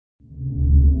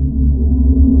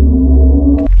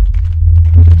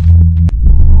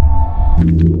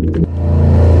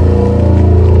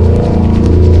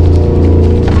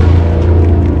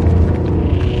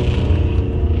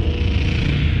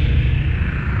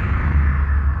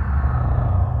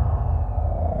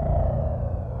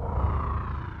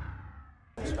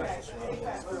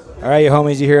All right, you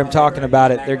homies, you hear them talking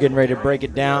about it. They're getting ready to break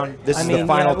it down. This is the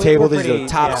final table. These are the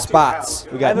top spots.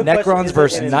 We got Necrons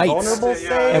versus Knights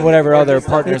and whatever other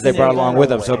partners they brought along with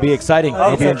them. So it'll be exciting.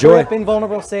 Hope you enjoy.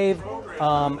 Invulnerable save,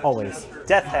 always.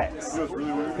 Death Hex.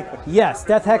 Yes,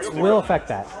 Death Hex will affect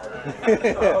that.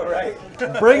 All right.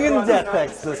 Bring in Death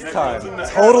Hex this time.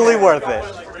 Totally worth it.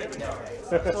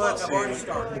 Let's see.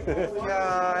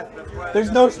 God.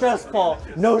 There's no stress, Paul.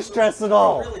 No stress at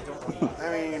all.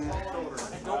 I mean,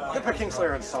 get the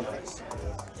Kingslayer and something.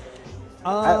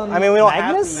 I mean, we don't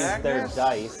Magnus? have to use their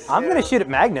dice. I'm going to shoot at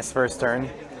Magnus first turn.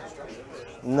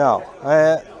 No.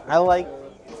 I like...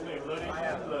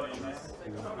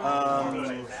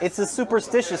 it's a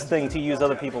superstitious thing to use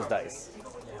other people's dice.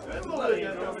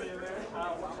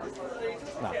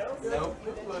 No.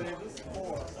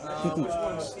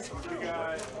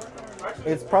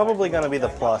 It's probably going to be the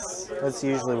plus. That's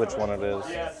usually which one it is.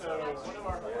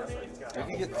 You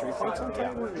can get 3 points on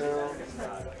that one? No.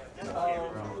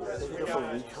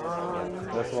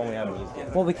 That's the one we haven't used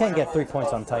yet. Well, we can't get 3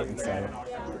 points on Titans then.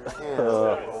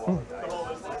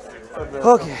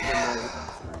 Okay.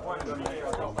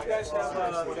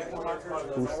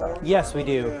 Yes, we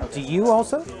do. Do you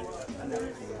also?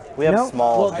 We have No?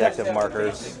 small Well, objective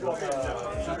markers.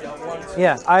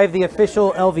 Yeah, I have the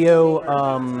official LVO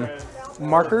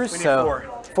markers. So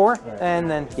 4, and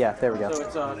then yeah, there we go. So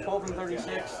it's 12 and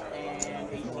 36 and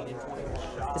 18 and 20.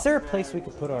 Is there a place we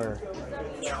could put our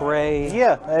tray?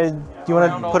 Yeah. Do you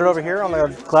want to put it over here on the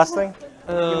glass thing?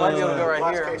 You might be able to go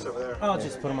right here. I'll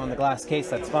just put them on the glass case.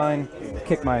 That's fine.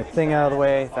 Kick my thing out of the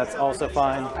way. That's also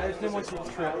fine. I just didn't want you to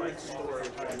trip.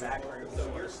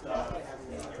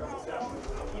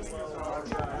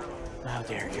 How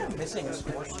dare you? Missing a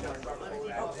score.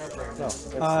 No. It's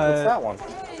that one.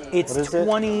 It's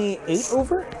 28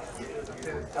 over?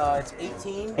 It's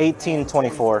 18.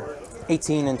 1824.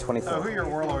 18 and 24. Who are your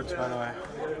warlords, by the way?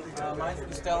 Mine's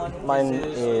Castellan. Mine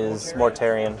is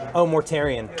Mortarian. Oh,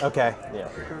 Mortarian. Okay. Yeah.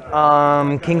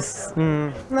 No,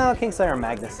 Kingslayer and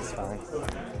Magnus is fine.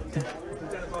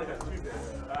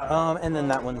 And then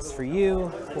that one's for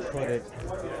you. We'll put it,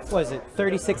 what is it,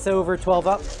 36 over, 12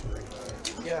 up?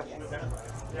 Yeah.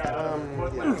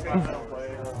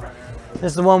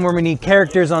 This is the one where we need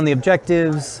characters on the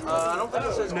objectives. I don't think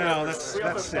it says. No,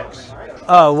 that's 6.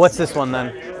 Oh, what's this one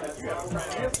then?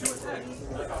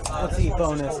 Let's see,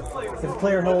 bonus. If the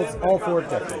player holds all 4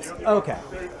 objectives. Okay.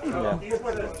 Yeah. Do you want me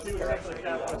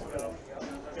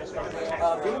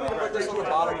to put this on the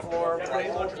bottom floor, right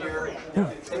here?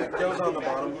 It goes on the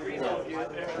bottom.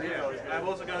 I've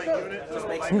also got a unit. Just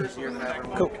makes it easier for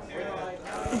everyone. Cool.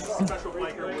 Special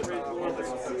biker with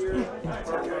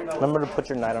Remember to put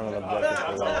your knight on an objective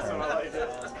for 1 turn.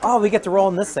 Oh, we get to roll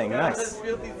in this thing. Nice.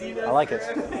 I like it.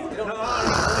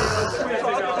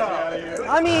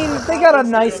 I mean, they got a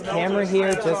nice camera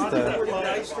here just to...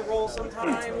 Nice to roll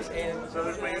sometimes, and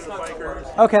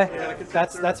Okay,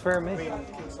 that's for me.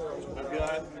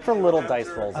 For little dice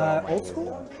rolls. Old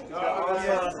school?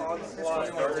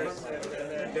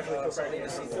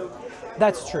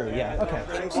 That's true, yeah, okay.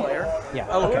 Kingslayer. Yeah,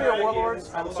 Oh, who are okay. your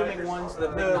warlords? I'm assuming one's the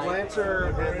The midnight. Lancer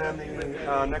and then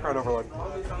the Necron Overlord.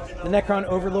 The Necron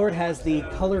Overlord has the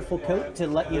colorful coat to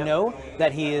let you know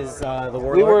that he is the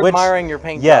warlord. We were Which- admiring your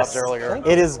paint Yes. jobs earlier.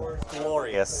 It is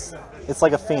glorious. It's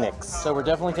like a phoenix. So we're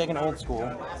definitely taking old school.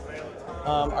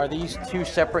 Are these 2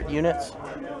 separate units?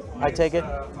 I take it.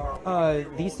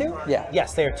 These two? Yeah.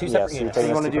 Yes, they are 2 separate so you're units. taking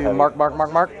You want to super do heavy. mark, mark,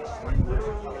 mark, mark?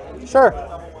 Sure.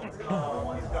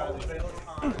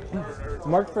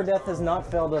 Mark for Death has not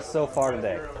failed us so far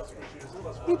today.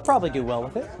 You'd probably do well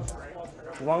with it.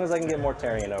 As long as I can get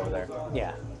Mortarian over there.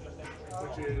 Yeah.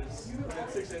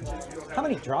 How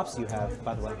many drops do you have,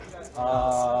 by the way?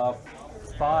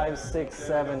 5, 6,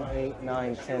 7, 8,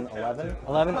 9, 10, 11.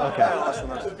 11? Okay.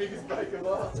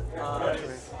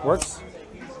 Works?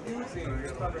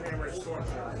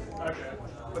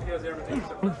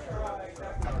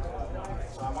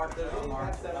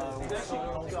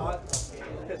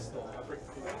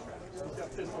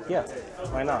 Yeah,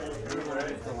 why not?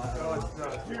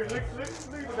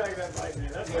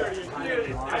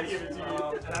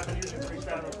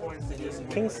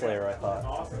 Kingslayer, I thought.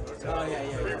 Oh, yeah.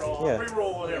 Yeah.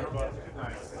 Reroll whatever, but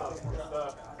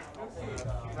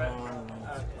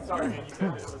sorry, man, you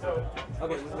said this.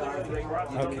 Okay, we've got our 3. Do you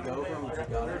want me to go over them? We've got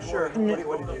Sure.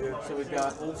 What did you do? So we've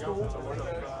got old school.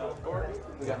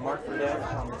 We got mark for death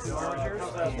on the archers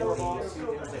and the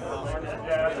Doomsday Foster.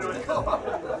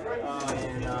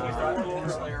 And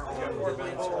Kingslayer on the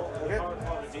Lancer. Okay.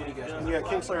 You got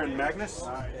Kingslayer and Magnus,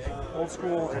 Old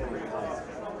School, and Reed.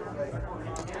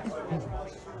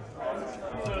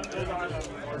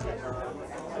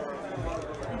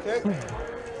 Okay.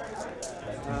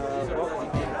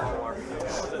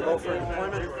 Roll for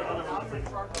deployment.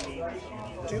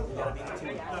 2.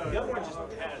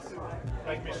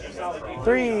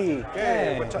 $3.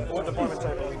 Okay. What deployment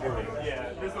type are we doing?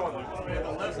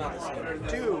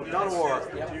 2. Dawn of War.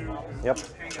 Yep.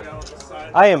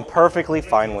 I am perfectly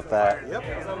fine with that. Yep.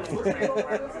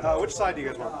 Which side do you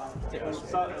guys want? Yeah.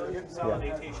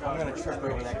 I'm going to trip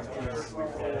over that computer.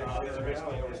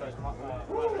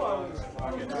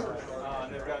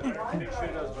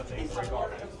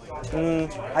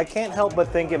 I can't help but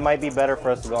think it might be better for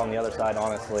us to go on the other side,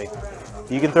 honestly.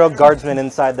 You can throw guardsmen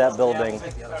inside that building.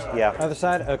 Yeah. Other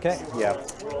side? Okay. Yeah.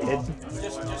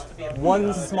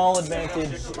 One small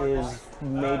advantage is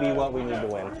maybe what we need to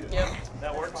win. Yep,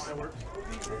 that works.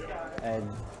 And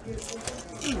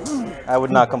I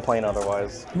would not complain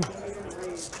otherwise.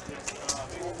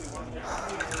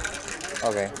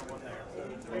 Okay.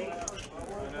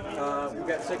 We've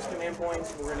got 6 command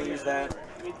points. We're going to use that.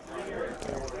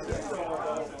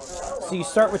 So you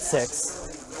start with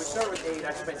 6. We start with 8.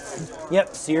 I spent 2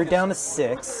 Yep, so you're down to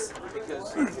 6.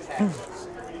 because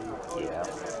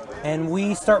And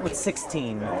we start with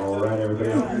 16. All right, everybody,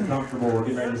 if you're comfortable, we're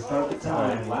getting ready to start the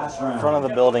time. Last round. Front of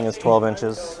the building is 12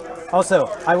 inches. Also,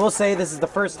 I will say this is the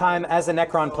first time as a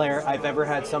Necron player I've ever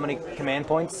had so many command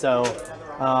points, so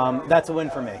that's a win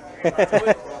for me.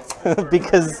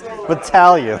 Because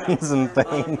battalions and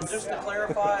things. just to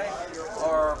clarify,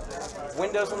 our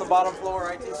windows on the bottom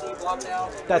floor ITC blocked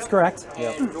out. That's correct.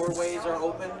 And doorways are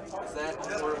open. Is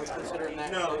that what we considering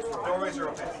that? No, doorways are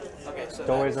open. Okay, so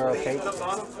Doorways are okay. The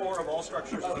bottom floor of all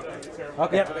structures is open.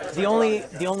 Okay. Yep. The only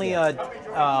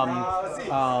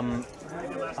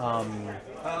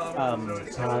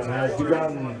Time has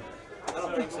begun. I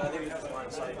don't think so. I think it's just line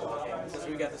of sight. Because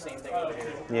we got the same thing over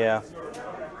here. Yeah.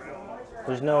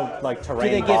 There's no like do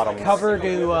terrain they give bottoms. cover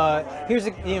to? Here's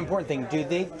the important thing. Do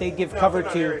they give cover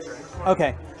to?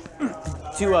 Okay.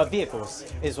 To vehicles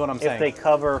is what I'm saying. If they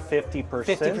cover 50%.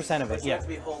 50% of it, You yeah. have to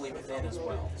be wholly within as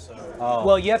well. So Oh,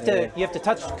 Well, you have yeah. to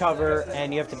touch cover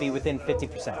and you have to be within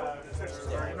 50%. okay.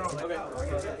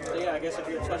 So yeah, I guess if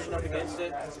you're touching up against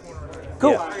it.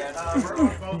 Cool. Yeah. We're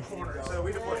on both corners, so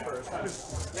we deploy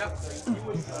first. Yep.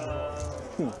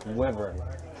 Wyvern.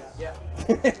 Yeah.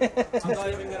 I'm not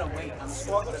even gonna wait. I'm just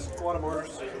gonna put it. Squad of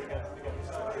mortars.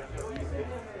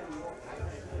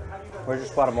 Where's your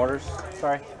squad of mortars?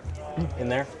 Sorry. In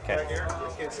there? Okay. Right here.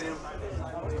 Can't see him.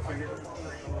 Just trying to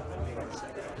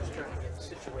get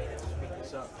situated to speed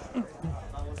this up.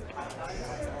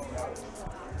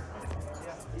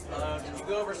 Did you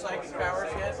go over psychic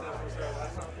powers yet?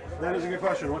 That is a good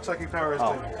question. What psychic power is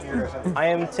it? You guys have? I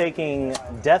am taking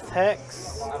Death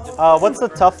Hex. What's the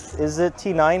tough? Is it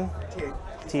T9?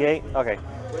 T8. T8? Okay.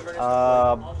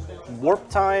 Warp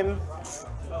Time.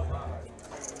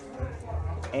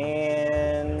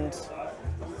 And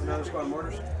Another squad of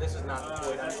mortars. This is not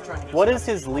deployed. I'm just trying to get what is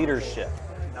his leadership?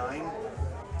 9.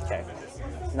 Okay.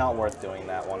 Not worth doing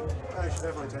that one. I should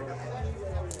definitely take it.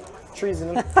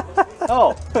 Treason.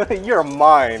 Oh, you're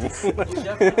mine. You definitely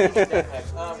need that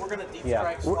hex. We're gonna deep Yeah.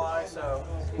 strike fly, so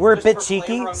We're a just bit for cheeky,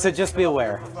 flavor of so it, just be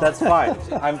aware. That's fine.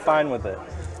 I'm fine with it.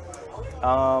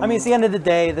 I mean, it's the end of the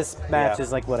day. This match Yeah.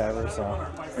 is like whatever. So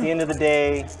At the end of the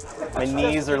day, my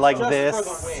knees are like just this.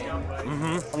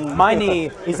 for the win. my knee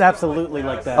is absolutely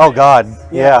like that. Oh God.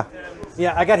 Yeah.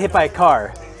 Yeah, I got hit by a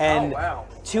car, and Oh, wow.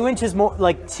 2 inches more,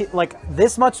 like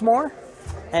this much more,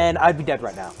 and I'd be dead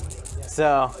right now.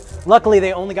 So luckily,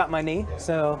 they only got my knee.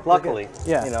 So we're good. Luckily.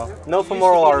 Yeah. You know, no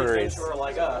femoral arteries. Adventurer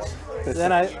like us.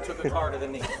 Then I You took a car to the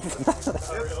knee.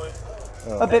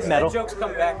 a bit metal. Jokes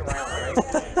come back around,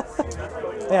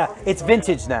 right? Yeah, it's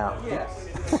vintage now. Yeah.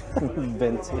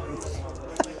 Vintage.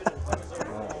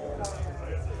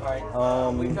 All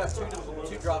right. We've got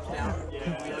two drops down. You know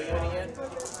you any yet?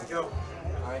 Go. All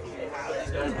right. Put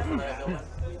these guys in front of that building.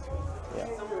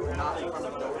 Not in front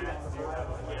of the door.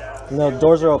 No,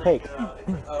 doors are opaque.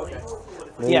 Oh, okay.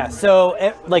 Yeah, so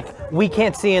like we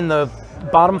can't see in the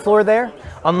bottom floor there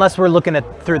unless we're looking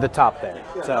at through the top there.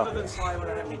 Other So than slide, we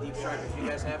don't have any deep strikers. Do you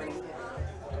guys have any?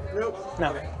 Nope.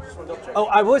 no. Just want to double check. Oh,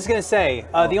 I was gonna say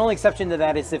the only exception to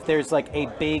that is if there's like a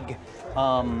big,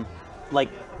 like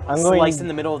I'm going- slice in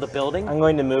the middle of the building. I'm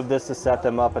going to move this to set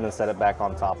them up and then set it back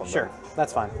on top of Sure, them.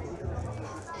 that's fine.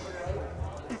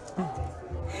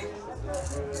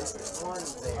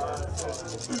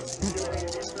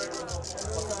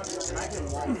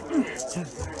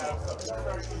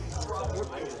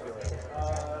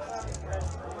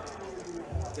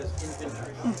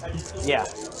 Yeah.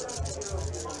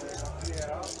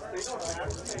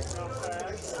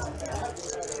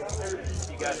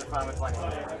 You guys are fine with playing.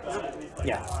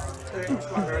 Yeah.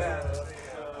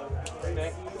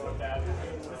 Okay.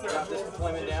 Drop this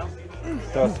deployment down.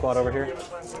 Throw a squad over here.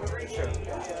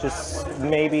 Just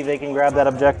maybe they can grab that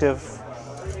objective.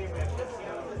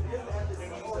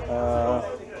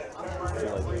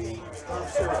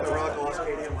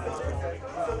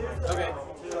 Okay.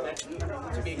 That's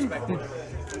to be expected.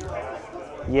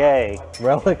 Yay.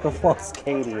 Relic of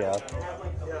Loscadia.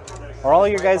 Are all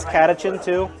your guys Catachin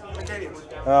too?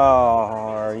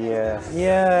 Oh, yeah.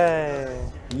 Yay.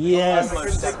 Yes.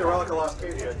 Take the Relic of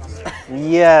Loscadia.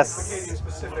 Yes.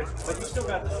 Specific. But you still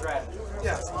got the strat.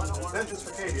 Yes. Vengeance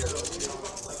for Cadia.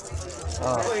 I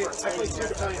played 2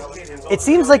 battalions of Cadians. It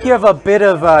seems like you have a bit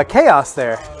of chaos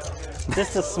there.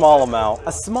 Just a small amount.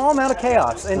 A small amount of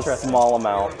chaos. A Interesting. small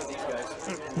amount.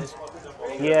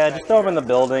 Yeah, just throw them in the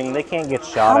building. They can't get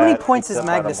shot How many at, points is except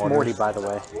by the Magnus mortars. Morty, by the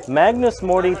way? Magnus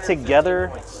Morty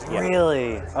together. Yeah.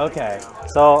 Really? Okay.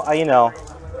 So, you know,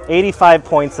 85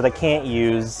 points that I can't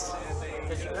use.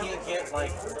 Because you can't get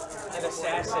like an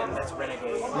assassin that's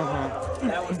renegade.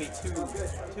 That would be too good.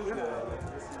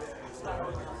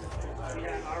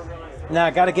 Now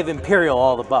I gotta give Imperial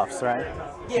all the buffs, right?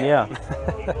 Yeah.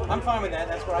 I'm fine with that.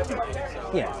 That's what I've been doing.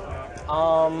 So. Yeah.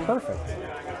 Perfect.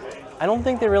 I don't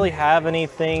think they really have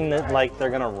anything that like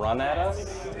they're gonna run at us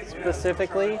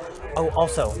specifically. Oh,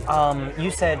 also,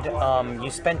 you said you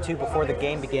spent 2 before the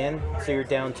game began, so you're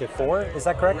down to 4. Is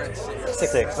that correct?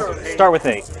 6. 6. Start with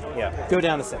 8. Yeah. Go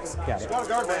down to 6. Got it. Squad of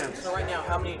guard bands. So right now,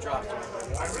 how many drops?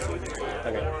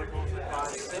 Okay.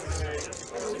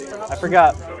 I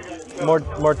forgot.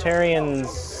 Mortarian's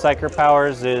Psyker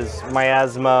powers is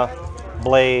Miasma,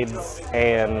 Blades,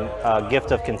 and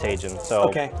Gift of Contagion. So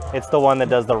Okay. it's the one that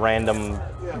does the random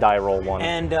die roll one.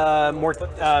 And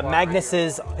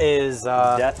Magnus's is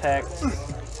Death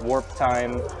Hex, Warp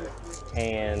Time,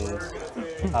 and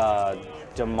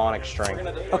Demonic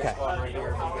Strength. okay.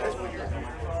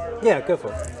 Yeah, go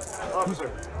for it. Officer.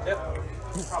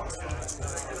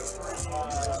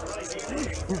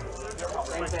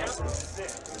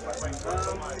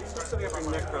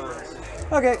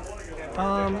 Okay.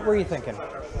 What are you thinking?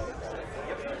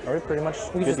 Are we pretty much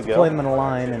We good can to just go? deploy them in a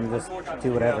line and just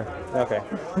do whatever. Okay.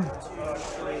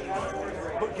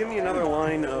 But give me another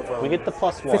line of We get the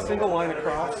 +1. single line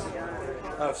across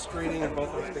of screening in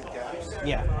both those big gaps.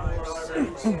 Yeah.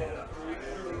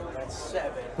 That's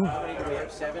 7. How many do we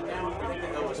have? 7 now?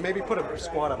 Maybe put a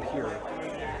squad up here.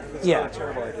 That's Yeah. not a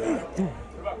terrible idea.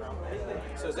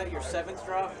 So is that your 7th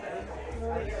drop?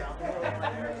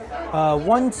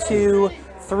 1, 2,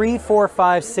 3, 4,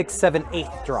 5, 6, 7, 8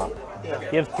 drop.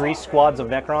 You have 3 squads of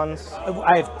Necrons?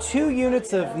 I have 2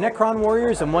 units of Necron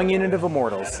warriors and 1 unit of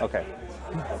Immortals. Okay.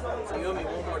 So you owe me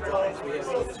 1 more drop. So we have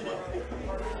 8 as well.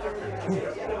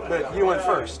 But you went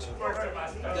first. No,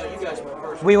 you guys went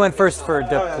first. We went first for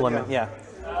deployment. Yeah.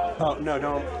 Oh, no,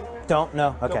 don't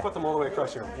No. Okay. put them all the way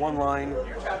across here. One line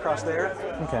across there,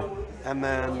 Okay. and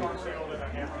then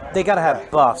They gotta have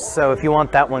buffs, so if you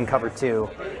want that one covered too,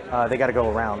 they gotta go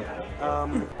around.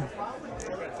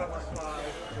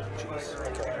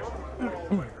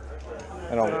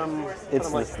 I don't.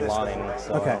 It's like this this line,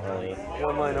 so Okay. I don't really.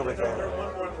 one line over there.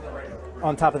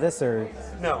 On top of this, or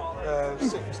No,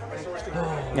 six.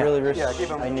 Really wish Yeah, give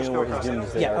him- I knew just go where his across it.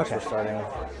 doomsday Yeah, arcs okay. were starting.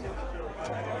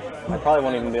 I probably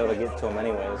won't even be able to get to him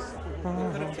anyways.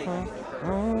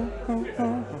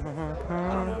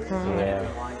 Yeah.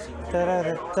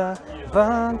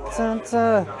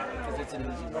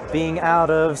 being out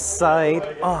of sight.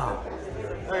 Oh.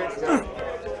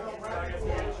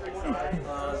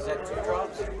 Is that 2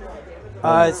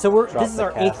 drops? So we're Drop this is the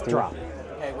our 8th casting. drop.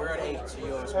 Okay, we're at 8, so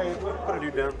you owe us Hey, put a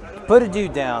dude down. Put a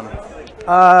dude down.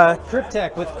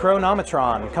 Cryptech with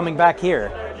Chronometron coming back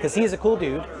here because he is a cool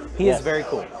dude. He Yes. is very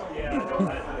cool.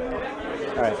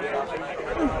 All right.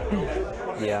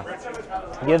 Yeah.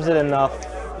 Gives it enough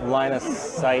line of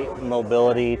sight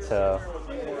mobility to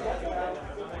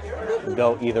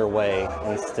go either way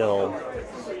and still.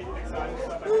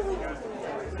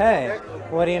 Hey,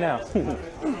 what do you know? The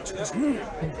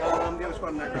other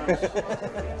squad Necrons.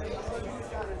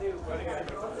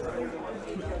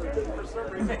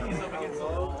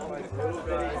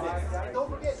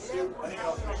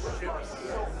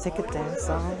 Take a dance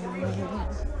on me.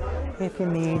 If you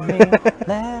need me,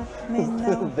 let me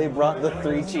know. They brought the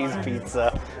 3 cheese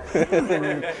pizza.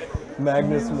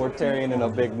 Magnus, Mortarian, and a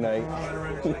big night.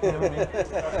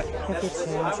 If you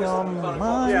change your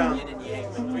mind. Yeah. yin and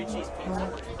yang, 3 cheese pizza.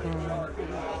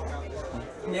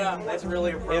 Yeah, that's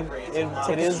really appropriate.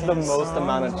 It is the most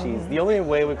amount of cheese. The only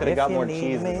way we could have got more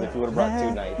cheese is if we would have brought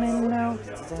 2 knights.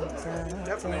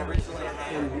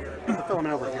 Fill them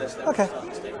over here. Okay.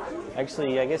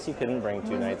 Actually, I guess you couldn't bring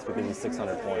 2 knights because he's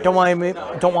 600 points. Don't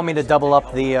want me to double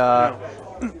up the.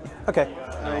 Okay.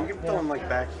 You can fill them like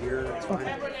back here. That's fine.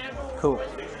 Cool.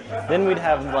 Then we'd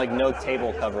have like no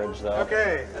table coverage though.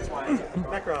 Okay.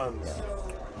 Necrons.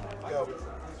 Go.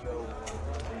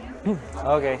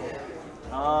 Okay.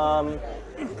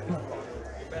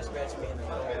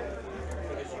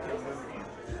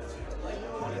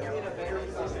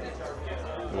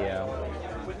 Yeah.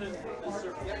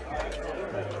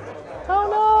 Oh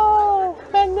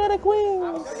no! Magnetic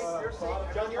wings!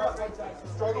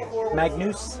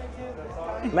 Magnus.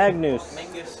 Magnus.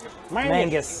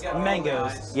 Mangus.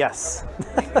 Mangoes. Yes.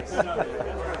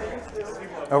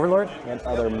 Overlord? That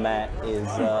other Matt is,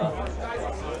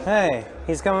 Hey,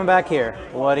 he's coming back here.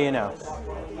 What do you know?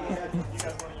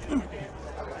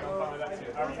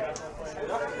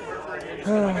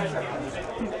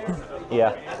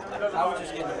 yeah.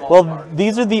 Well,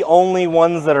 these are the only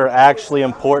ones that are actually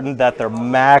important that they're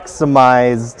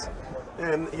maximized.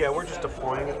 And yeah, we're just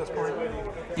deploying at this point.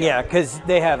 Yeah, because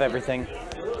they have everything.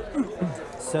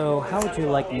 So how would you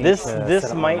like me This to this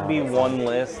set up might my be models? one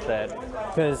list that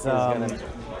Because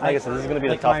like I said, this is going to be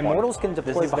the like tough my one. mortals can This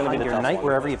deploy is gonna be behind the your tough knight one.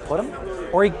 wherever you put them,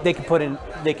 or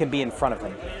they can be in front of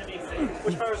him.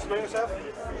 Which powers does Magnus have?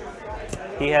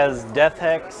 He has Death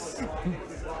Hex,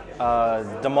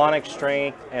 Demonic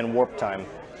Strength, and Warp Time.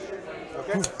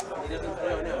 Okay. He doesn't,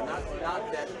 no,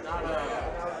 not that, he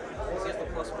has the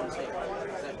 +1 save.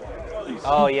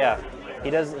 Oh yeah, he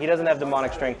doesn't have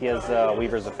Demonic Strength. He has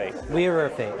Weavers of Fate. Weaver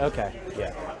of Fate. Okay.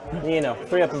 Yeah, you know,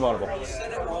 3 up and vulnerable.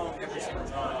 Said it wrong every single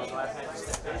time, so I had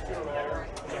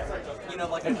to, you know,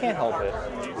 like I can't help it.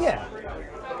 Yeah.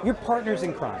 Your partner's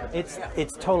in crime. It's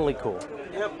totally cool.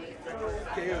 Yep.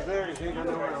 Okay, he was there. He's going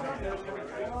nowhere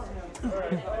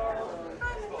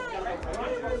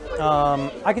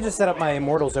else. I could just set up my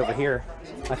immortals over here,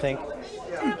 I think.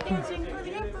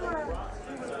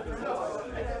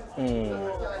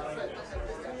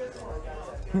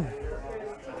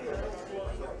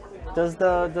 Does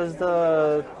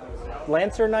the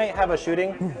Lancer Knight have a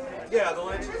shooting? Yeah, the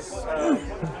lens is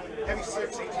heavy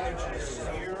 6, 18 inches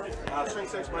here.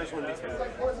 Strength 6, -1 D3.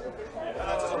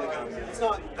 That's his only gun. It's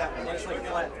not that much. it's like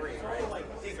flat 3, right? Like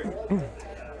D3.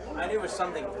 I knew it was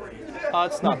something 3.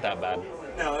 It's not that bad.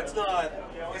 No, it's not.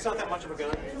 It's not that much of a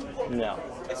gun. No.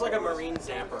 It's like a marine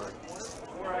zapper.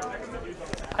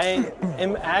 I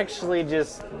am actually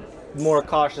just more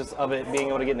cautious of it being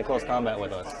able to get into close combat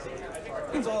with us.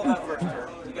 It's all about first turn.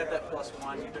 You got that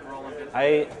 +1, you can roll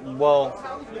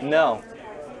them. No.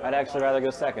 I'd actually rather go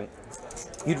second.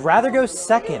 You'd rather go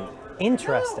second.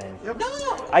 Interesting. No!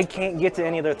 I can't get to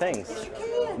any of their things.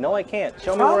 No, I can't.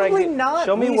 Show me where I Probably get. not.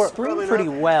 Show me we where. screen pretty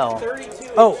well.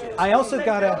 32 Oh, inches. I also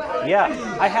gotta.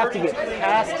 Yeah, I have to get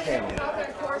past him.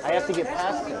 I have to get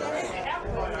past him.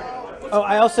 Oh,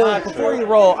 I also before you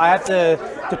roll, I have to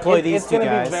deploy these It's two going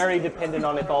to guys. be very dependent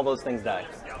on if all those things die.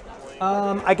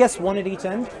 I guess one at each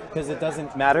end because it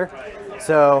doesn't matter.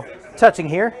 So touching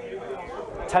here,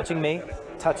 touching me,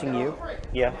 touching you.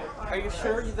 Yeah. Are you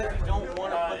sure that you don't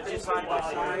want to put this side by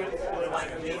side,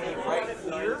 like maybe right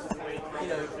here? You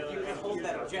know, you can hold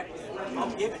that objective. I'll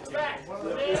give it to you.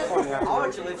 I'll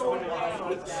actually let you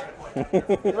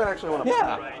win You might actually want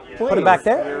to Put it back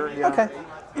there. here. Yeah. Okay,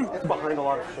 It's behind a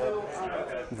lot of shit.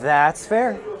 that's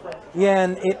fair. Yeah,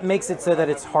 and it makes it so that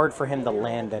it's hard for him to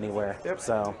land anywhere. Yep.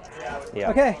 So Yeah.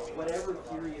 okay.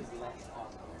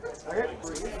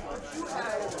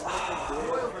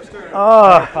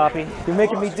 Oh, Poppy. you're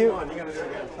making me do.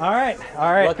 All right,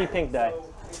 all right. Lucky pink die.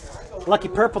 Lucky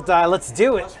purple die. Let's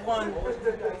do it.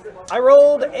 I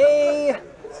rolled a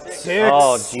 6.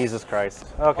 Oh, Jesus Christ.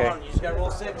 Okay. You just gotta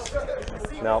roll 6.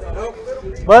 No.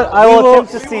 But I will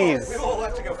attempt to sneeze. We will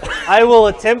elect to go first. I will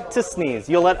attempt to sneeze.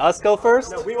 You'll let us go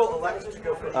first? No, we will elect to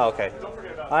go first. Oh, okay.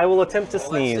 I will attempt to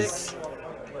sneeze.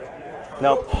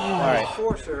 Nope. All right.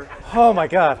 4, sir. Oh my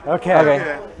God. Okay.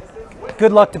 Okay.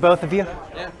 Good luck to both of you.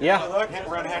 Yeah. Look,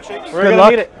 round of handshakes. We're Good going luck.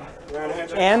 to need it. Round of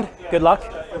handshakes. And good luck.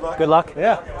 Good luck.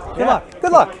 Yeah. Good luck.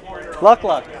 Good luck. Luck,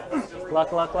 luck.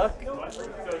 Luck, luck, luck.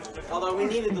 Although we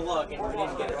needed the luck and we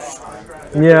didn't get it.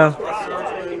 Yeah.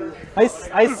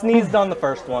 I sneezed on the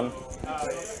first one.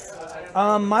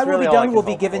 My will really be all I done can will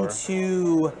be hope given for.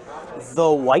 to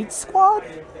the white squad.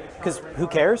 Because who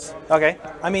cares? Okay.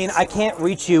 I mean, I can't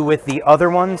reach you with the other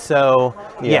one, so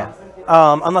yeah.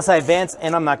 Unless I advance,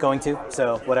 and I'm not going to,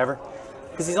 so whatever.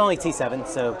 Because he's only T7,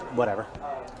 so whatever.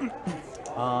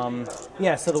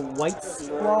 Yeah, so the white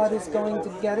squad is going to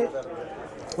get it.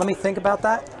 Let me think about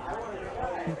that.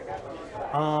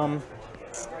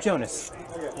 Jonas,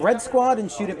 red squad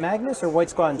and shoot at Magnus, or white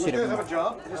squad and shoot You at guys have a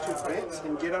job, just to advance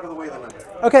and get out of the way of the knight.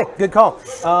 Okay, good call.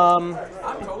 I'm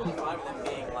totally fine with them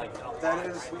being like, you know,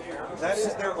 That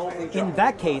is their only job. In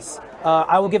that case,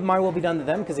 I will give my will be done to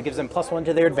them because it gives them +1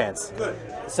 to their advance. Good.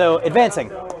 So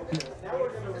advancing,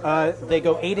 they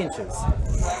go 8 inches.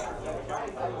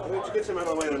 Which gets him out of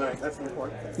the way of the knight. That's the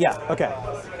important thing. Yeah. Okay.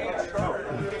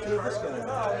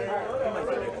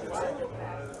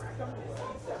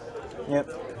 Yep.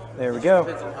 There we go.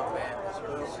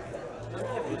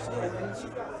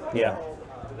 Yeah.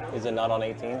 Is it not on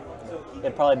 18?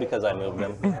 It probably because I moved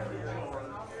him.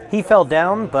 He fell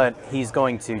down, but he's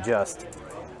going to just.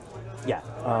 Yeah.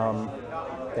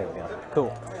 There we go.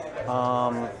 Cool.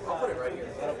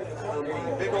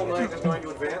 Big old knight is going to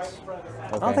advance.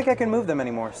 I don't think I can move them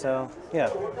anymore, so yeah,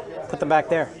 put them back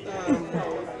there. I'm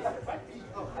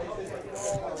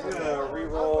gonna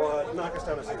re-roll, knock us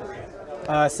down a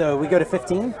single. So we go to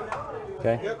 15.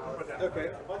 Okay. Yep.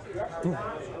 Okay.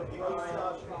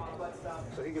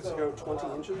 So he gets to go 20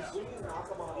 inches.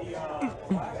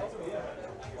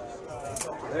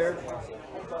 There.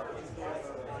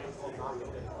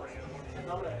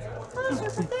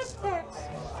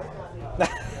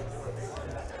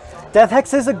 Death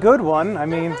Hex is a good one. I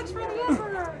mean,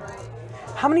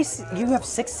 how many? You have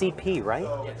 6 CP, right?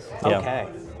 Yeah. Okay.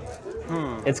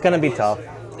 It's gonna be tough.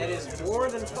 it is more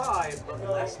than 5, but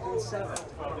less than 7.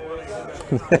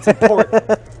 It's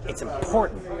important. It's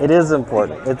important. It is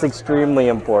important. It's extremely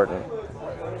important.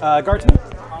 Guardsmen?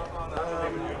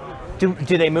 Do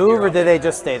they move or do they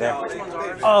just stay there?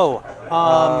 Oh,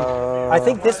 I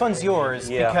think this one's yours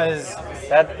because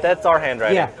That's our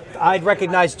handwriting. yeah, I'd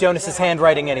recognize Jonas's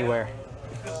handwriting anywhere.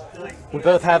 We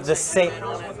both have the same.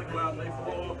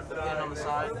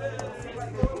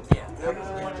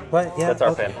 What? Yeah. That's our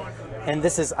okay. pen. And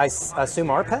this is, I assume,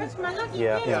 our pen?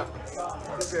 Yeah. Yeah.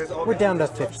 This guy's all We're getting down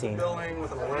to this 15. building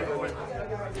with an 11.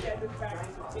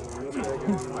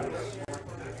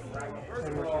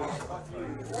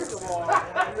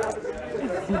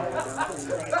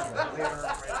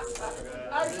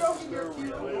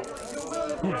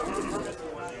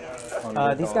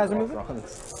 These guys are moving?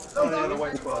 Oh, yeah, the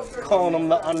white squad. Calling them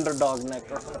the underdog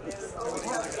Necrons.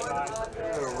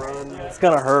 Gonna run. It's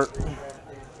gonna hurt.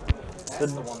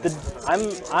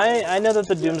 I know that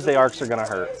the Doomsday Arcs are gonna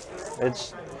hurt.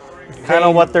 It's kind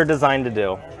of what they're designed to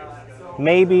do.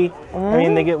 Maybe. I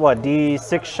mean, they get what?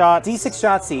 D6 shots? D6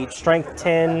 shots each. Strength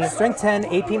 10. Strength 10,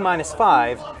 AP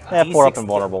 -5. Yeah, 4 up D6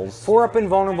 invulnerables. 4 up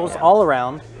invulnerables all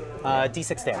around.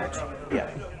 D6 damage. Yeah.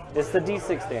 It's the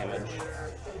D6 damage.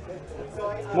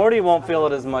 Morty won't feel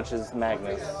it as much as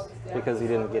Magnus because he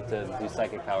didn't get to do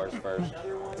psychic powers first.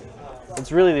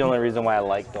 It's really the only reason why I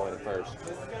like going first.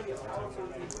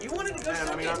 You wanted to go And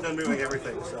I mean, I'm done moving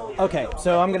everything, so. Okay,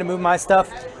 so I'm gonna move my stuff.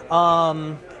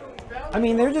 I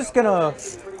mean, they're just gonna.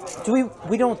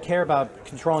 We don't care about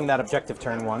controlling that objective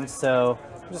turn 1, so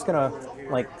I'm just gonna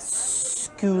like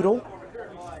scoodle.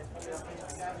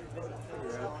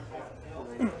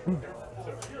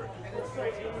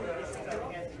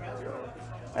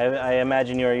 I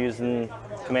imagine you are using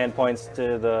command points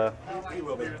to the. He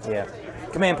will be. Yeah.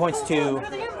 Command points to.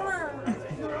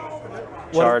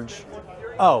 Charge.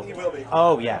 Oh. He will be.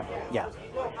 Oh yeah, yeah.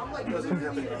 Doesn't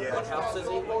happen yet. house is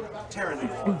he? Terran.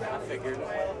 I figured.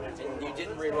 And you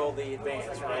didn't re-roll the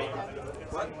advance, right?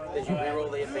 What? Did you re-roll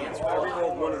the advance? I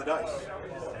rolled one of the dice.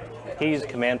 He used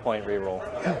command point reroll.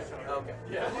 Okay.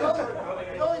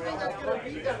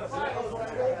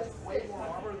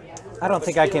 I don't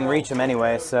think I can reach him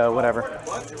anyway, so whatever.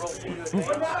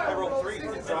 I rolled 3.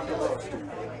 Dropped the lowest.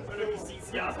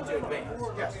 To advance.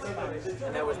 Yes.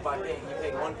 And that was by paying. You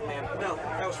paid 1 command point. No,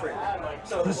 that was free.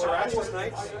 So the Seracious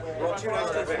Knights roll 2 dice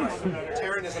to advance.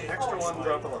 Terran is an extra 1,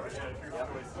 drop the lowest.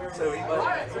 So he I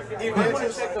want to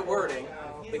advances. check the wording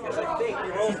because I think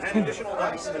He rolls an additional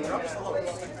dice and drops the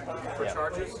lowest. for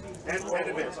charges, And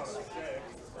advances.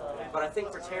 but I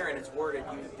think for Terran it's worded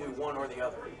you do one or the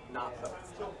other, not both.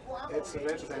 It's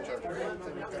advances and charges. I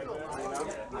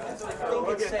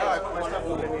think it says one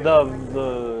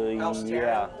or. House Terran.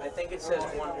 Yeah. I think it says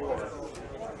one or.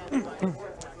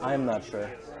 I'm not sure.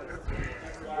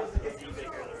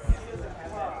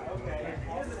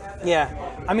 Yeah,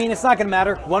 I mean it's not gonna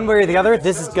matter one way or the other.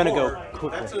 This is gonna go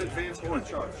That's an advance or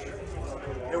charge.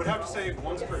 It would have to say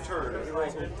once per turn. It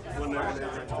rolls when they're in their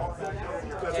turn.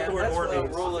 That's what the word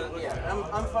or means. Yeah,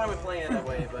 I'm fine with playing it that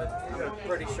way, but I'm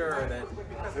pretty sure that.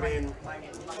 I mean,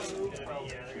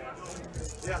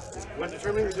 yeah. When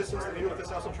determining the distance the unit with this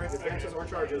household trait advances or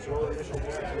charges, roll an initial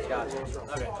distance. Gotcha.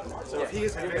 Okay. So if he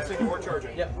is advancing or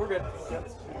charging. Yep, we're good.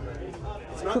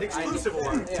 It's not exclusive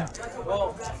one. Yeah.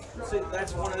 Well, so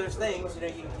that's one of those things. You know,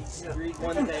 you read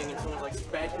one thing and someone's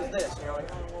like, "Bad with this," and you're like,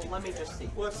 "Let me just see."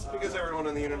 Well, it's because everyone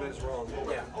on the internet is wrong.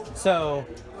 Yeah. So,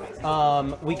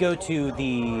 we go to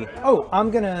the. Oh,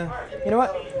 I'm gonna. You know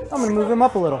what? I'm gonna move him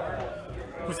up a little.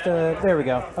 Just there we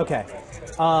go. Okay.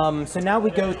 So now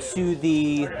we go to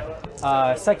the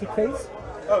psychic phase.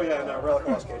 Oh yeah, no, Relic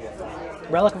of Lost Cadia.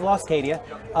 Relic of Lost Cadia.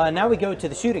 Now we go to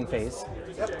the shooting phase.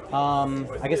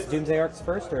 I guess Doomsday Arcs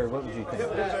first, or what would you think?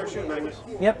 Yep, there's our shooting Magnus.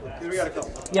 Yep. Because we got a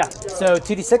couple. Yeah. So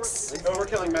 2d6.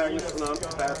 Overkilling Magnus is not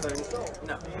a bad thing.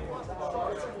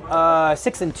 No.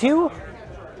 6 and 2.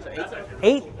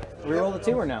 8. Reroll the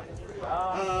 2 or no?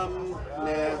 Nah,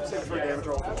 save it for a damage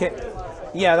roll. Okay.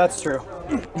 Yeah, that's true.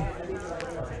 You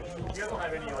guys don't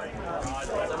have any like odds.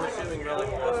 I'm assuming Relic.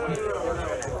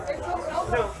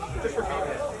 No, just for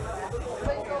feedback.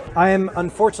 I am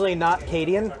unfortunately not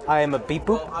Cadian. I am a beep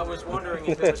boop. I was wondering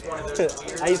if it was one of those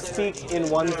weird. I speak in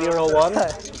 101.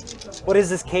 What is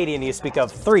this Cadian you speak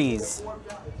of? 3s.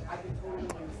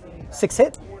 6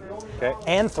 hit? Okay.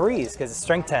 And 3s, because it's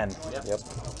strength 10. Yep.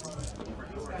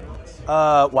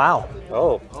 Wow.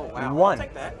 Oh. Oh wow. 1. I'll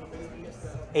take that.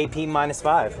 AP minus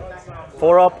 5.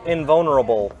 4 up,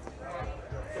 invulnerable.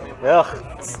 Ugh.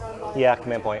 Yeah,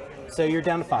 command point. So you're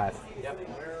down to 5.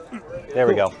 There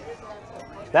we go.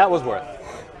 That was worth.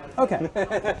 Okay.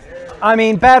 I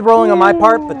mean, bad rolling on my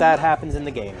part, but that happens in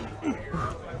the game.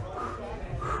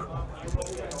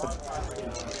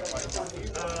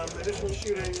 Additional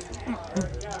shooting.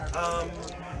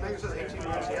 Magnus has 18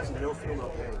 wounds. He has no feel, no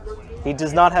pain. He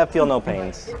does not have feel no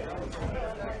pains.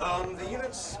 The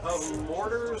units of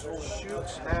mortars will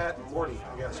shoot at Morty,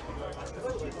 I guess.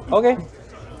 Okay.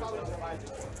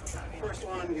 First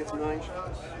one gets 9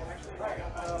 shots.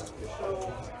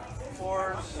 Additional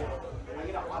 4s.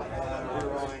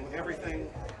 Rerolling everything.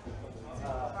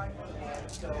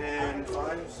 And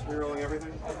 5s, rerolling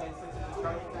everything.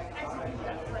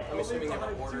 I'm assuming they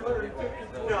were ordered.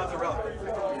 No, it's a relic.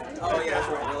 Oh yeah, that's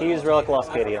right. He used Relic of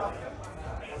Lost Cadia.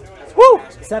 Woo!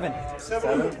 7.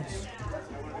 7.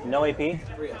 No AP.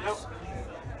 3 ups.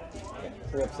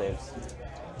 3 up saves.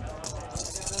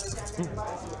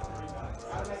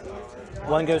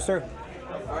 1 goes through.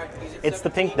 All right. Easy. It's the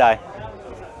pink die.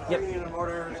 Yep.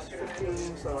 Mortars,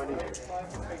 15, so I need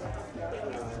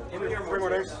 3 more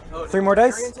dice. Oh, 3 more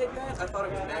dice? Did take that? I thought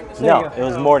it was Magnus. There you No, go. it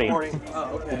was Morty. Morty.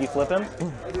 Oh, okay. Did you flip him?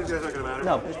 These guys aren't gonna matter.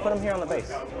 No, just put him here on the base.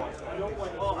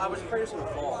 Well, I was afraid it was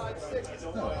gonna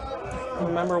fall.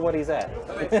 Remember what he's at.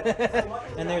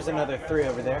 And there's another 3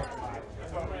 over there.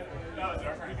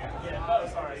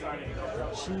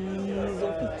 Cheese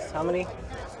and peeps. How many?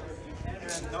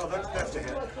 No, that's to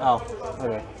hit. Oh,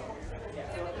 okay.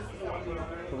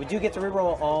 But we do get to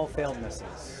reroll all failed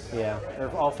misses. Yeah. Or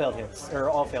all failed hits. Or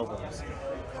all failed rolls.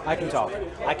 I can talk.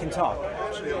 I can talk.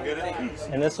 Actually, I'll get it.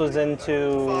 And this was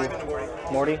into 5 into Morty.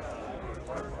 Morty.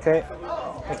 Okay.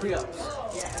 3 ups.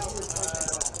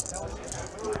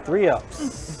 3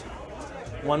 ups.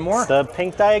 1 more? The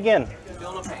pink die again.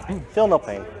 Feel no pain. Feel no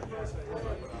pain.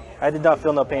 I did not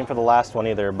feel no pain for the last one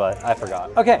either, but I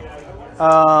forgot. Okay.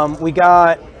 We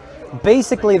got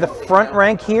basically the front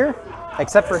rank here,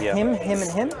 except for Yeah. him, and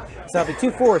him. So that'll be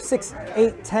 2, 4, 6,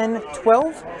 8, 10,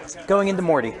 12, going into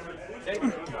Morty.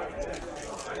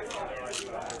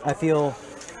 I feel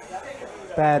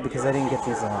bad because I didn't get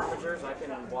these on.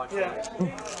 Yeah. So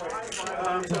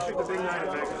shoot the big 9 at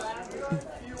Magnus.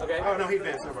 Okay. Oh, no, he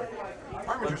advanced. Never mind.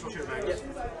 Armigers will shoot at Magnus.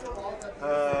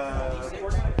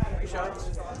 Shots.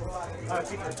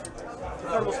 T3.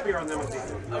 Thermal spear on them with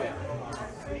T3. Okay.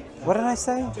 What did I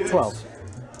say? 12.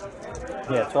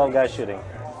 Yeah, 12 guys shooting.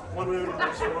 1 wound.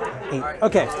 8.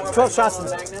 Okay, 12 shots.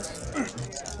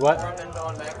 Magnus. What? Front end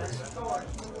on Magnus.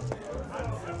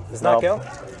 Does not Nope. go.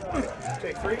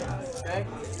 Take 3. Okay.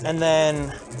 And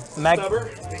then Stubber,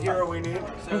 the hero we need.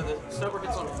 So the stubber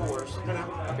hits on 4s. No, no.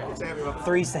 It's a heavy weapon.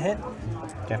 3s to hit,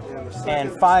 Okay. and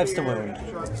 5s to wound.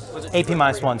 AP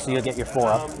minus 1, so you'll get your 4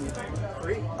 up.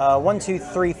 3. 1, 2,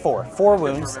 3, 4. 4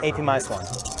 wounds, AP minus 1. I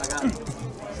got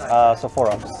it. So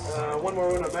 4 ups. 1 more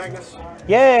wound on Magnus.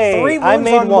 Yay! 3 I wounds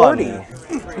made on 1. Morty.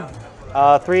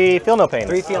 3 feel no pain.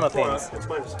 3 feel no 4 pains. up. It's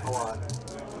minus a lot.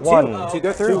 1. 2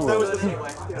 go through. That was the same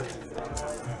way. Yeah.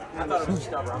 I thought it was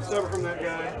stubber. I'm Stubber from that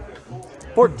guy.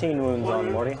 14 wounds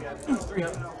on Morty. 3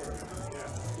 up.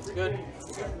 Good.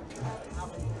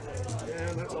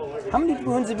 And that's all I got. How many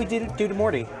wounds did we do to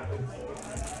Morty?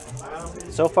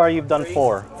 So far, you've done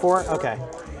 4. 4? Okay.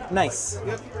 Nice.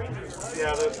 Yep.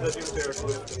 Yeah, the dude's there.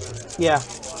 Yeah.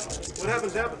 What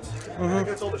happens, happens. I think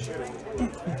that's all the shooting.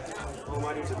 All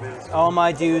my dudes advanced. All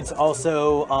my dudes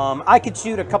also, I could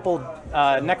shoot a couple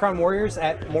Necron warriors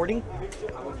at Morty.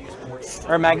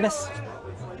 Or Magnus.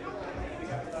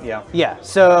 Yeah. Yeah,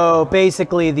 so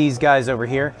basically these guys over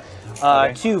here.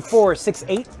 2, 4, 6,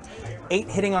 8. 8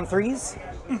 hitting on 3s.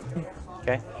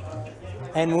 Okay.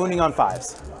 And wounding on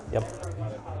 5s. Yep.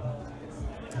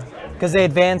 Because they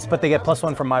advance, but they get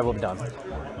 +1 from my will be done. 2.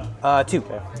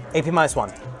 Okay. AP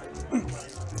 -1.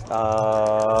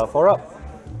 4 up.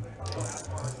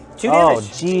 2 Oh,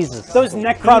 damage. Jesus. Those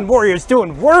Necron warriors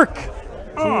doing work!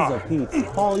 Jeez, Pete.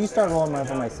 Paul, you start rolling mine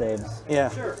for my saves. Yeah.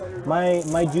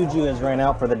 My juju has ran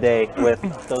out for the day with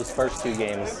those first 2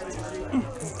 games. Do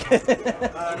we have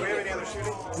any other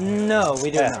shooting? No, we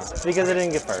do Yeah, not. because I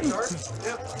didn't get first. Charge?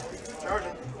 Yep.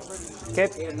 Charging. Okay.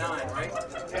 8 and 9, right?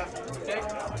 Yeah. Okay.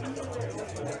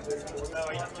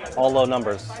 All low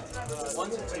numbers.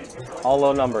 1s and 2s. All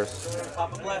low numbers.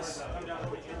 Papa bless.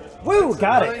 Woo,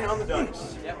 got 9 it. on the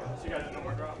dice. Yep.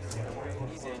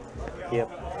 He's in. Yep.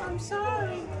 I'm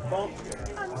sorry. Bump.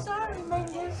 I'm sorry,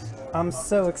 Magnus. I'm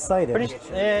so excited.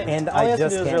 And all you I have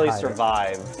just to do is can't really hide it.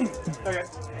 survive. Okay.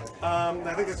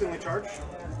 I think that's the only charge.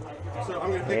 So I'm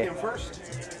going to pick Okay. him first.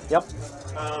 Yep.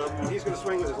 He's going to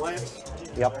swing with his lance.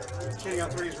 Yep. Hitting on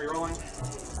 3s, re-rolling.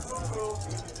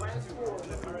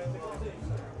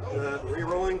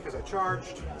 Re-rolling because I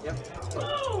charged. Yep.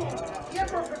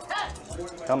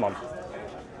 Come on.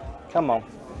 Come on.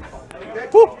 Okay.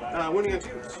 Wounding on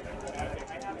 2s.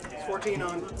 It's 14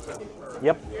 on 7.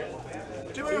 Yep.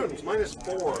 2 wounds,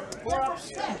 -4.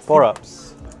 4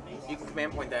 ups. You can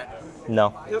command point that.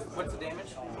 No. Yep. What's the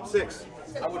damage? 6.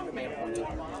 I would command point it.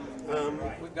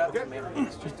 We've got the command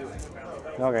points. Just do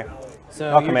it. Okay. So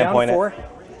I'll you're command down point it. 4.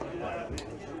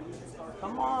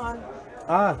 Come on.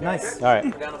 Ah, nice. All right.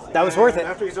 We're down to 4. That was worth it.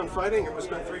 After he's done fighting, it was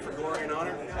spent 3 for glory and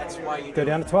honor. That's why you Go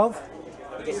down to 12.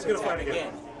 He gets gonna to fight attack again.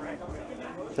 again.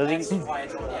 Does That's he? why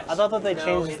it's, yes. I thought that they No,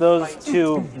 changed it those fights.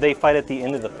 to they fight at the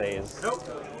end of the phase. Nope.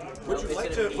 Would you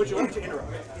like to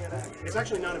interrupt? It's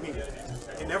actually not immediate.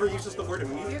 It never uses the word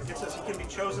immediate. It says he can be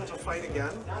chosen to fight again.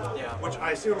 Yeah. Which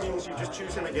I assume means you just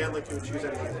choose him again like you would choose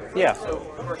any other. Yeah. So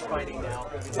we're fighting now.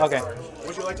 Okay.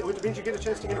 Would you like to? Which means you get a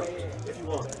chance to interrupt if you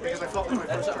want. Because I felt like my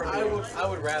That's first up, turn. I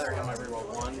would rather have my reroll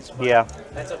 1s. But Yeah.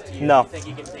 That's up to you. No. If you think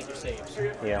you can take your saves.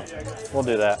 Yeah. We'll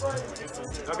do that.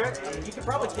 Okay. You could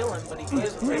probably kill him, but he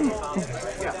is afraid of Tom.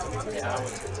 Yeah. Yeah, I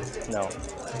would. No.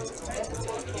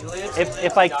 He lives.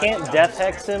 If I can't death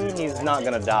hex him, he's not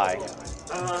gonna die.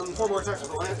 4 more attacks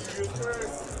with the lance.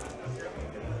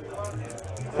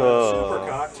 Super Ugh.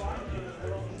 cocked.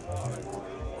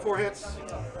 4 hits.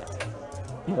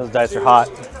 Those dice are hot.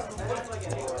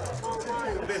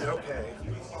 Been okay.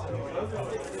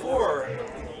 4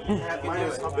 at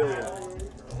 -1 billion.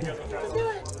 Do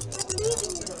it.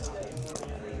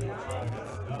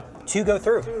 2 go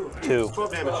through. 2.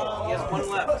 12 damage. He has 1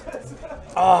 left.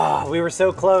 Ah, we were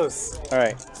so close. All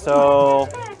right. So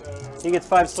he gets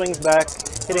 5 swings back,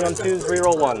 hitting on 2s,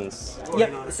 reroll 1s.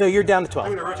 Yep, so you're down to I'm 12.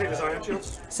 going to rotate his ion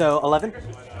shields. So 11?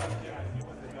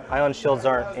 Ion shields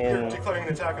aren't You're in. declaring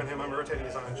an attack on him. I'm rotating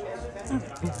his ion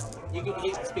shields. You can,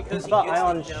 it's because he thought gets,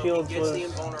 Ion the, no, Shields he gets the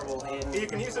was- invulnerable in. You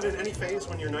can use it in any phase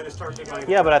when your knight is targeted by.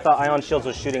 Yeah, but I thought ion shields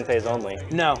was shooting phase only.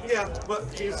 No. Yeah, but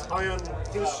his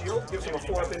shield gives him a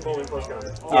 4-up in bowling plus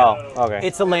counter. Oh, okay.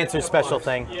 It's a Lancer special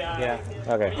thing. Yeah.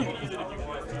 Okay.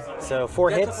 So 4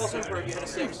 That's a hits. full super if you hit a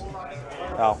 6.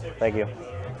 Oh, thank you.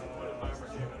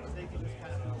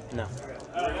 No.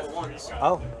 Reroll 1s.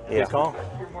 Oh, Yeah. good call.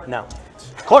 No.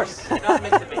 Of course. Not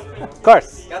meant to be. Of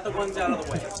course. Got the 1s out of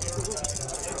the way.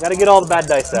 Gotta get all the bad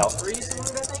dice out. 3s to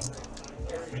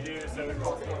move,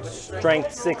 I think?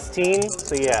 Strength 16,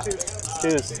 so yeah.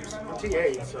 2s. I'm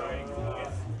T8, so.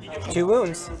 2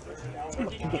 wounds.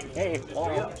 Hey,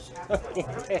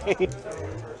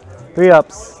 3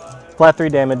 ups. Flat 3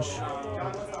 damage.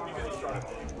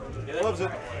 Loves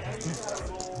it.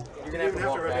 You're going to have to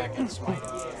walk back and smite.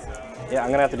 Yeah,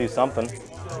 I'm gonna have to do something.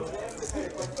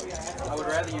 I would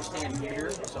rather you stand here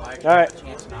so I actually All right. have a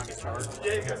chance to not get charged.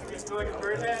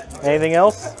 Anything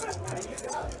else?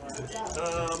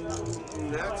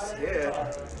 That's it.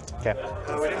 Okay.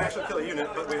 We didn't actually kill a unit,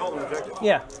 but we hold an objective.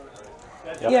 Yeah.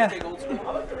 Yep. Yeah. Take old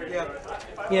school. Yeah.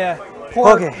 Yeah. Poor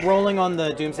Okay. rolling on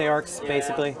the Doomsday arcs,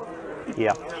 basically.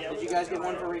 Yeah. Did you guys get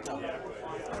 1 for recon?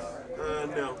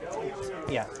 No.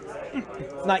 Yeah.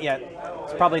 Not yet.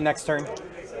 It's probably next turn.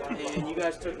 and you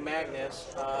guys took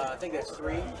Magnus. I think that's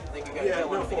 3. I think you guys Yeah,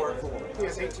 killed no, him. 4. He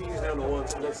has 18, he's down to 1,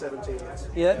 so that's 17.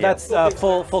 Yeah, that's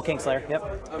full Kingslayer. Yep.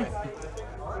 Okay.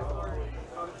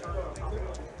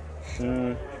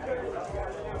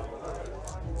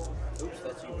 Oops,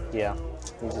 that's you. Yeah,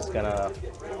 he's just gonna.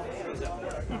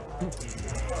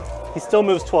 He still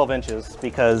moves 12 inches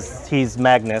because he's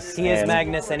Magnus. He is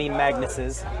Magnus, and he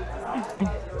Magnuses.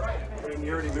 I mean,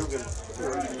 you already moved him.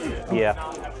 Yeah.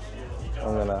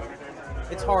 I'm gonna.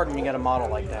 It's hard when you got a model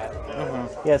like that.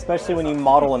 Yeah, especially when you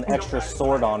model an extra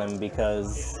sword on him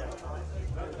because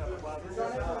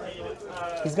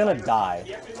he's gonna die.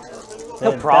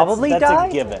 He'll probably that's die?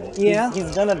 a given. Yeah.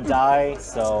 He's gonna die,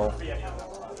 so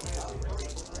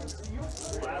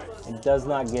it does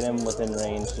not get him within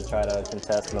range to try to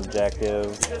contest an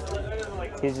objective.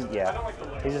 He's just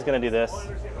gonna do this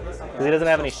because he doesn't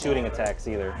have any shooting attacks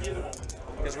either.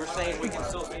 Because we're saying we can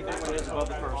still see what is above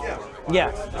the first floor.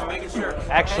 Yeah. Just making sure.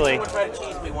 Actually- Someone tried to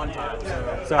cheese me one time.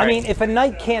 So. I mean, if a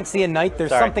knight can't see a knight,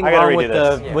 there's Sorry, something I gotta wrong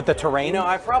redo with this. the terrain. You know,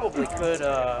 I probably could.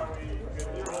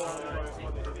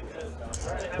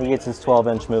 He gets his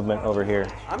 12-inch movement over here.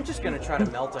 I'm just gonna try to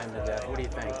melt him to death. What do you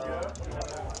think?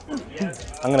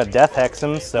 I'm gonna death hex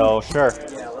him, so sure.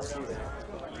 Yeah, let's do that.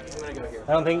 I'm gonna go here.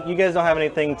 I don't think you guys don't have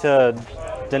anything to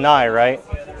deny, right?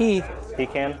 He He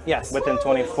can? Yes. Within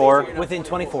 24? within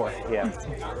 24. Yeah. That's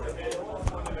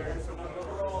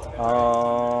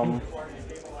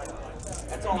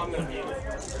all I'm gonna do.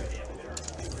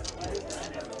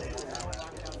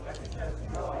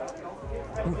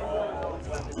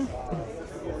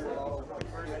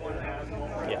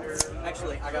 Yeah.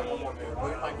 Actually, I got one more move.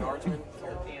 Move my guardsman.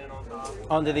 European on top.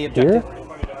 Onto the objective.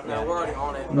 No, we're already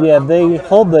on it. Yeah, they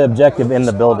hold the objective in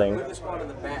the building. Move the squad in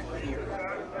the back here.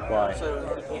 Why?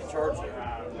 So he can't charge you.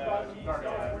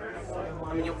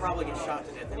 I mean, you'll probably get shot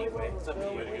to death anyway. It's up to you.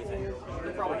 What do you think?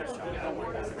 You'll probably get shot. Don't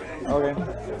worry about it. Okay.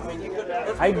 I mean, you could.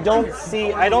 I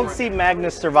don't see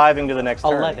Magnus surviving to the next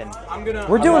turn. 11. I'm gonna.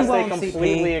 We're doing Unless well they in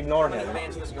completely CP. ignore him.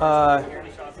 advance this guardsman here.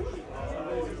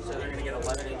 So they're gonna get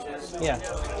 11 inches. Yeah.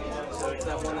 So it's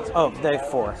that one that's. Oh, they have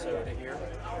 4. So to here.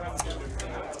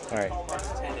 All right. That's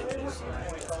 10 inches.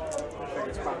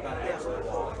 It's probably about an inch to the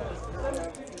wall.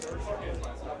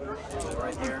 So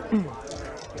right there. Nope,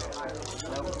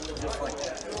 just like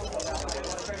that.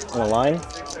 In a line? It's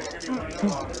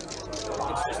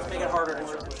just make it harder to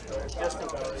charge. Just in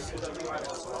case.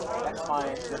 That's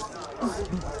fine.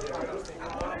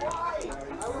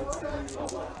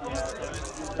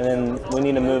 And then we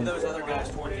need to Move move. those other guys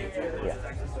toward the objective. Yeah.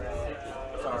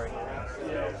 Sorry.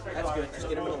 That's good. Just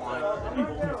get them in a line.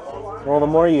 Well, the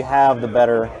more you have, the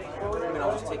better. I mean,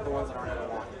 I'll just take the ones that aren't in a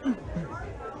line.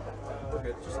 We're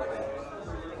good. Just like that.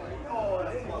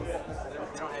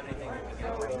 They don't have anything that we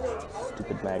can range.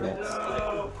 Stupid magnets.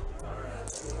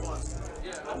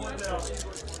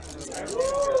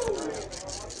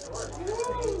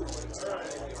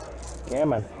 Yeah,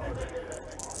 man.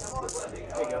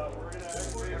 There you go.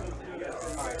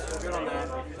 Alright, so we're good on that.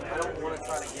 I don't want to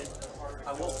try to get.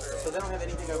 I will. So they don't have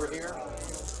anything over here.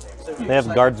 So They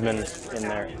have guardsmen in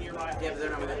there. Yeah, but they're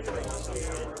not going to do it.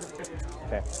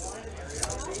 Okay.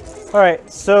 All right,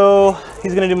 so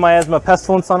he's gonna do miasma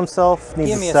pestilence on himself.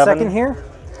 Needs Give me a 7. second here.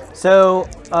 So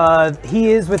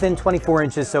he is within 24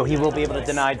 inches, so he will be able to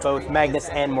deny both Magnus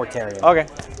and Mortarian. Okay.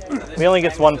 He only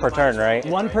gets 1 per turn, right?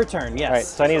 1 per turn, yes. All right,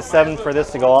 so I need a 7 for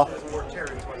this to go off.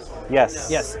 Yes.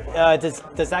 Yes.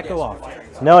 Does that go off?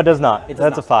 No, it does not. It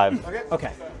does That's not. a 5.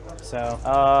 Okay. So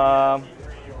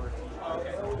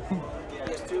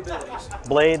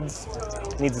Blades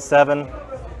needs a 7.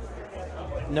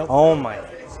 nope. Oh my.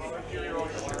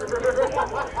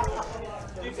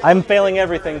 I'm failing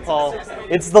everything, Paul.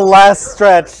 It's the last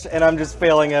stretch, and I'm just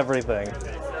failing everything.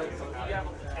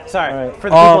 Sorry. All right. For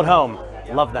the people at home,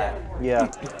 love that. Yeah.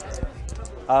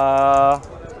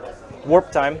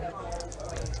 Warp time.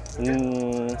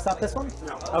 Stop this one?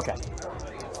 Okay.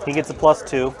 He gets a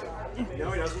 +2.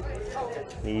 No, he doesn't.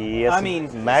 Yes. I mean-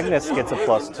 Magnus gets a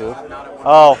 +2.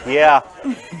 Oh, yeah.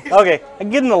 Okay, I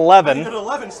get an 11. An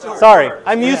 11 still. Sorry,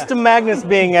 I'm used to Magnus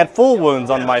being at full wounds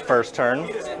on my first turn.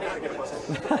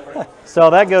 So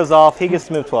that goes off. He gets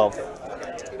to move 12.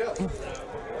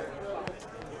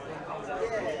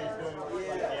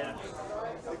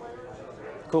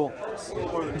 Cool.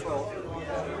 More than 12.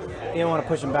 You don't want to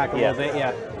push him back a Yeah. little bit,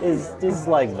 yeah. Is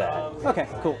like that. Okay,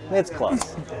 cool. It's close.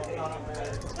 Can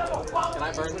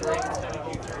I burn 3?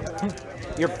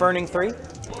 You're burning 3?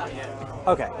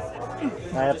 Okay.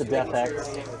 I have to death X.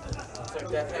 So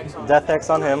death X on. Death X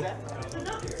on him.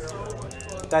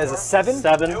 That is a 7?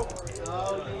 7.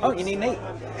 Oh, you need an 8.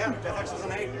 Yeah, Death X is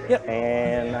an 8. Yep.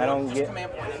 And I don't get.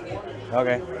 Command point.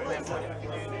 Okay.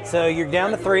 So you're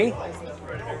down to 3.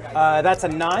 That's a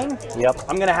 9. Yep.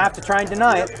 I'm gonna have to try and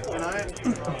deny it.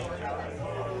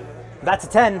 That's a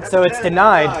 10, so it's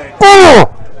denied. Boom!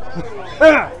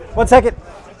 1 second.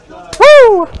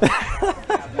 Woo!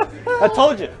 I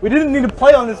told you, we didn't need to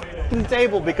play on this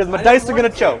table because my dice are gonna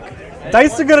choke.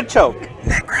 Dice are gonna choke.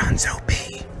 Necrons OP.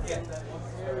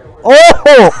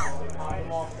 Oh!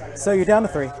 So you're down to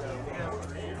 3.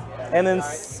 And then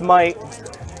smite.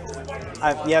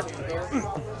 Yep.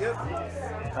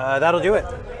 That'll do it.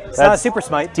 It's not a super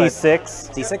smite.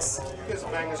 D6. D6. Because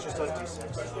Magnus just does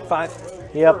D6. 5.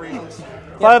 Yep.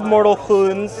 5 mortal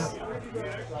wounds.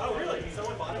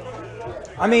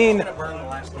 I mean,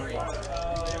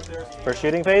 For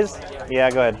shooting phase? Yeah,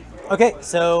 go ahead. okay,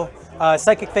 so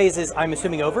psychic phase is, I'm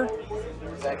assuming, over.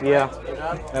 Yeah.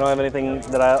 I don't have anything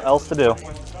else to do.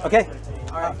 Okay.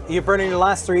 You're burning your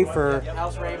last 3 for.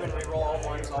 House Raven, reroll all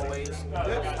ones always.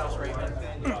 House Raven.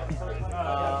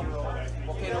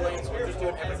 Volcano Lance, we're just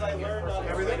doing everything here.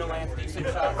 Volcano Lance,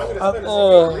 D6 shots. I'm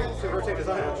going to rotate his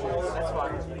iron shields. That's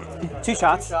fine. 2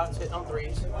 shots. Shots hitting on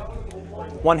 3s.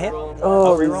 1 hit.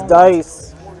 Oh, these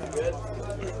dice. Good.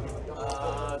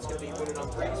 It's going to be put on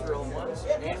 3s, rolling 1s,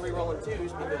 and rerolling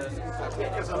 2s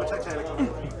because I'm a Titanic.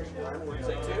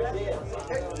 say 2.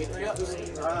 Get 3 ups.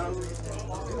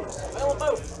 Well,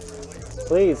 both.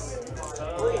 Please.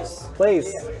 Please.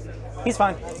 Please. He's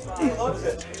fine.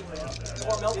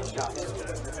 4 melting shots.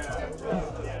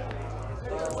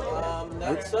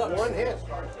 That sucks. 1 hit.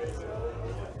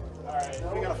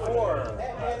 We got a 4.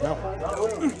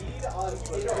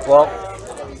 Well,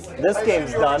 this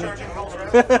game's done.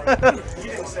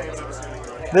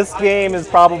 This game is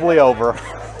probably over.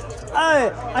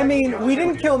 I mean, we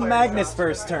didn't kill Magnus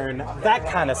first turn. That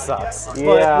kind of sucks. Yeah.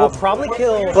 But we'll probably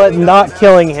kill. But not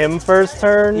killing him first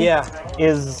turn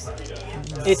is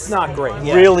It's not great.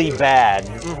 really bad.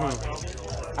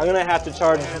 I'm going to have to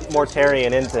charge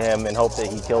Mortarian into him and hope that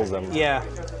he kills him. Yeah.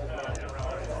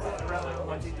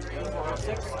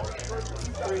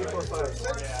 3, 4,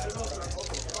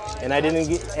 5. And I didn't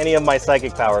get any of my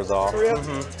psychic powers off.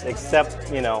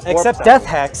 Except, you know. Except Warp Death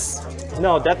Hex.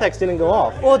 No, Death Hex didn't go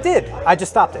off. Well, it did. I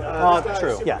just stopped it.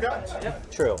 True. Yeah.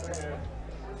 True.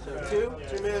 So 2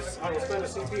 miss. I will spend a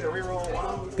CP to reroll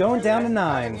 1. Going down to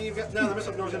 9. You've got, no, the miss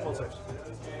ignores impulse saves.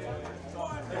 I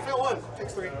fail 1.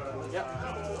 Takes 3. Yep.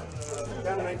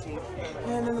 Down to 19.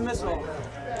 And then the missile.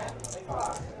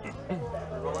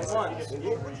 Rolling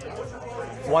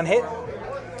 1s. 1 hit.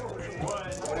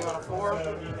 Putting on a 4.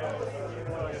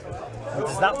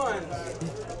 Does not. 1s.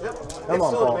 Yep. Come on,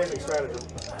 still Paul. an amazing strategy.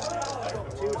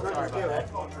 2 is not your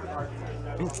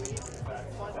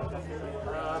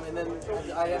And then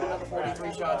I had another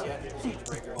 43 shots yet. Siege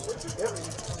breakers.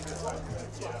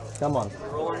 Come on.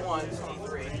 Rolling 1s,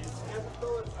 D3.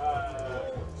 So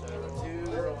 2,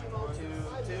 2,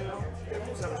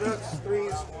 2. 7 shots,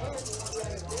 3s.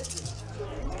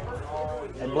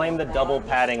 I blame the double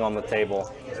padding on the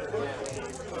table.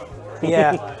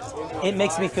 Yeah. It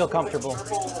makes me feel comfortable.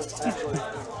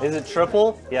 Is it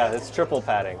triple? Yeah, it's triple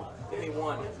padding. Give me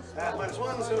 1.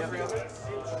 -1, so 3 up.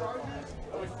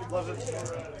 Loves it.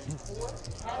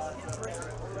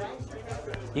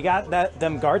 You got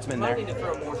them guardsmen Might there. need to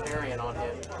throw more Mortarian on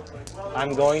him.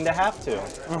 I'm going to have to.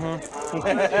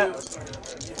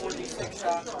 46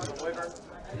 shots on the Wyvern.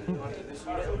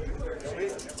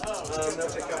 No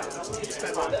take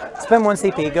out. Spend 1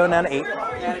 CP. Go down to 8.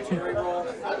 Attitude reroll.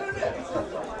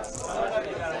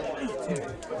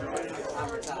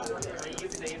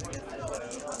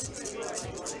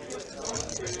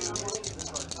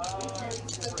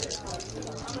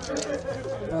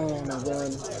 Oh my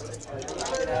god.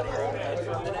 Get out of your head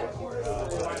for a minute.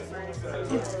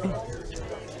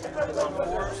 On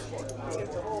 4s.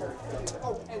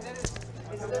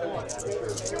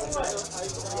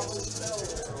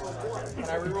 Can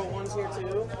I reroll 1s here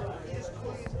too?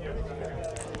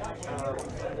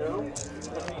 No.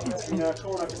 No,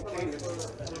 cold enough to Katie.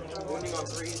 Wounding on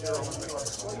 3s,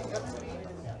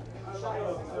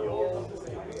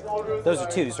 Those are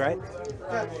 2s, right?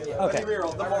 Okay.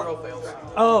 reroll. The reroll fails.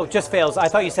 Oh, just fails. I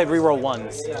thought you said reroll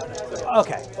 1s.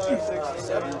 Okay. 5, 6,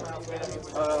 7.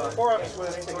 4 ups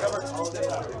with take cover.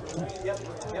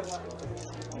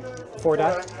 4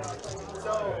 die.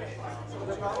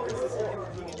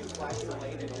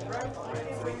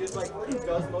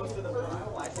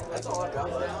 That's all I've got.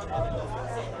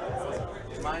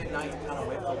 My knight kind of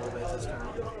whipped a little bit this turn.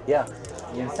 Yeah.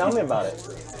 You tell me about it.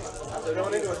 So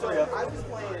going into a 3 up.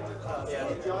 Yeah.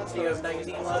 So you have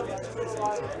 19 left?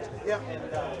 Yeah.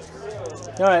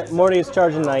 Alright, Morty's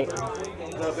charging knight.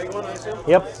 The big one, I assume?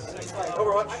 Yep.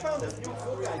 Overwatch.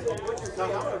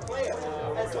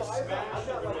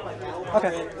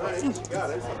 Okay. Got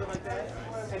it.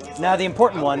 Now the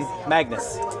important one,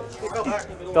 Magnus.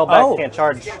 Fell back, Oh. can't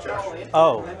charge.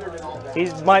 Oh. He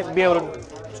might be able to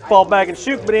fall back and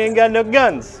shoot, but he ain't got no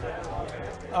guns.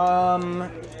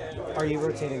 Are you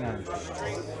rotating on?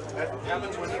 That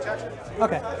happens when he attacks.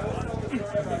 Okay.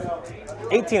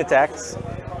 18 attacks.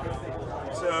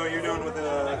 So you're doing with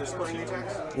the splitting the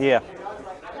attacks? Yeah.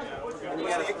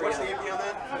 What's the AP on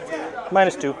that?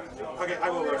 -2. Okay, I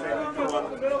will rotate. Go on.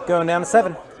 Going down to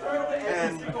 7.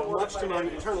 And much to my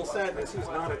eternal sadness, he's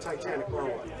not a Titanic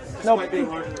Marvel. Nope. Despite being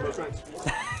larger than most knights.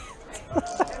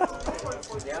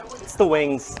 It's the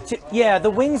wings. Yeah, the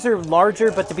wings are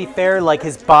larger, but to be fair, like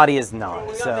his body is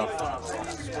not. So.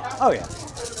 Oh yeah.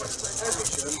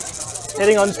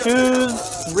 Hitting on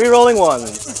 2s, rerolling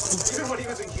 1s. Even when he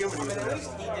was inhuman, he was nice.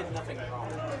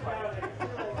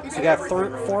 So you got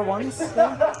 4 ones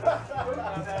there?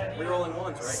 Rerolling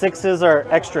ones, right? 6s are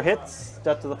extra hits.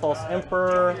 Death to the False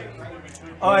Emperor.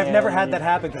 Oh, I've never had that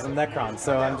happen because I'm Necron,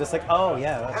 so I'm just like, oh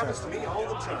yeah, that's Happens right. to me all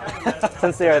the time.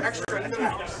 Since they are. Extra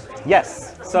attacks.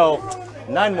 Yes, so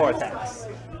 9 more attacks.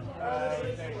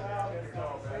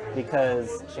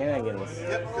 Because shenanigans.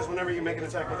 Yep, because whenever you make an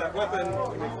attack with that weapon,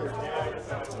 you make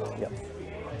 4. Yep.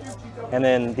 And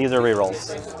then these are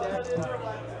rerolls.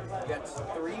 Got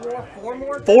 3 more, 4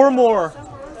 more? 4 more.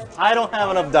 I don't have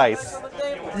enough dice.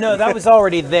 No, that was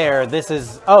already there. This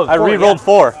is I I rerolled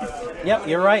 4. Yep,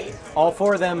 you're right. All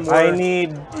 4 of them were. I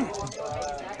need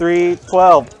 3,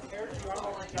 12.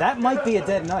 That might be a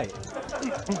dead knight.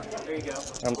 There you go.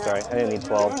 I'm sorry, I didn't need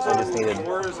 12. I just needed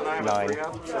 4s and I have a 9. 3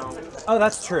 up, so. Oh,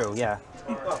 that's true. Yeah.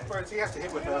 Well, first he has to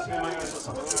hit with us. He might miss with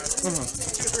something. 2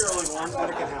 rerolling ones, then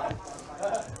it can happen.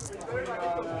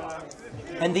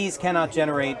 And these cannot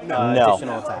generate No.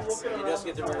 additional attacks. You just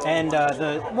get to reroll. And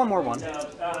the one more one.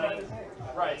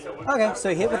 Okay, so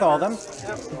you hit with all of them.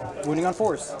 Wounding on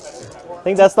 4s. I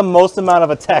think that's the most amount of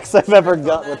attacks I've ever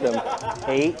got with him.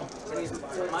 8? And he's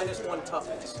 -1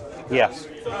 toughness. Yeah.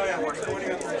 Oh yeah, so when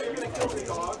you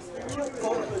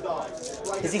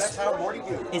Is he that's how Morty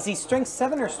do. is he strength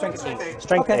 7 or strength 8?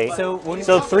 Strength Okay, 8. so wounding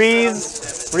So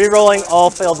 3s, rerolling all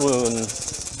failed wounds.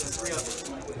 3 of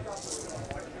them.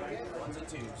 1s and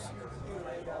 2s.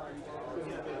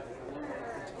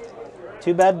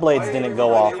 Too bad blades didn't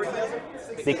go off.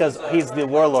 Because he's the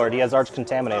warlord, he has Arch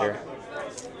Contaminator.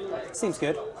 seems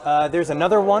good. There's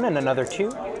another 1 and another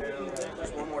 2.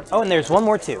 Oh, and there's one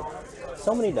more 2.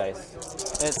 So many dice.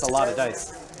 It's a lot of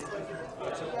dice.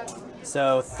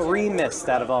 So 3 missed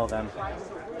out of all of them.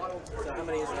 So how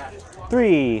many is that?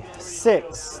 3,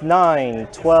 6, 9,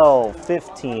 12,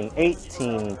 15,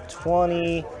 18,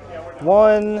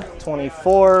 21,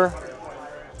 24,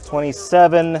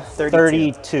 27,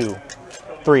 32.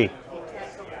 3.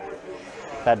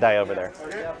 That die over there.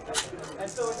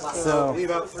 So Leave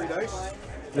out 3 dice.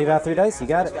 leave out 3 dice. You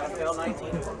got it. Gotta fail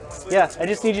 19. Yeah, I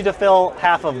just need you to fill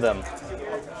half of them.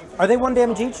 Are they 1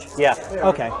 damage each? Yeah.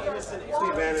 Okay. It's the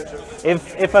advantage of.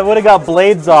 If I would have got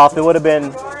blades off, it would have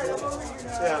been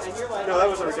Yeah. No, that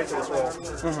was a ridiculous roll.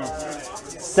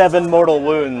 7 mortal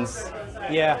wounds.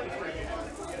 Yeah.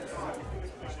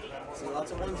 See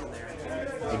lots of 1s in there.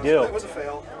 You That do. was a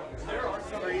fail.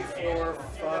 3, 4,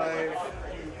 5,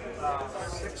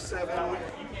 6, 7,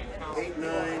 8,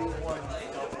 9,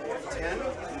 10.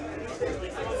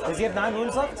 Does he have 9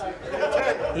 wounds left?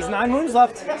 He's 9 wounds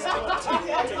left.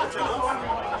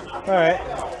 All right.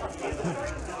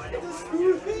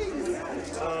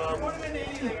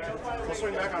 We'll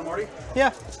swing back on Morty.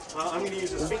 Yeah. I'm going to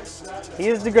use the Sphinx. He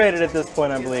is degraded at this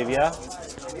point, I believe, yeah?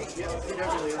 Yeah, he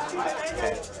definitely is.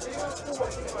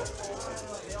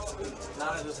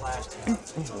 Not in this last.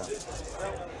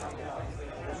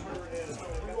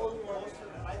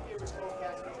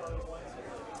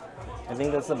 I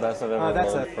think that's the best I've ever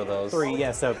That's rolled a for those. 3.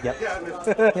 Yeah. So yep.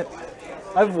 Yeah,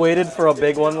 I've waited for a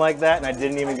big one like that, and I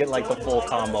didn't even get like the full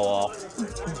combo off.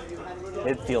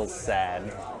 It feels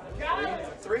sad.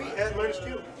 3 at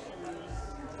 -2.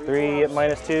 3 at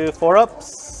 -2, 4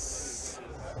 ups.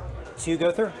 2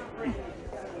 go through.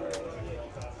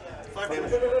 5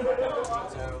 damage.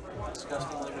 So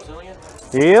disgustingly resilient.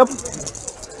 Yep.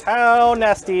 How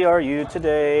nasty are you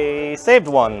today? Saved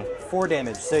 1. 4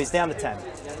 damage. So he's down to 10.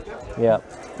 Yep.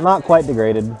 Not quite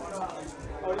degraded.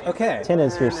 Okay. 10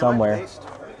 is here And am I somewhere. based?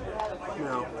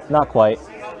 No. Not quite.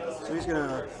 So he's going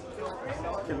to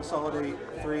consolidate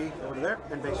 3 over to there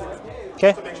and base it.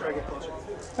 Okay. To make sure I get closer.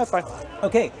 That's fine.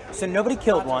 Okay. So nobody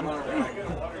killed one.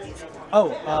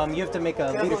 Oh, you have to make a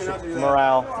Definitely leadership. not do that.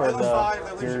 Morale for Other than the 5,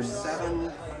 that leaves you your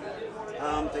 7.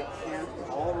 They can't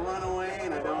all run away,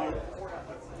 and I don't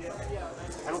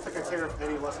think I care if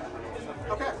any less than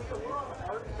Okay.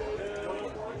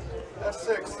 That's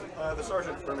 6. The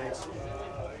sergeant remains.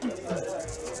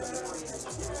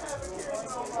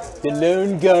 The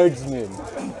lone guardsman.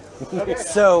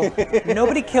 So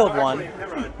nobody killed one.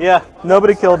 Yeah,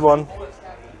 nobody killed one.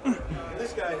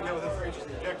 This guy, you know, within 3 inches of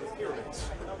the objective, he remains.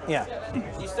 Yeah.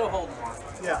 You still hold more.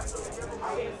 Yeah.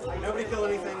 Nobody kill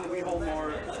anything, we hold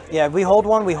more. Yeah, we hold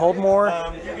one, we hold more.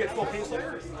 You get full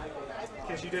Kingslayer,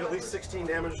 because you did at least 16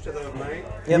 damage to the knight.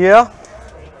 Yep. Yeah.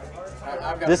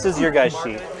 This is your guys'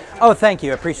 sheet. Oh, thank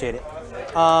you. I appreciate it.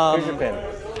 Here's your pin.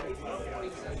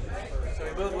 So we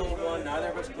both hold one, neither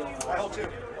of us killed one. I hold 2.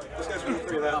 This guy's going to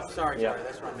 3 of that. Oh, sorry, Yeah. sorry,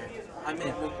 that's what I meant. I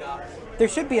meant we got. There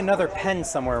should be another pen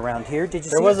somewhere around here. Did you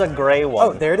see There was it? a gray one.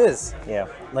 Oh, there it is. Yeah.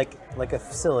 Like a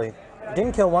silly.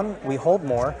 Didn't kill one. We hold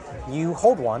more. You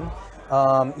hold one.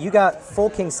 You got full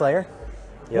Kingslayer.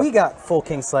 Yep. We got full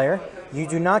Kingslayer. You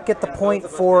do not get the point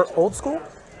for old school.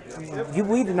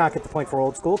 We do not get the point for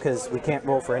old school because we can't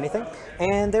roll for anything.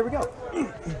 And there we go.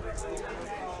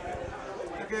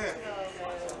 Okay.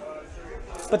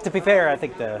 But to be fair, I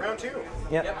think the Round 2.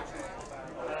 yeah.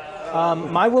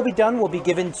 My will be done will be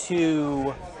given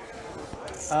to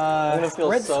I'm gonna feel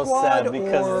Red so Squad sad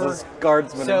because or- this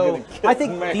guardsman is So gonna kill I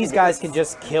think Magnus. these guys can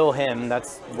just kill him.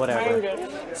 That's whatever.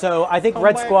 So I think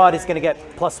Red Squad is going to get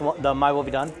 +1. The my will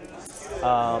be done.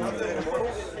 I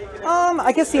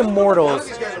guess the Immortals.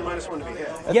 These guys are -1 to be hit.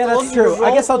 Yeah, that's true.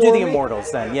 I guess I'll do the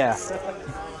Immortals then. Yeah.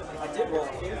 I did roll a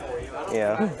few for you. I don't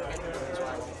Yeah.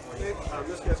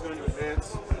 This guy's going to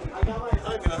advance. I'm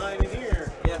going to hide in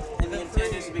here. Yeah, and the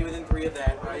intent is to be within 3 of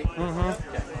that, right? Mm-hmm.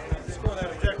 Score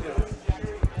that objective.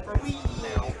 For we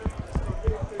now.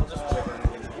 I'll just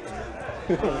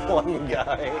One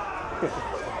guy.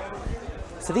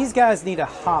 So these guys need to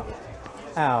hop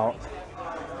out.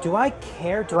 Do I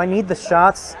care? Do I need the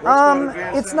shots?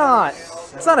 It's not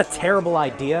a terrible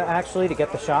idea actually to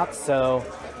get the shots. So,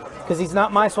 because he's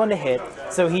not -1 to hit,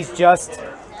 so he's just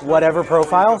whatever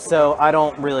profile. So I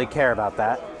don't really care about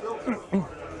that.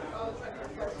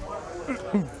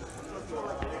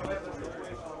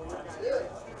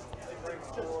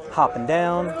 Hopping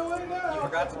down. You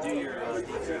forgot to do your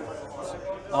D3.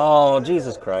 Oh,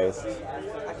 Jesus Christ.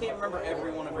 I can't remember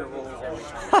every one of your rolls every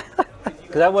time.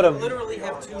 Because I would You have. literally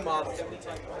have 2 models to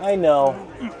take. I know.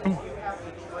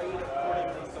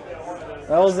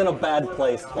 I was in a bad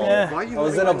place, Paul. Yeah. I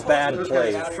was in a bad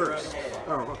place. First.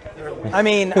 Oh, I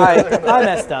mean, I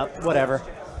messed up. Whatever.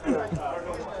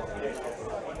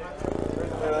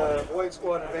 White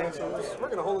Squad advances. We're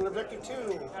going to hold an objective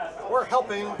 2. We're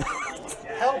helping.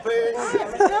 Helping.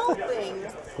 Helping.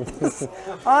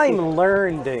 I'm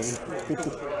learning.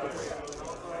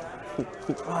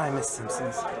 Oh, I miss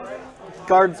Simpsons.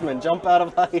 Guardsman, jump out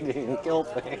of hiding, kill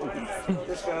things.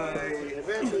 This guy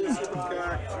advances. Super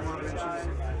cock. 2 more inches.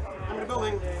 I'm in the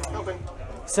building. Helping.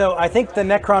 So I think the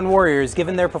Necron Warriors,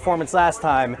 given their performance last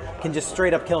time, can just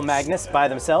straight up kill Magnus by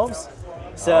themselves.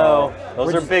 So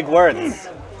Those are big words.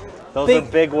 Those are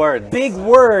big words. big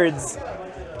words,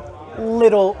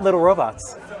 little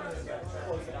robots.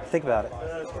 Think about it.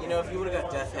 You know, if you would have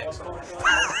got Death Hex on.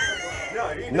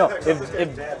 No,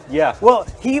 yeah. Well,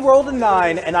 he rolled a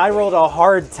 9 and I rolled a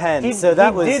hard 10, so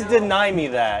that was did deny me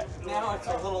that. Now it's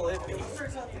a little iffy.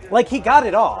 like he got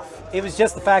it off. It was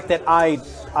just the fact that I Is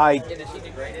she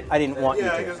degraded? didn't want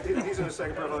Yeah, you to. he's in a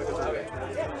second profile.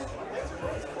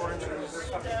 4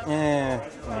 inches. Yeah.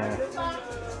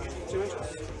 2 inches.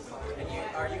 And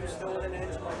are you still within an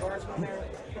inch of my guardsman there?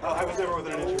 I was never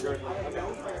within an inch of guard.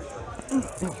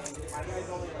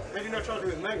 Had you not charged me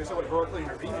with Magnus, I would have heroically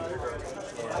intervened in your guard.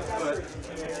 But,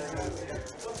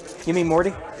 You mean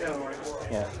Morty? yeah, Morty.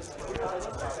 Yeah.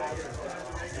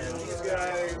 And these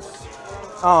guys.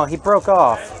 Oh, he broke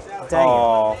off. Dang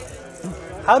Oh.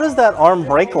 How does that arm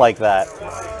break like that?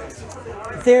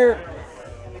 it.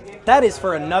 That is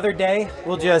for another day.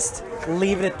 We'll just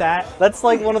leave it at that. That's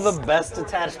like one of the best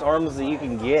attached arms that you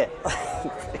can get.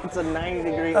 It's a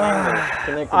 90-degree angle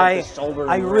connected at the shoulder.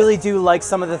 I and really wrist. do like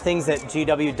some of the things that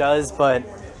GW does, but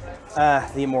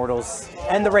the Immortals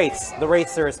and the Wraiths. The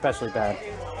Wraiths are especially bad.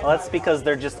 Well, that's because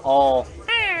they're just all.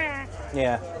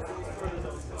 Yeah.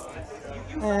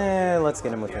 Let's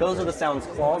get him with it. Those are the sounds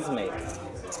claws make.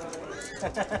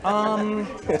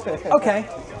 Okay.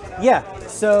 Yeah.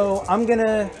 So I'm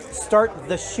gonna start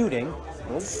the shooting.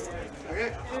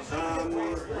 Okay.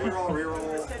 Reroll.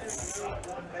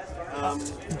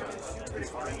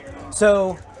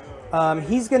 So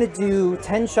he's gonna do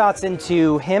 10 shots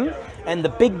into him, and the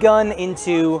big gun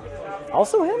into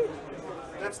also him.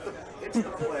 It's the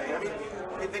play. I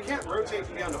mean, They can't rotate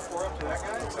to be on the 4-up to that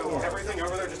guy, so everything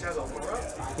over there just has a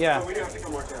 4-up. Yeah. So we do have to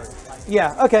come Mortarian.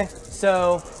 Yeah, okay.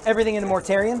 So everything into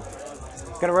Mortarian.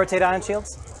 Gonna rotate Ion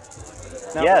Shields?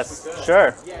 No? Yes,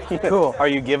 sure. Cool. Are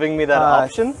you giving me that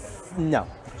option? No.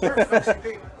 Sure,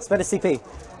 CP. Spend a CP.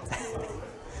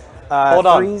 Hold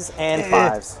on. 3s and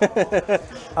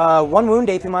 5s. 1 wound,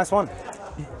 AP -1.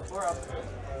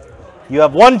 You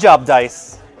have 1 job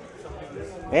dice.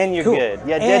 And you're Cool. good. You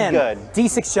did And good.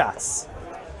 D6 shots.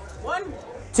 1.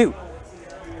 2.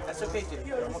 That's okay too.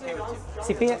 I'm okay with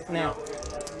 2. CP it? No.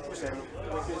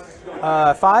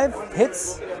 5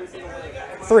 hits.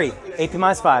 3. AP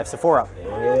 -5, so 4 up.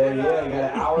 Yeah, you got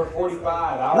an hour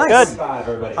 45. Hour Nice. 45,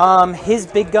 everybody. His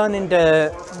big gun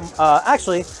into.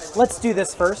 Actually, let's do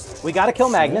this first. We gotta kill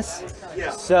Magnus.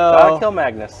 Yeah. So. Gotta kill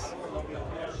Magnus.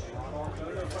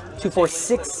 2, 4,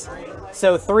 6.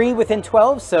 So 3 within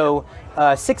 12. So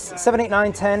 6, 7, 8,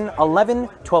 9, 10, 11,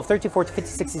 12, 13, 14,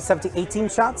 15, 16, 17, 18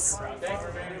 shots.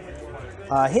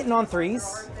 Hitting on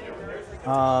 3s.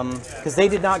 Because they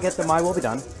did not get the My Will Be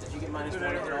Done. Did you get -1 to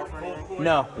hit off or anything?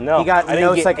 No. No, He got I didn't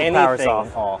no get psychic powers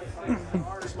anything off.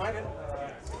 Just smited.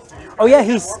 Oh yeah,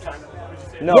 he's.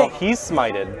 No, Yeah. he's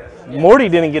smited. Morty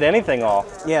didn't get anything off.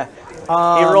 Yeah.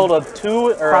 He rolled a 2,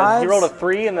 or he fives. rolled a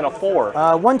 3 and then a 4.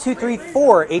 1, 2, 3,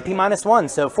 4. AP -1.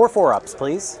 So 4 4-ups,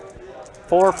 please.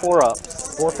 4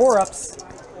 4-ups. 4 4-ups.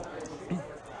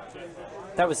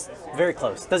 That was very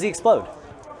close. Does he explode?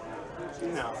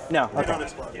 No. No. They Okay. don't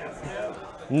explode.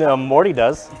 No, Morty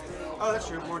does. Oh, that's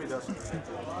true. Morty does.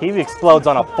 He explodes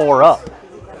on a 4-up.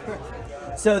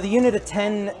 So the unit of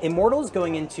 10 Immortals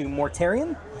going into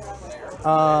Mortarian.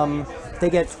 They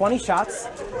get 20 shots.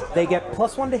 They get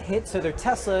 +1 to hit, so they're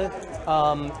Hang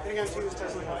on, choose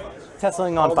Tesla.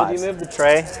 Teslaing on Oh, 5s. did you move the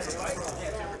tray?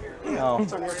 No.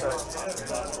 It's on your side.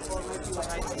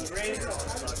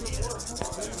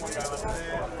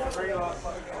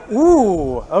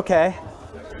 Ooh, okay.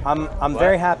 I'm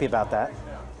very happy about that.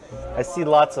 I see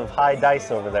lots of high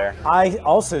dice over there. I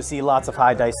also see lots of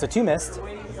high dice, so 2 missed.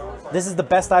 This is the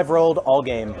best I've rolled all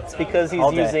game. It's because he's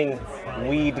All day. using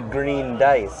weed green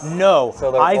dice. No,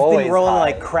 So they're I've always been rolling high.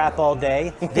 like crap all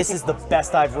day. This is the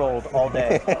best I've rolled all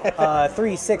day.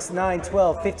 3, 6, 9,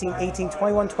 12, 15, 18,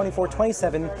 21, 24,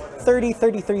 27, 30,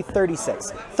 33,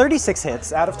 36. 36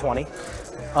 hits out of 20.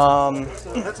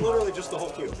 That's literally just the whole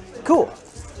cube. Cool.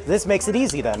 This makes it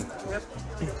easy then.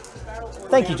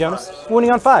 Thank you, Jonas.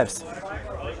 Winning on 5s.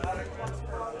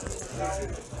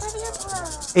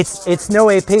 It's no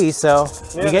AP, so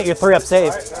you get your 3-up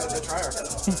save. The trier.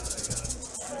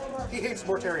 He hates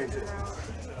Mortarian too.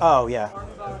 Oh, yeah.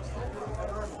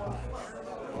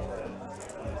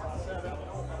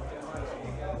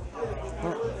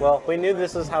 Well, we knew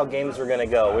this is how games were going to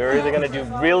go. We were either going to do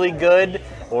really good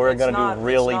or we were going to do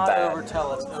really it's not bad. over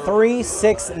till it's over. 3,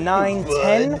 6, 9,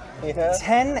 10. Yeah.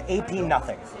 10 AP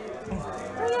nothing.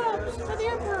 3-ups for the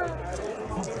Emperor.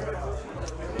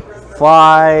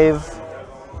 5,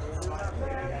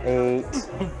 8,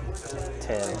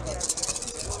 10.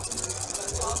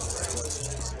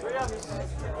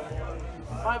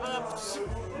 5-ups.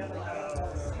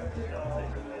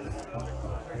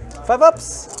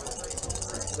 5-ups.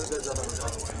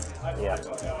 Yeah.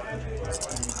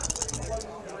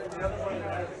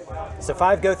 So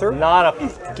 5 go through. Not a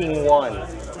fucking 1.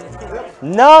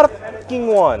 Not a fucking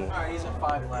 1. Alright, he's at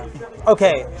 5 left.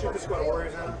 Okay. Shoot the squad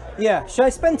warriors out. Yeah. Should I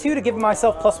spend 2 to give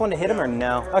myself +1 to hit him or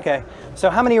no? Okay. So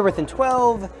how many are within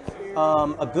 12?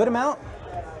 A good amount.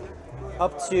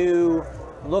 Up to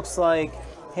looks like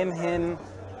him.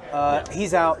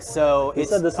 He's out, so it's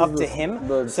said this up is to the- him.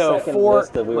 the So second 4,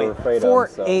 list that we were afraid of, 4,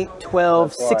 so 8, 12,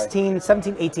 that's why. 16,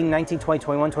 17, 18, 19, 20,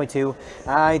 21, 22.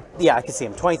 Yeah, I can see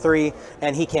him. 23,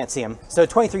 and he can't see him. So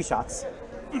 23 shots.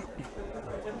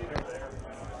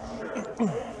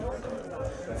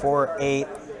 4, 8,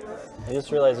 I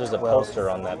just realized there's a poster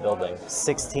on that building.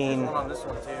 16, On this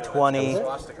one too. 20,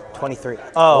 23.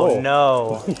 Oh, Oh.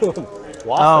 no.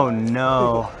 Wow. Oh,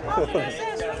 no.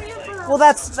 Well,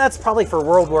 that's probably for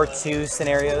World War II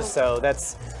scenarios, so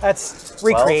that's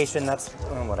recreation, that's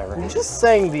whatever. I'm just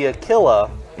saying the Aquila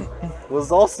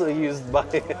was also used by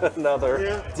another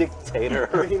Yeah. dictator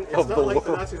I mean, it's of not the like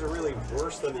the world. Nazis are really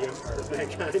worse than the Empire of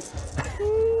mankind.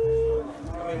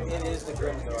 I mean, it is the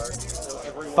Grim Guard. So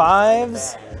everyone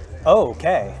 5s.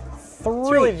 Okay. It's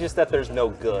really 3, just that there's no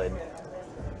good.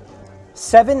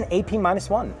 7 AP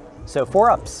 -1. So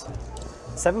 4-ups.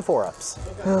 7 4-ups.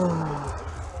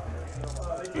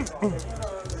 I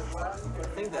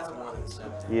think that's 1. So.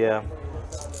 Yeah.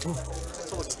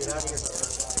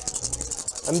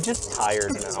 I'm just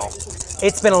tired now.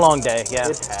 It's been a long day, yeah.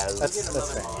 It has.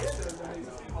 That's fair.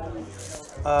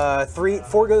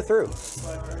 4 go through. Is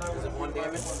it 1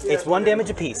 damage? It's 1 damage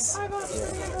apiece.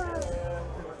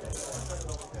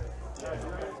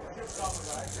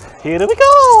 Here we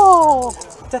go!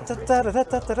 3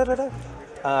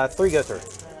 go through.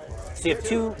 So you have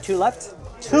two left?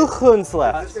 2 Huns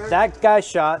left. That guy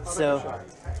shot, so...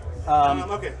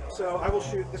 Okay, so I will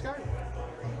shoot this guy.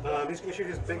 He's going to shoot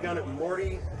his big gun at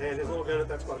Morty and his little gun at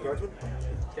that spot guardsman.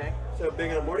 Okay. So big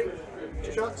gun at Morty,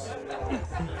 2 shots.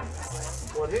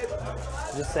 1 hit.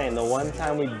 Just saying, the one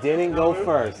time we didn't go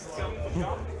first.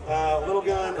 Little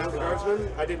gun at the guardsman.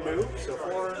 I didn't move, so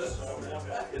 4s.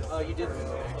 Oh, you did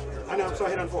move. I know, so I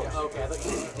hit on 4s. Okay, I thought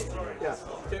you did. Yeah.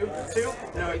 2?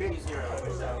 No, I didn't. 0.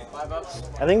 So 5 ups.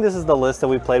 I think this is the list that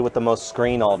we played with the most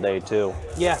screen all day, too.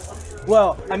 Yeah.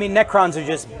 Well, I mean, Necrons are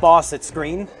just boss at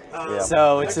screen.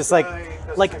 So it's just like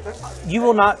you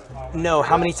will not know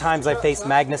how many times I faced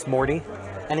Magnus Morty,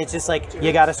 and it's just like,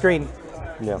 you got a screen.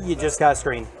 Yeah. You just got a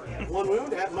screen. 1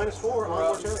 wound at -4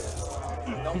 on 4 turns.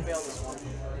 Don't fail this one.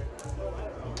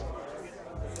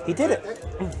 He did it.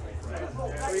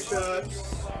 3 shots.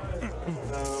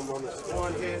 On the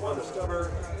 1 hit on the stubber.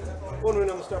 1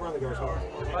 wound on the stubber on the guardsman.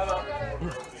 5 up.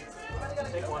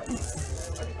 Take 1.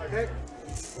 Okay.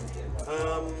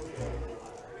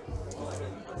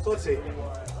 So let's see.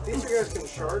 These 2 guys can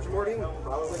charge Morty,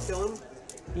 probably kill him.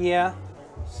 Yeah.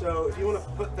 So if you want to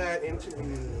put that into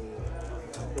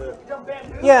the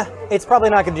Yeah, it's probably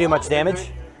not going to do much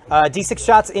damage. D6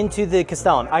 shots into the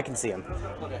Castellan. I can see him.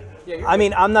 Okay. Yeah, you're I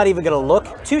mean, I'm not even going to look.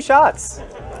 2 shots.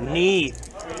 Neat.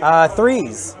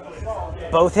 3s.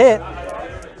 Both hit.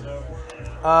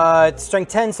 It's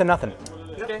strength 10, so nothing.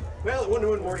 okay. Well, it wouldn't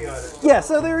wound Morty either. Yeah,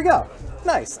 so there we go.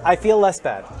 Nice. I feel less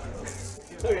bad.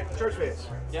 Okay, charge phase.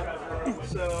 Yep.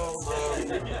 So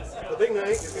the big knight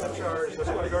is going to charge the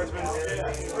squad guardsman and the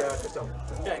Castellan.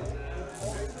 Okay.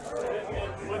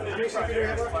 How many CP do we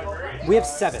have left? We have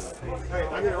 7. Alright,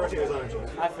 I'm going to rotate his energy.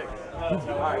 I figured.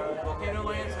 Alright. Volcano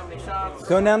lands. How many shots?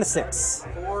 Going down to 6.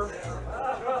 4.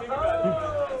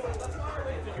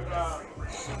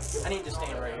 I need to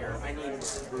stand right here. I need.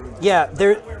 Yeah,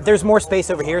 there's more space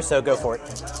over here, so go for it.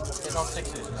 It's on 6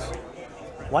 uses.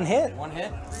 1 hit. 1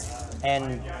 hit.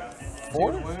 And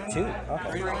 4? 2 wound. 2.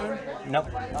 Okay. 3 wound. Nope.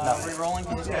 No. Re-rolling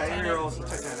because it's Yeah, Titanic. he rolls the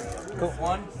Titanic. Cool.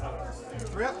 1.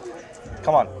 3 up.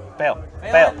 Come on. Fail.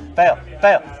 Fail Fail. it. Fail.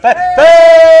 Fail. Fail.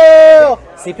 Fail!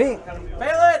 CP.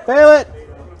 Fail it! Fail it!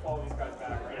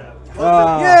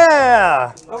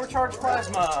 Yeah! Overcharged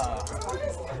plasma.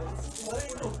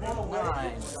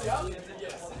 9.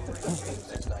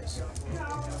 6 dice.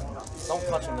 Don't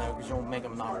touch them though, because you'll make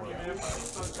them not work.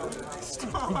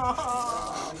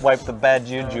 Wipe the bad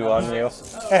juju on you.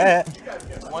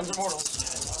 One's immortal.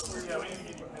 So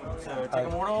take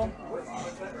immortal.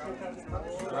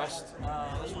 Rest.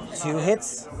 This one's 2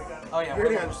 hits. Oh yeah, You're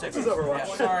we're gonna going 6. this is Overwatch.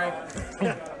 Yeah, sorry.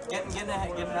 getting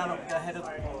out ahead of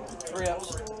 3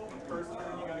 ups.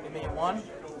 Give me a 1.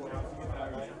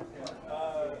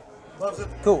 Loves it.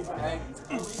 Cool. Okay.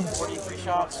 43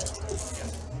 shots.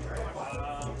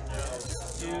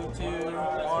 2, 2,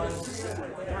 1,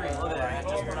 3. Look at that. I had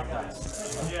just enough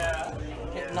dice.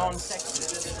 Hitting on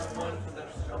 6.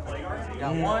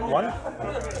 Got 1. 1.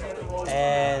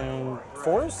 And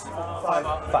 4s? 5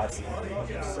 up. 5s.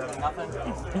 Nothing.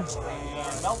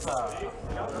 And Melta.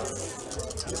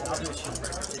 I'll do a shield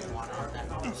breaker. Why not? That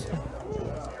helps.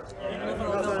 Nothing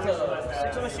on Melta.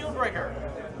 6 on a shield breaker.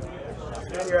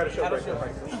 And you're out of shield Out of breaker. shield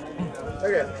breaker.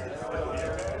 Okay.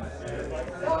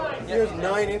 Here's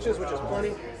 9 inches, which is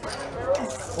plenty.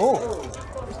 Oh.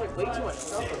 There's like way too much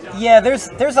stuff. Yeah,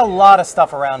 there's a lot of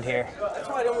stuff around here. That's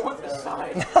why I don't want this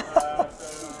side.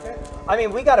 I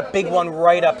mean, we got a big one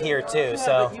right up here too,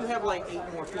 so But you have like 8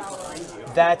 more people behind you.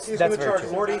 that's He's going to very charge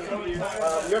true. Morty.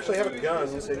 You actually have a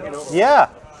gun, so you know. Yeah.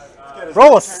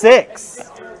 Roll a 6.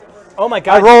 Oh my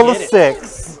god, I rolled you a did it.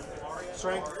 6.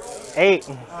 Strength. 8.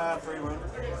 3 wound.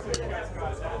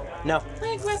 No.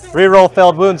 Reroll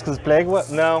failed wounds because plague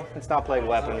weapon. No, it's not plague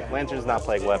weapon. Lantern's not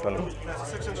plague weapon.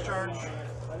 That's a 6-inch charge.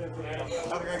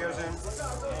 Other guy goes in.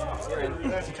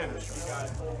 That's a 10-inch charge.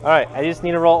 Alright, I just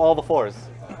need to roll all the 4s.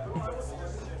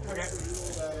 Okay.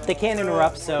 They can't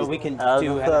interrupt, so we can As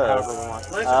do it however does. we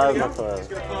want. Lance is As going it to does. go. He's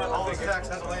going to put all his attacks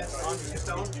as Lance on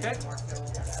Castellan. Okay.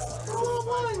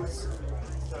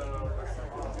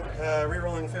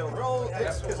 Rerolling failed roll.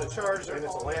 It's because it charged and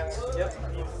it's a Lance. Yep.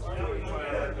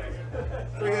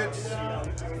 3 hits.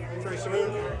 3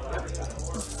 swoon.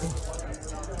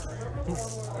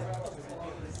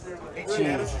 18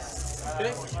 damage.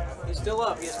 Okay. He's still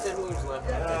up. He has 10 wounds left.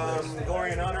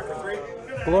 Glory and honor for 3.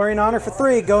 Glory and honor for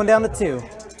 3, going down to 2.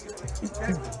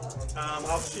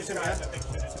 I'll shoot him again.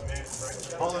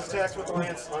 All those attacks with the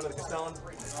lance onto the Castellan.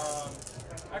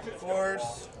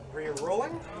 Force,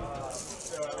 re-rolling.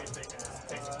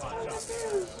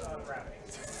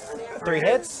 3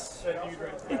 hits.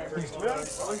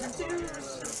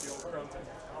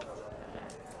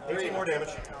 18 more damage.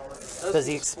 Does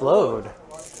he explode?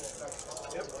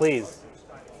 Please.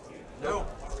 No.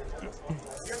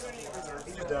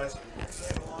 He just dies.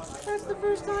 That's the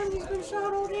first time he's been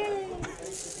shot all game.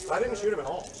 I didn't shoot him at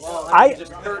all. Well, I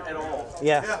just hurt at all.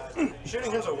 yeah. Yeah,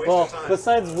 shooting him's a waste Well, of time.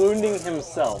 besides wounding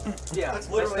himself. Yeah, That's that's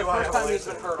literally the why first I time always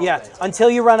he's been say. hurt all Yeah. day. Until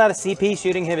you run out of CP,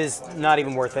 shooting him is not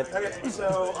even worth it. Okay,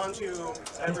 so on to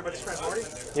everybody's friend Morty.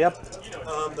 Yep.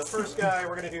 The first guy,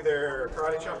 we're going to do their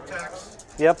karate chop attacks.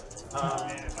 Yep.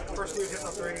 First dude hits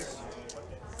on 3s.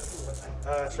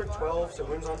 Strict 12, so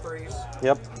wounds on 3s.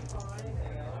 Yep.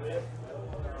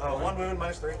 1 wound,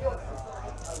 -3.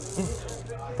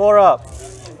 4 up.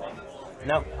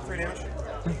 No. 3 damage.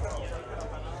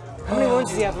 How many wounds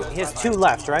does he have? He has 2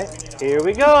 left, right? Here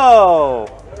we go.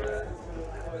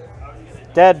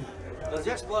 Dead. Does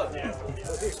he explode?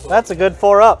 That's a good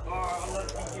 4 up.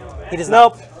 He does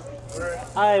Nope.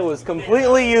 I was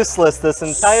completely useless this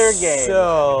entire game.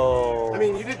 So I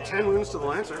mean, you did 10 wounds to the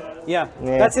Lancer. yeah,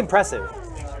 Yeah. that's impressive.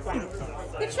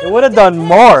 It would have done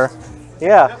more.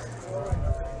 Yeah.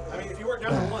 I mean, if you weren't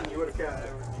down to 1, you would have capped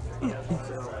it.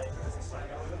 So,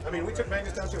 I mean, we took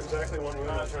Magnus down to exactly 1 wound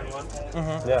on turn 1.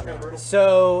 Yeah. Kind of brutal.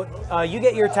 So you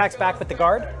get your attacks back with the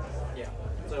guard. Yeah.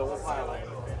 So we'll pile it.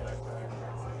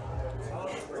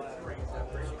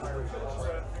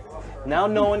 Now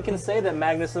no one can say that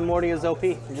Magnus and Morty is OP.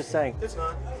 I'm just saying. It's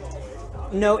not.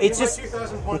 No, it's In my just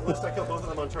 2,000 point list, I killed both of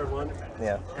them on turn 1,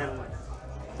 Yeah. and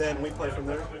then we play from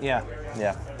there. yeah.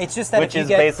 Yeah. It's just that Which if you is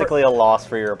get basically a loss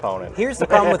for your opponent. Here's the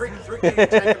problem with 3 tank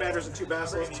commanders and 2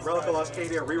 basilisks, Relic of Lost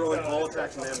Cadia, rerolling all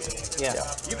attacks and damage. yeah.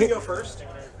 You can go first.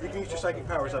 You can use your psychic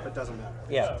powers up. It doesn't matter.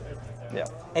 Yeah. Yeah.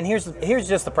 And here's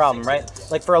just the problem, right?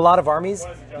 Like for a lot of armies,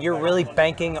 you're really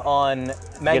banking on Magnus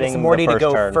Getting and Morty the to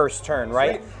go first turn. first turn,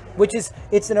 right? Which is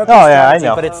it's an okay Oh, yeah, I strategy,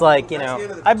 know. but it's like, you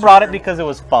know, I brought it because it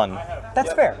was fun.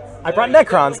 that's fair. I brought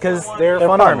Necrons because they're a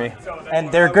fun fun. army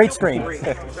and they're a great screen.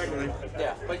 Technically.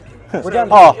 Yeah, but We're done.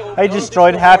 Oh, I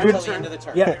destroyed half your. until the end of the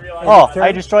turn. Yeah. Oh,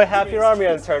 I destroyed half your army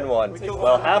on turn 1.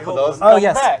 Well, half of those. Oh come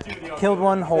yes. back. Killed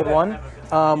one, hold one.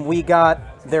 We got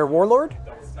their warlord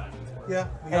Yeah,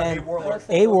 we got and a warlord.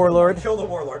 a warlord. Kill the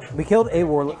warlord. We killed a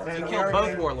warlord. And we Killed are both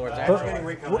getting- warlords, we're actually. getting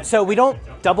recon. So we don't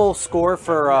double score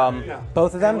for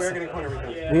both of them. We're getting point of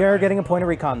recon. We are getting a point of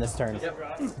recon this turn.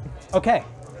 Okay.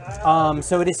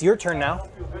 So it is your turn now.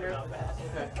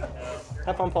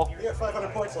 Have fun, Paul. You got 500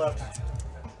 points left.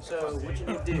 So what you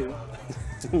need to do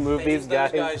Move is these those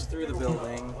guys. guys through the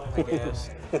building, I guess.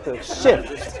 Shit.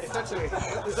 That's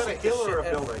is that a hill or a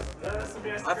building?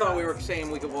 I thought we were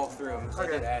saying we could walk through them, so I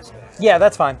did ask that. Yeah,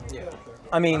 that's fine. Yeah.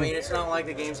 I I mean, mean, it's not like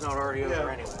the game's not already over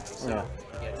Yeah. anyway. So,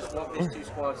 yeah, just walk these 2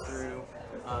 squads through,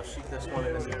 shoot this one,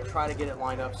 and then try to get it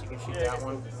lined up so you can shoot that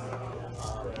one.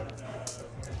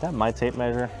 Is that my tape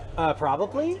measure?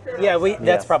 probably. Yeah,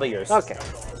 that's probably yours. Okay.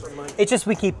 It's just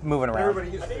we keep moving around.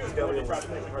 Everybody uses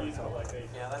PW.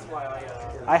 Yeah, that's why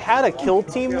I had a kill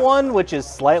team one, which is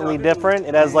slightly different.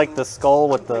 It has like the skull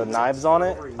with the knives on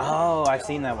it, Oh, I've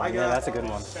seen that one. Yeah, that's a good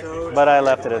one. but I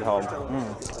left it at home.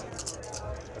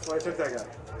 That's why I took that guy.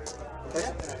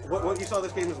 What you saw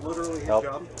this game is literally his Nope.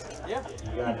 job. You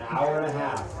got an hour and a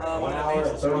half. 1 hour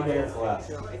and 30 minutes left.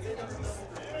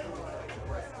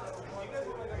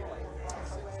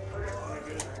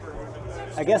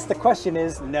 I guess the question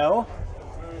is no.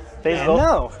 Phase And both.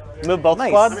 no. Move both Nice.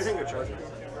 squads. Everything good charge.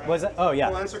 Was it? Oh yeah.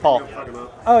 Lancer can Paul. go fuck him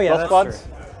up. Oh yeah. Both That's squads.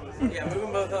 true. Yeah, move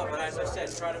them both up, but as I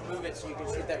said, try to move it so you can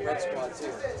shoot that red squad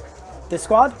too. This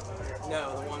squad?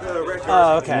 No, the one. Red Oh,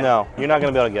 charge. okay. No, you're not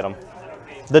gonna be able to get them.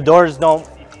 The doors don't.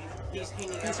 He's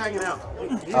He's hanging out.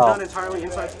 He's Oh. not entirely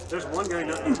inside. There's one guy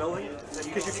not in the building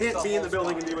because you can't be in the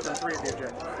building and be within 3 of the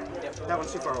objective. That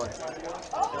one's too far away.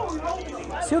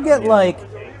 So you'll get like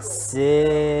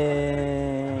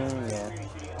six. Yeah.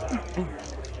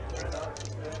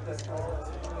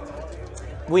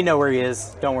 We know where he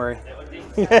is. Don't worry.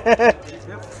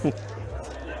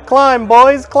 Climb,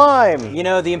 boys, climb. You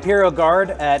know the Imperial Guard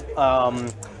at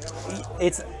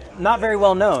it's not very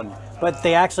well known, but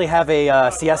they actually have a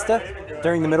siesta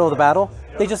during the middle of the battle.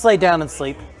 They just lay down and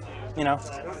sleep. You know,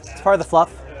 it's part of the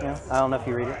fluff. You know, I don't know if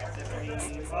you read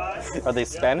it. Are they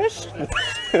Spanish?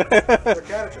 They're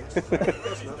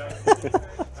catechins.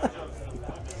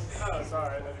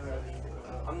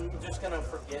 I'm just gonna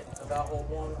forget about hold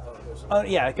one. Oh, it goes- Oh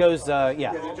yeah, it goes. Yeah,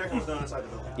 Yeah, the objective's not inside the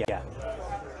building. yeah.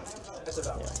 That's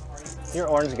about it. Your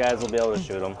orange guys will be able to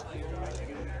shoot them.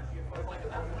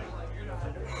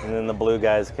 And then the blue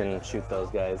guys can shoot those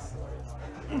guys.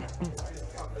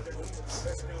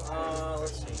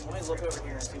 Let's see. Let me look over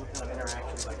here and see what kind of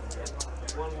interactions I can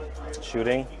get.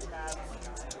 Shooting.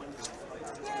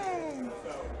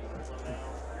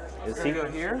 Is he go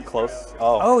here. close?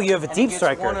 Oh. Oh, you have a And deep he gets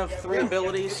striker. one of 3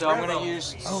 abilities, so I'm going to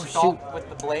use Stalk with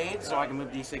the blade, so I can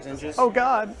move D6 inches. Oh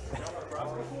God.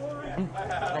 An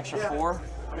extra 4.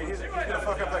 I mean, he's gonna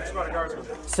fuck up like squad of guards with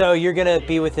it. So you're gonna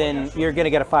be within. You're gonna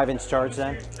get a 5-inch charge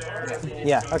then.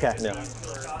 Yeah. Okay. Yeah.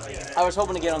 I was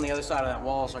hoping to get on the other side of that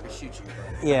wall so I could shoot you.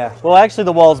 Yeah. Well, actually,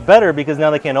 the wall's better because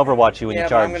now they can't overwatch you when Yeah, you but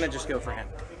charge. I'm going to just go for him.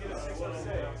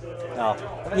 Oh.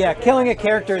 Yeah. Killing a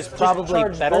character is probably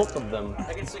charge better. both of them.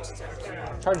 I get 6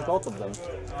 attacks. Charge both of them.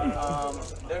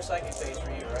 No psychic phase for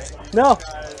you, right? No. Okay.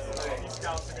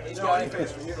 These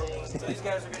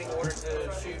guys are getting ordered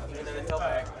to shoot, even though they fell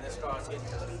back, and this cause getting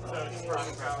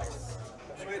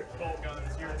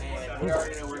and we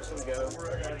already know where it's going to go.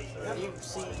 You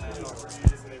see,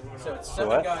 so it's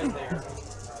 7 guys there.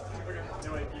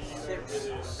 6,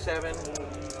 7, and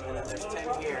then there's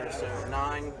 10 here, so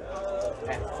 9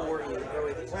 at 4 either.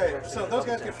 Wait, so those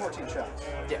guys get 14 shots.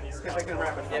 Yeah. Because they can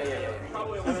rapid fire. Yeah.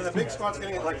 And then the big squad's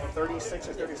getting it like 36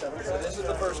 or 37. So this is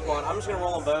the first squad. I'm just going to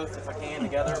roll them both if I can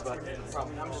together, but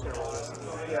probably I'm just going to roll this.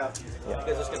 Yeah.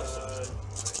 Because it's going to suck.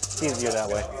 It's easier that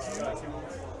way.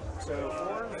 So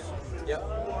 4. Yep.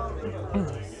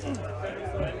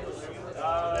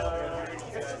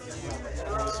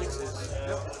 Sixes.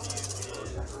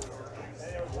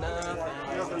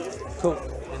 Nothing. Cool.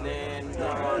 And then there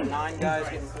are 9 guys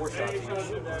getting 4 shots each.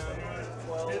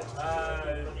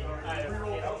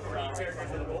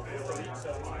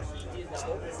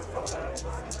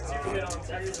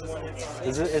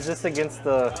 Is this against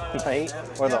the knight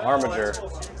or the armiger?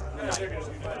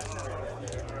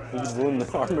 You could wound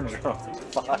the armiger on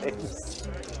 5s.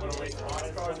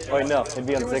 Oh wait, no, it'd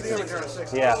be on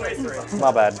 6s. Yeah,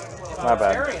 my bad. My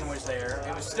bad. Arian was there,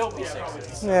 it would still be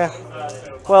 6s. Yeah.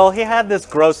 Well, he had this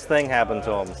gross thing happen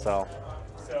to him, so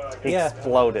he Yeah.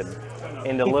 exploded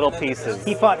into little pieces.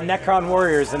 He fought Necron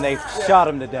warriors and they shot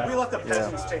him to We death. let the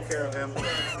peasants take care of him.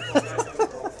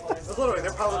 But literally,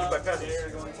 they're piloted by peasants.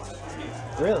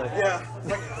 Really? Yeah.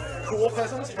 Like, cool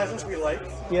peasants we like.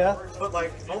 Yeah. But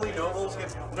like, only nobles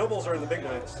are in the big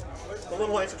knights. The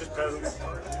little knights are just peasants.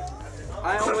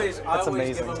 I always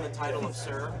amazing. give him the title of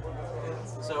Sir.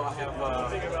 So I have my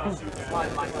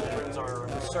husbands are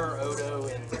Sir Odo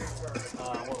and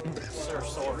Sir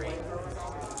Sorry.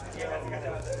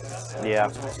 Yeah.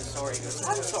 Which is sorry. He goes,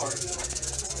 I'm sorry.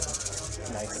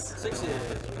 Nice. 6 is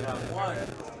 1,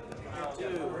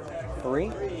 2,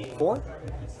 3, 4,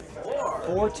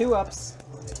 4 2-ups.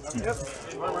 Yep.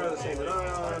 I'm rather the same.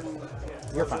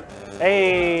 You're fine.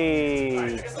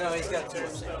 Hey! No, he's got 2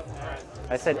 ups.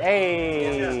 I said,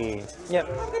 hey! Yep.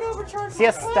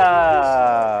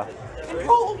 Siesta!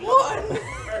 Roll 1!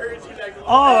 Oh,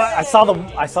 I saw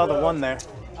the one there.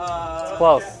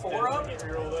 Close. 4 up. There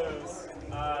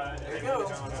you go.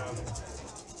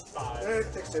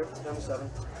 It takes 2. Down to 7.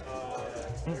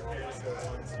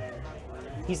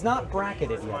 He's not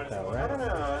bracketed yet, though, I right? don't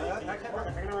know. I can't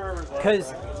remember.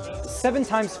 Because 7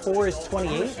 times 4 is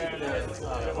 28,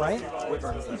 right?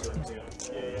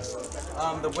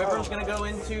 The Wyvern's gonna go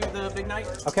into the Big Knight.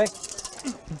 Okay.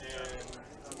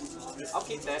 I'll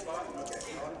keep that.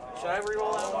 Should I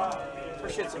reroll that one? For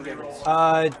shits and giggles.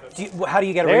 How do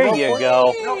you get a There reroll you for it?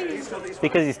 go. No, he's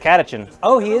Because he's cateching.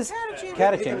 Oh, he is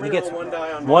cateching. He gets. one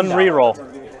die on One reroll.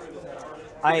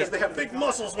 because they have big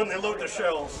muscles when they load the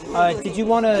shells. Did you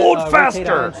want to Load rotate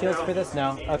faster! iron shields for this?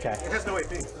 No. Okay. It has no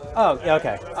AP. Oh, yeah,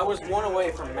 okay. I was 1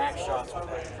 away from max shots with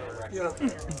that. You know.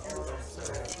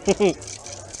 Hitting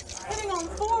on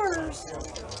 4s.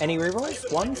 Any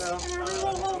rerolls? Ones? And I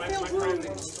reroll all failed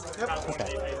wounds. Okay.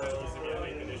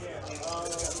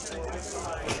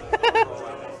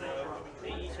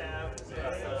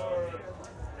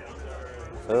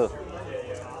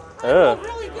 Ugh.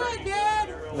 Really good, Dad.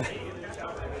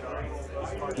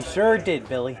 You sure did,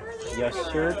 Billy. You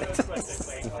sure did.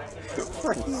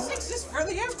 6s for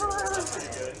the Emperor.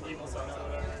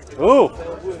 Ooh,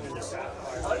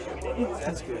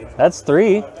 That's good. that's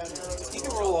 3. You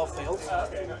can roll all fails.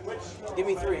 Give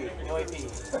me 3. No AP.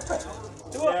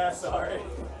 Yeah, sorry.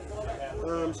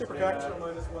 Super cocked.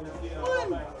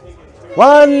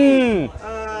 1!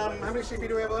 How many CP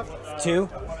do we have left? 2?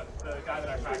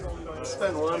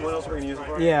 Spend 1. What else are we going to use it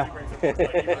for? Yeah.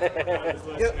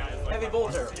 Yep. Heavy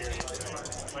bolter.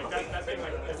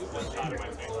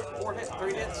 4 hits,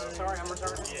 3 hits. Sorry, I'm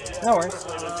retarded. No worries.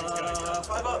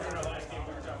 5 up.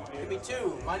 Give me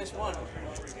 2, -1.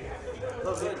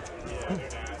 Oh, good.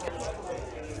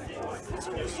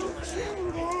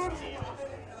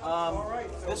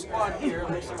 This squad here,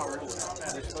 at least in my rule, you're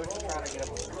supposed to try to get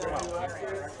up to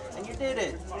 12. And you did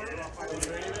it!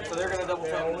 So they're going to double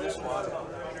tap into this squad.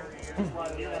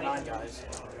 9 guys.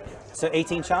 So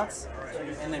 18 shots?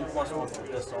 And then plus 1 for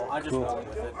pistol. I just rolled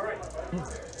with it.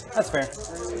 That's fair. 1, 2,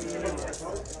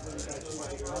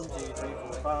 3,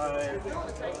 4, 5,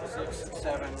 6,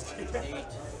 7, 8,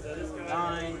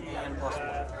 9, and plus 1.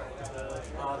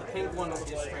 The pink one is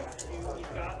strength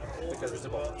because it's a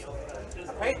ball.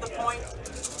 I paid the point.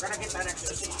 We're gonna get that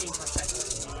extra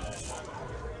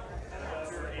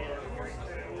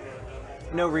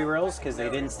 16%. No rerolls because they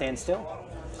didn't stand still.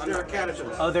 They're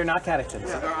catechins. Oh, they're not catechins.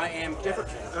 Yeah, I am different.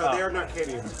 They are not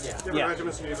Cadians. Yeah. Different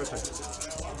regiments and different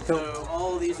things. So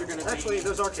all of these are gonna be Actually,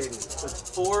 those are Cadians.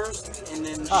 4s, and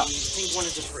then the pink one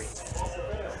is a 3.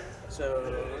 So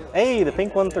Hey, the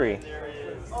pink 1-3.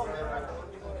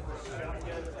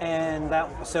 And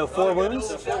that, so 4 wounds?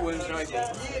 So 4 wounds, no idea.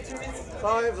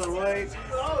 5 on white,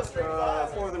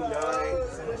 4 of them die.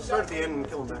 Start at the end and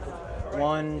kill them back.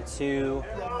 1, 2,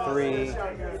 3,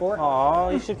 4. Aw,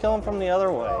 you should kill him from the other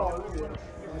way.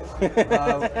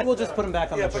 We'll just put them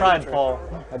back on the I tried, Paul.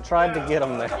 I tried to get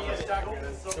him there. So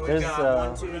There's, we've got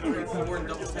 1, 2, 3, 4, and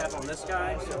double tap on this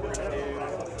guy. So we're gonna do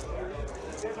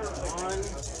 1,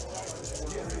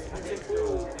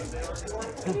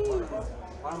 2.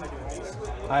 Why am I doing these?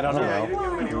 I don't know. Yeah, you didn't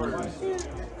give them any orders.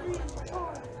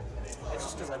 It's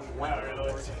just because I went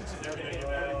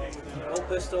old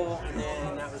pistol, and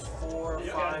then that was 4,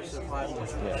 5, so 5 more.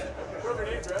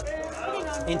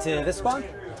 Yeah. Into this squad?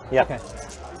 Yeah. Okay.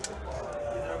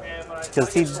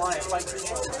 Because he.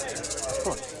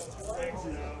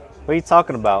 What are you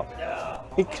talking about?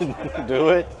 He can do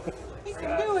it.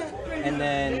 And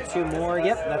then 2 more.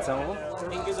 Yep, that's all.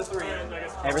 Pink is a 3.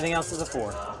 Everything else is a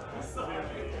 4.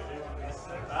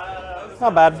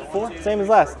 Not bad. 4, same as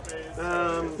last.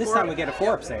 This time we get a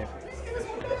 4-up save.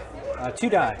 2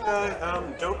 die.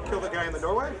 Don't kill the guy in the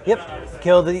doorway. Yep.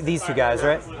 Kill these 2 guys,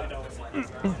 right?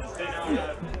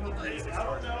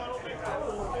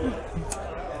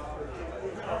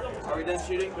 Are we done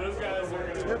shooting?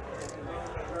 Yep.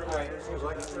 Alright.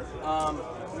 I'm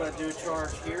going to do a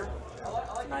charge here.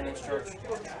 9-inch charge.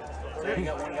 You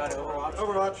got 1 guy to Overwatch.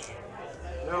 Overwatch.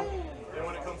 No.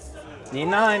 Need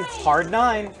 9. Hard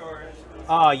 9.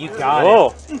 Oh, you got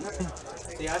Whoa. it.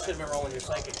 See, I should have been rolling your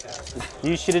psychic test.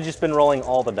 You should have just been rolling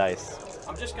all the dice.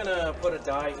 I'm just going to put a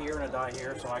die here and a die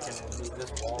here so I can move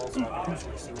this wall so I can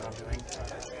actually see what I'm doing.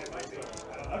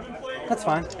 That's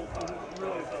fine.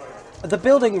 The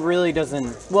building really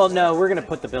doesn't... Well, no, we're going to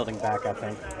put the building back, I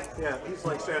think. Yeah, he's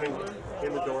like standing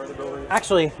in the door of the building.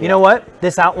 Actually, you know what?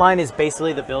 This outline is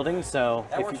basically the building, so...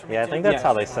 That works for me Yeah, I too. think that's Yeah.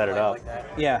 how they set it up.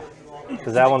 Yeah.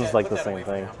 Because that one's like the same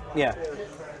thing. Yeah.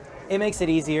 It makes it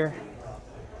easier.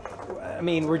 I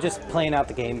mean, we're just playing out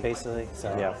the game, basically,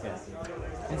 so... Yeah.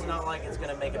 It's not like it's going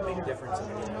to make a big difference in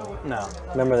the game. No.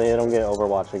 Remember, they don't get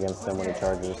Overwatch against him when he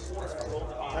charges.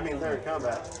 I mean, they're in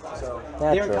combat, so.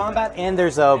 Yeah, They're in true. combat, and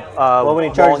there's a Well, when he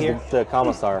wall charges here. the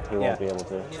commissar, he Yeah. won't be able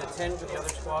to. Need a 10 for the other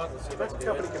squad. Let's see if I That's can do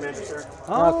company it. commander, sir.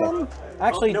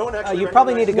 Actually, No one actually you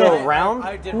probably need to go recognizes- around.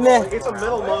 I did Meh. It's a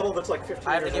metal model that's like 15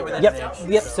 I have to years get old. within an Yep, inch.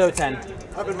 yep, so 10. I've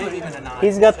been Maybe playing. even a 9.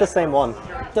 He's got the same one.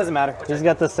 Doesn't matter. He's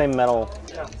got the same metal.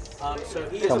 So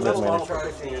he is a Company little commander.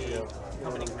 charge the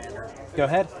company commander. Go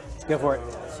ahead. Go for it.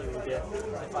 Let's see what we get.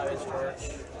 5-inch charge.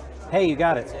 Hey, you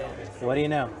got it. What do you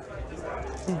know?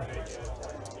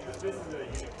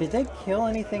 Did they kill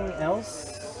anything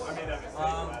else?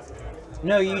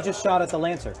 No, you just shot at the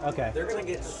Lancer. Okay. They're going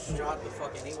to get shot the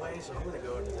fuck anyway, so I'm going to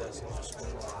go into this and just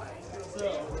try.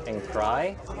 And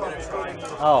cry? I'm going to try and...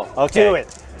 Oh, okay. Do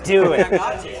it. Do I it.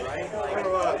 got to, right? Like,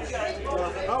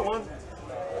 Overwatch. Not one.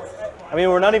 I mean,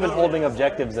 we're not even holding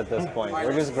objectives at this point.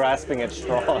 We're just grasping at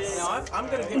straws. no, I'm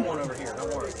going to get one over here.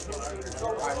 Don't worry.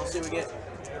 All right, let's see what we get.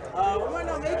 We might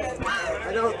not make it.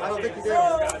 I don't think you do.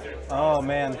 Oh,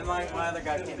 man. And my other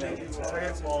guy can't make it.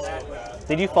 So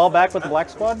Did you fall back with the black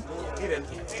squad? He did.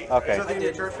 Okay. Something in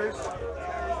your church face?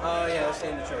 yeah, let's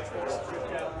stay in the church first.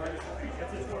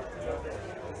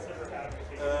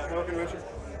 American Richard?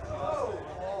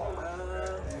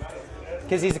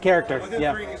 Because he's a character. Within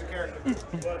Yeah. 3, he's a character.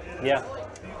 Yeah.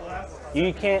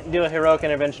 You can't do a heroic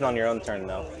intervention on your own turn,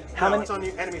 though. How No, many? it's on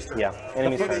the enemy's turn. Yeah,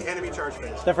 enemy's Do turn. the enemy charge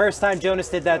face. The first time Jonas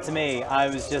did that to me, I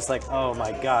was just like, oh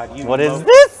my god. You What is mo-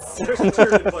 this? Christian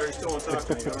Tyranid players still won't talk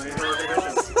to me.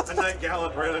 A knight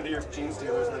gallant right under your jeans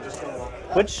dealers and then just kill them all.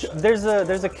 Which there's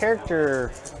a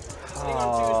character.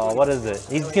 Oh, what is it?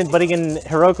 He can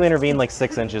heroically intervene like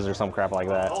 6 inches or some crap like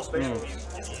that. All space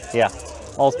wolves. Yeah,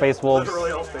 all space wolves.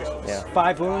 Literally all space wolves. Yeah.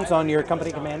 5 wounds on your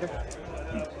company commander.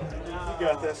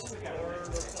 got this.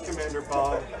 Commander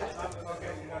Bob.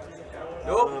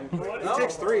 Nope. He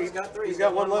takes 3. He's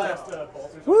got 1 left.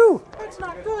 Woo! That's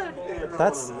not good.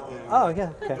 That's. Oh,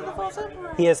 yeah, okay.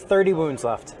 He has 30 wounds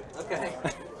left. Okay.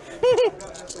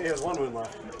 He has 1 wound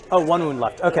left. Oh, 1 wound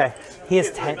left. Okay. He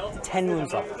has 10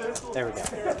 wounds left. There we go.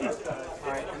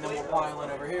 Alright, and then we'll pile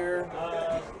in over here.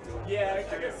 Yeah,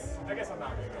 I guess I'm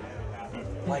not going to do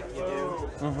that. Like you do.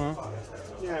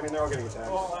 Mm-hmm. Yeah, I mean, they're all getting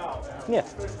attacked. Yeah.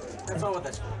 That's all with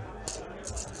this.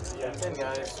 10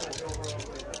 guys.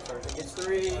 Sergeant gets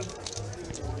 3.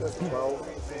 That's 12.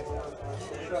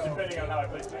 Depending on how I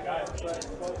place my guys. I'm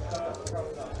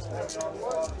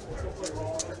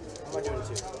going to do it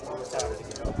too. I'll just have it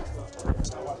together.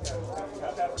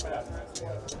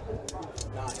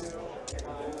 9.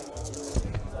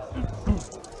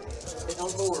 Hit on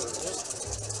 4.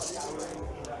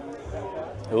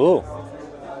 Ooh.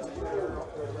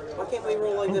 Why can't we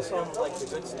roll like this on like the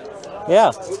good stuff?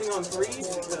 Yeah. Moving on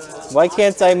 3s because Why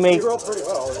can't I make? You rolled pretty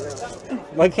well. Yeah.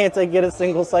 Why can't I get a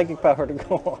single psychic power to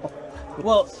go off?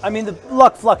 Well, I mean, the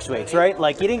luck fluctuates, right?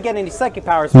 Like, you didn't get any psychic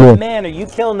powers, but man, are you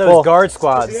killing those guard The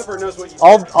squads. Emperor knows what you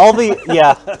All the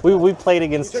yeah. We played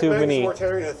against took too Magnus many.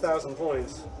 Mortarian at 1,000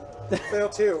 points.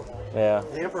 Failed 2. Yeah.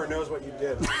 The Emperor knows what you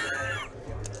did.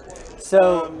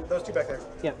 So, Those 2 back there.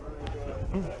 yeah.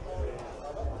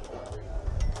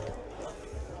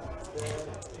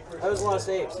 that was a lot of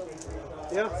saves.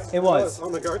 Yeah. It was.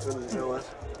 On the guardsman, no less.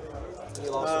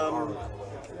 You lost some armor.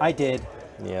 I did.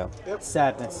 Yeah.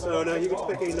 Sadness. So now you get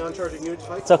to pick a non-charging unit to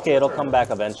fight. It's okay. It'll come back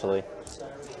eventually.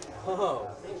 Oh.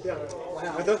 Yeah.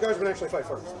 Wow. But those guardsmen actually fight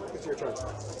first. It's your turn.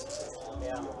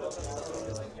 Yeah.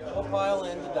 We'll pile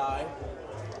in the die.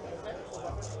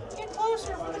 Get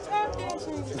closer for the tap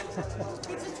dancing.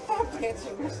 It's a tap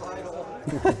dancing recital.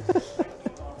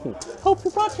 Hope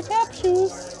you brought your tap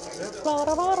shoes.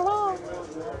 Ba-da-ba-da-da.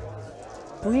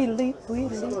 Wheelie,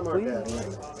 wheelie, Some of them are dead.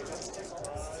 wheelie.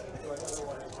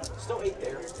 Still 8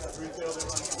 there.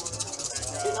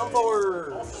 Hitting on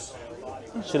 4s.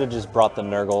 Should have just brought the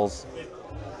Nurgles.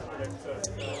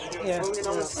 Yeah. Moving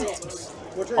on 6.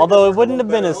 Although it wouldn't have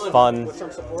been as fun. With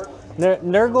some support.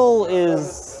 Nurgle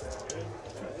is,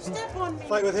 Step on me.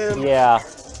 Fight with him. yeah,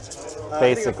 Hitting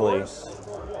basically. on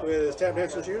 4s with his tap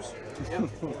dancing shoes. Yep.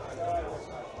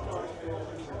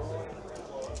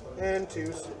 And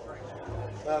 2s.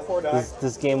 4 die.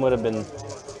 This game would have been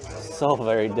so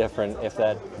very different if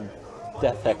that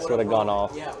Death Hex would have gone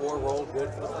off. Yeah, or rolled good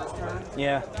for the first turn.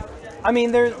 Yeah. I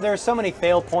mean, there are so many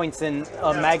fail points in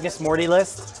a Magnus Morty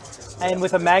list, and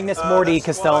with a Magnus Morty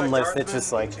Castellan list, it's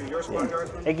just like, Your squad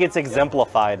guardsman. It gets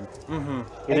exemplified.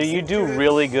 Either you do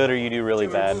really good or you do really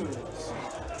bad.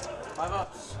 5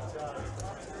 ups.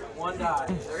 1 die.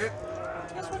 There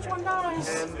Guess which one dies?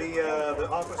 And the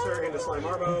officer into Slime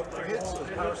Arbo. 3 hits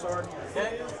with Power Sword.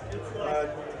 Okay.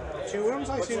 2 wounds,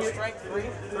 I What's assume. your strength? 3?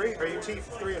 3? Are you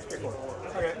T3 or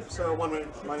 3/4? Okay, so 1 wound,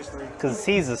 minus 3. Because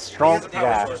he's a strong That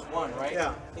guy. was just 1, right?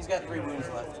 Yeah. He's got 3 wounds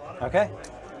left. okay.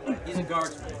 He's a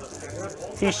guardsman.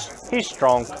 He's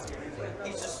strong.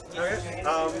 He's just. Okay.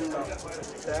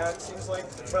 That seems like,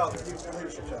 well, you do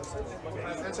leadership checks.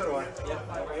 And so do I.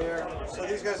 Yep, over here. So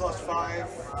these guys lost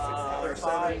 5. They're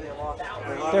 7. They lost.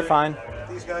 They're fine.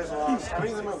 These guys lost. How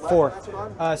many of them are left? 4. That's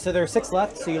what I'm- So there are 6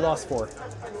 left, so you lost 4.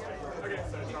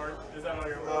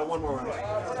 One more round.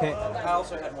 Okay. I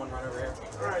also had 1 run over here.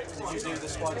 Did you do the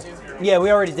squad too? Yeah,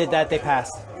 we already did that. They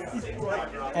passed.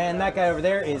 And that guy over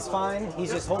there is fine.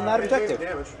 He's just holding that objective.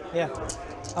 Damage. Yeah.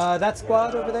 That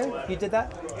squad over there, you did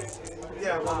that?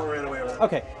 Yeah, one more ran away with it.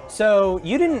 Okay. So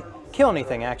you didn't kill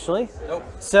anything, actually. Nope.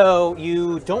 So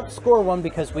you don't score 1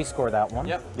 because we score that one.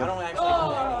 Yep. I don't actually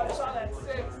have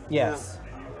any. Yes.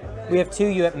 We have 2,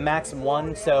 you at max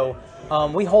 1. So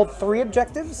we hold 3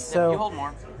 objectives. So You hold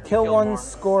more. kill Kill 1, more.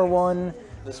 score 1.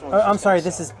 This one's I'm just sorry, gonna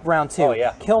this is round 2. Oh,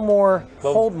 yeah. Kill more,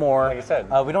 Well, hold more. like I said,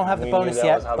 we don't have the we knew bonus that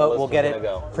yet, was how the but list we'll was get gonna it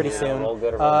go. pretty Yeah, soon. roll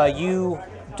good or roll bad. You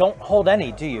don't hold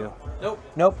any, do you? Nope.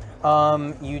 Nope.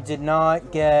 You did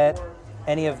not get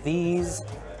any of these.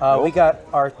 We Nope. got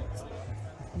our.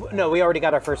 No, we already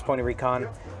got our first point of recon.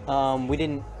 We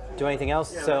didn't do anything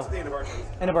else, Yeah, so that's the end of our turn.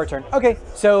 end of our turn. Okay,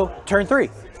 so turn 3.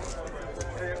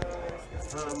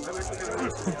 I'm actually kind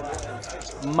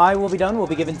of My will be done. Will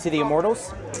be given to the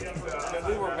immortals.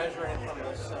 We were measuring it from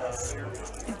this.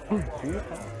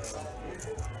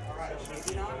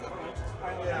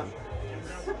 yeah.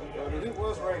 He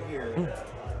was right here.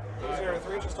 Is there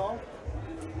 3 inches tall?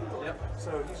 Yep.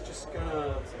 So he's just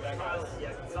gonna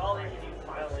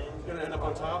end up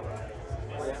on top.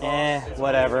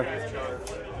 Whatever.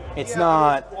 It's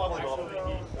not. Wobbly ball.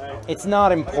 It's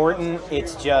not important.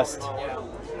 It's just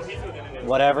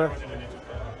whatever.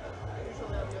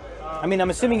 I mean, I'm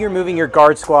assuming you're moving your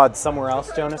guard squad somewhere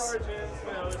else, Jonas?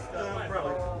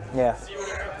 Probably. Yeah.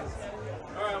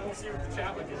 Alright, we'll see what the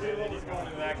chaplain can do. He's going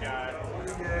to that guy.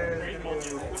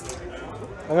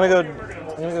 I'm gonna go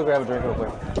grab a drink real quick.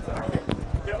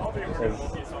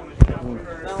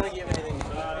 Not like you have anything.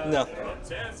 No.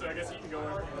 So I guess you can go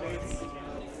in.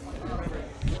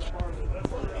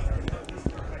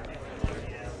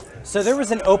 So there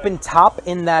was an open top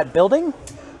in that building,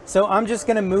 so I'm just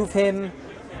going to move him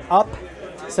up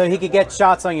so he could get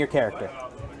shots on your character.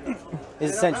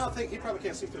 Is I essentially. don't think he probably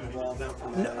can't see through the wall down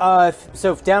from that.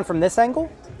 So down from this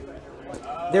angle,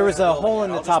 there was a hole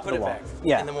in the top of the wall.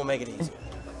 Yeah. And then we'll make it easy.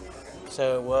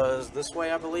 So it was this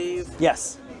way, I believe.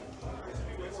 Yes.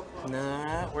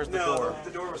 Nah, where's the No, door?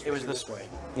 the door was It was facing this way.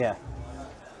 Yeah.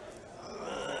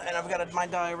 And I've got my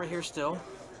die over here still.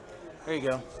 There you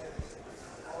go.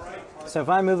 So if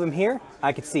I move him here,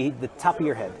 I could see the top of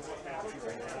your head.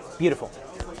 Beautiful.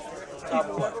 Top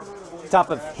of what?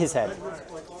 Top of his head.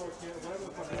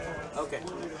 Okay.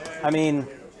 I mean,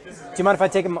 do you mind if I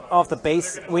take him off the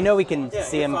base? We know we can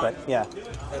see him, but yeah.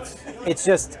 It's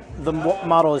just the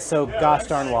model is so gosh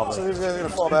darn So wobbly. these guys are gonna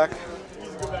fall back.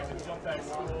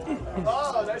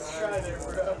 Oh, nice try there,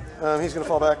 bro. He's gonna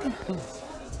fall back.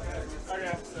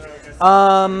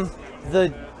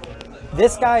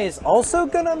 This guy is also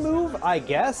gonna move, I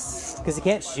guess, because he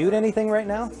can't shoot anything right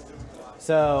now.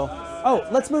 So, oh,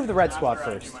 let's move the red squad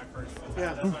first.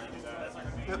 Yeah.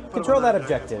 Control that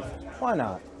objective. Why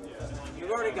not? You've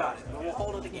already got it, but we'll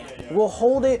hold it again. We'll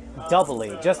hold it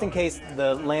doubly, just in case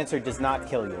the Lancer does not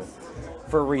kill you,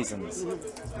 for reasons.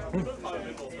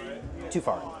 Too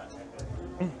far.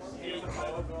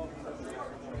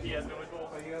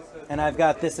 And I've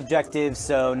got this objective,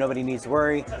 so nobody needs to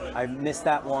worry. I missed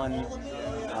that one.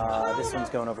 This one's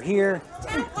going over here.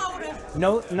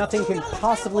 No, nothing can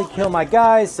possibly kill my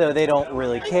guys, so they don't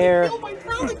really care. No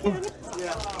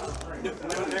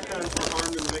Necrons were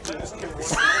armed and making this kill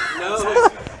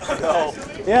one. No.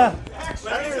 Yeah. I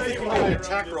don't even think you can an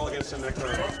attack roll against a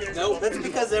Necron. No, that's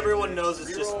because everyone knows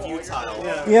it's just futile.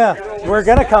 Yeah, we're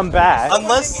gonna come back.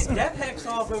 Unless. Death Hex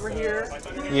off over here.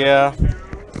 Yeah.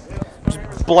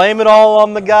 Just blame it all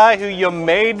on the guy who you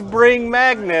made bring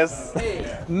Magnus.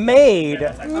 Made.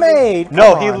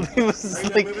 No, come on. he was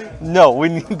like, no, we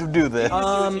need to do this.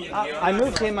 I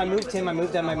moved him, I moved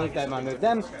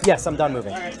them. Yes, I'm done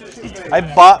moving. I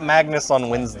bought Magnus on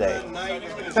Wednesday.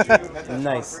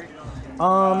 Nice.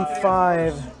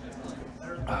 5,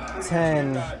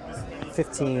 10,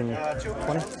 15,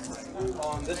 20.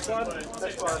 On this one,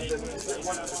 that's why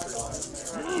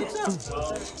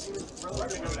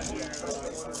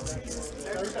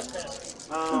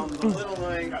the little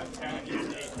knight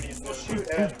will shoot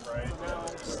at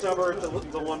Stubber, the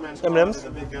one man squad, M&Ms? the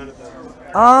big gun at the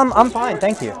I'm fine,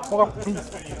 thank you.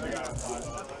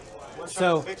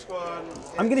 So, big squad.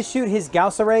 I'm gonna shoot his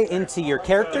Gauss array into your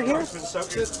character here,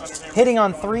 Soaks it. hitting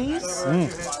on 3s,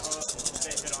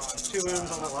 2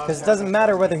 wounds on the last. because it doesn't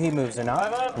matter whether he moves or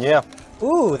not. Yeah.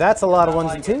 Ooh, that's a lot of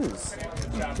 1s and 2s.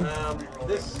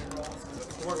 This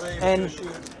Warhammer is And gonna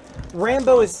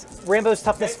shoot. Rambo's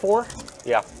toughness 4,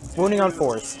 Yeah. wounding on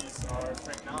 4s.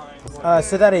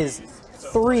 So that is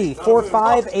 3, 4,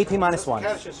 5, AP minus 1.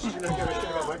 Cash is not giving a shit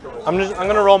about micro. I'm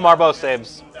gonna roll Marbo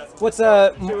saves. What's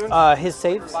his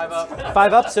save? 5 up.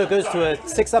 5 up, so it goes to a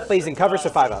 6 up, but he's in cover, so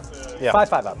 5 up. Yeah.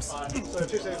 5 ups. So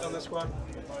 2 saves on this squad.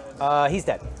 He's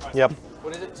dead. Yep.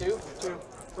 What is it, 2? 2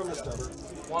 from the Stubber.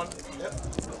 1. Yep.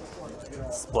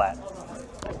 Splat.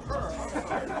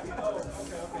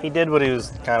 He did what he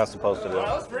was kind of supposed to do. That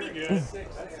was pretty good.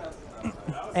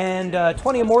 And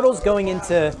 20 immortals going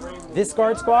into this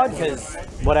guard squad, because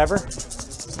whatever.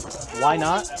 Why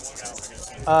not?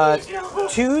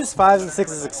 2s, 5s, and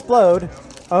 6s explode.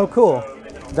 Oh, cool.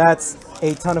 That's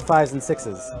a ton of 5s and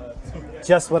 6s.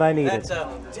 Just what I needed. That's a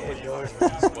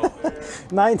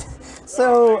 9.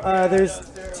 So there's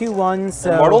 2 1s.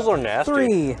 So Immortals are nasty.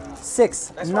 3, 6,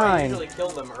 That's why I 9, usually kill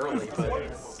them early, but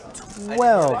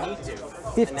 12, I need to.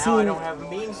 15. Now I don't have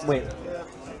means to. Wait.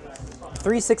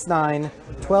 3, 6, 9,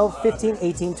 12, 15,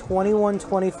 18, 21,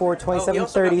 24, 27, also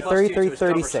got 30, plus 2 to 33, his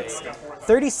cover 36. save.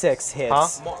 36 hits. Huh?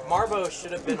 Marbo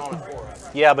should have been on a 4 up,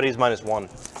 Yeah, but he's -1.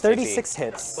 36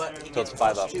 hits. but he So gets it's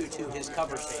 5 plus up. 2 to his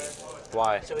cover save.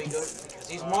 Why? So he goes, because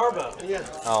he's Marbo. Yeah.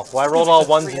 Oh, well, I rolled all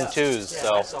 1s and 2s, Yeah,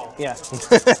 so. that's all. Yeah.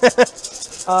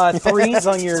 3s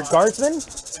on your guardsmen.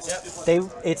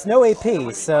 It's no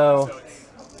AP, so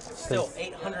Still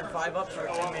 805 ups for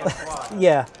a 2-man squad.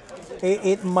 yeah,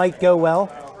 it might go well.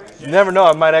 You never know,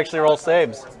 I might actually roll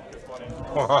saves.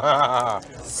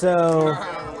 So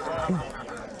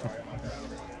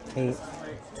 8,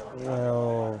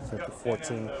 12,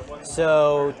 14.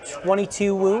 So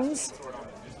 22 wounds.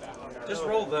 Just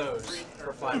roll those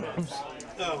for 5 minutes.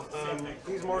 No,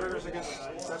 these mortars against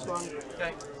that one.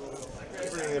 Okay.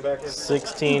 Bringing it back here.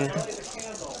 16,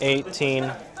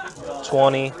 18,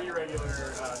 20,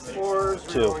 Fours,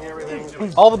 2. rerolling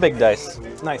everything. All the big dice.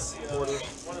 Nice.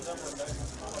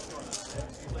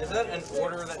 Is that an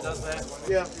order that does that?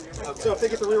 Yeah. So if they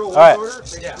get to reroll one right. order,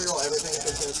 they get to reroll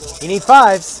everything. You need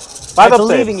 5s. 5 I'm up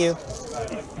believing saves.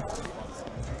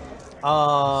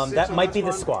 you. That might be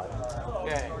the squad.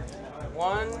 Okay.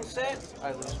 1 set.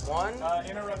 I lose 1.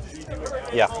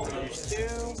 Yeah. Lose 2.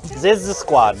 This is the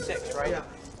squad. 6, right? Yeah.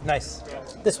 Nice.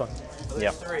 This one.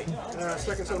 Yeah. 3.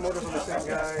 Second set of mortars on the same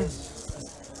guy.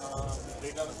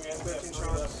 15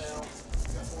 shots.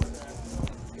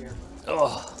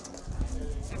 Ugh.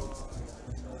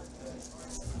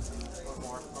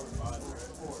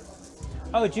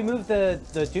 Oh, did you move the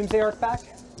Doomsday Arc back?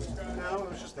 No,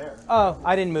 it was just there. Oh,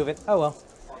 I didn't move it. Oh well.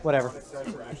 Whatever.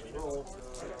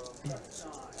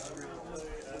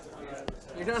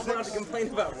 You're not allowed to complain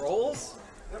about rolls?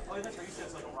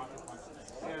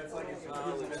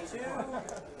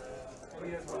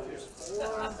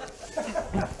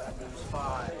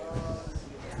 5.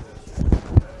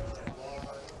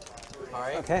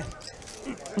 Alright. Okay.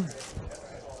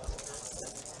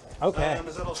 Okay.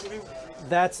 Is that all shooting?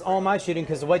 That's all my shooting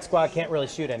because the white squad can't really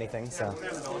shoot anything. So.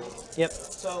 Yep.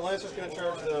 So Lancer's going to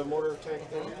charge the mortar tank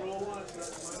thing.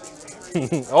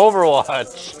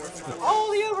 Overwatch.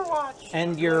 Oh, the Overwatch!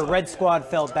 And your red squad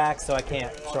fell back, so I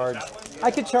can't charge. I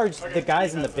could charge the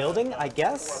guys in the building, I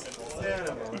guess. Yeah,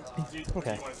 no, no.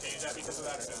 Okay.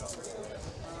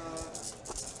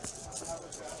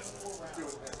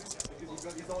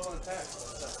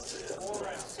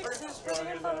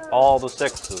 All the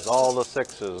 6s. All the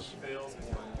 6s.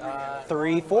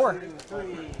 3, 4.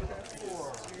 3,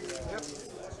 4. Yep.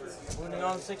 Wounding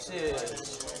on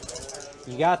 6s.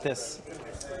 You got this.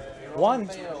 1.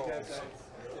 Fails.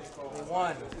 Only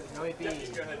 1. No AP.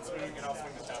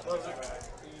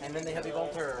 And then the heavy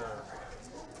bolter.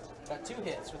 Got 2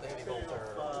 hits with the heavy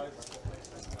bolter.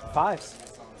 5s.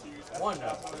 1.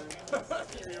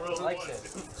 Likes it.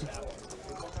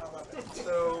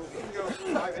 So he can go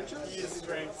 5 inches. He is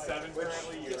strength 7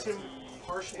 currently. Which gets him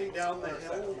partially down the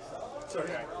hill.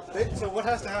 So what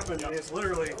has to happen is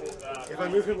literally, if I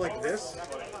move him like this,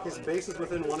 his base is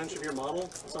within 1 inch of your model,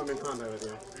 so I'm in combat with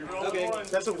you. Okay.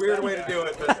 That's a weird way to do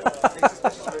it, but that's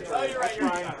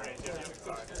fine.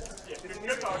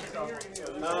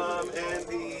 And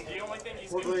the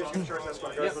Warblades can charge that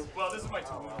spot guardsman. Well, this is my 2.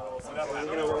 So that will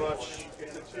You know, Overwatch.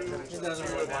 It doesn't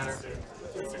really matter.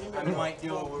 I might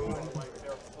do a wound.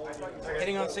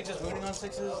 Hitting on 6s, wounding on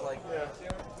 6s, like.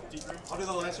 I'll do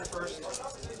the Lancer first.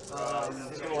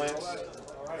 He's going to lance.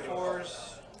 4s.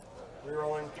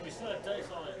 Rerolling.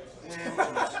 And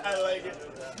I like it.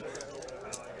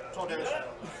 12 damage.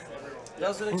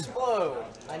 Does it explode?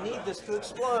 I need this to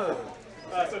explode.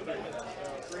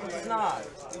 It's not.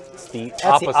 It's the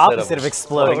That's the opposite of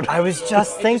exploding. I was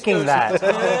just thinking that.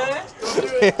 And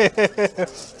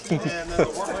then the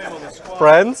Warblade on the squad.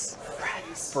 Friends?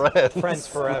 Friends. Friends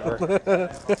forever. 3.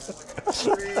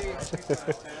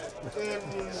 And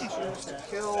choose to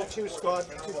kill 2 squad. 2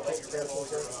 cancels.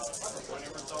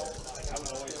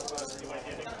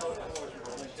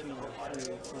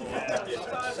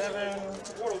 7.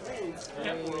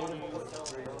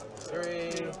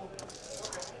 3.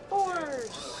 4.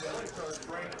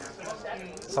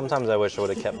 Sometimes I wish I would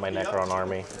have kept my Necron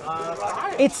army.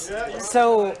 It's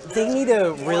so they need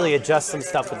to really adjust some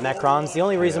stuff with Necrons. The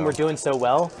only reason we're doing so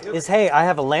well is, hey, I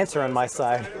have a Lancer on my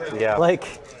side. Yeah. Like,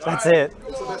 that's it.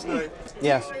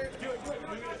 Yeah.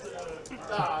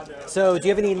 So, do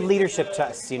you have any leadership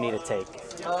tests you need to take?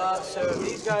 So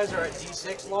these guys are at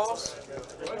D6 loss.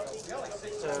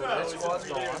 So that squad's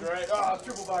gone.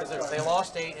 They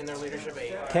lost 8 in their leadership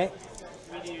 8. Okay.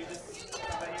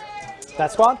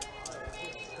 That squad?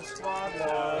 The squad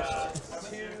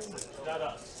lost 2.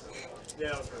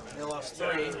 They lost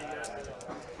 3.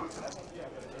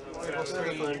 They lost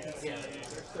 3. Yeah.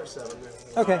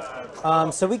 Okay.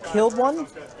 So we killed one.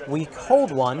 We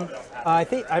hold one. I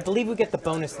believe we get the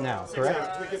bonus now,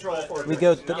 correct? We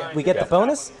get the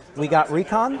bonus. We got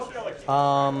recon.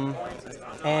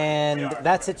 And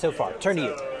that's it so far. Turn to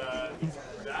you.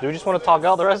 Do we just want to talk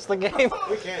out the rest of the game?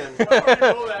 We can.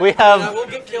 We'll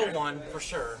get killed 1 for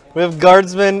sure. We have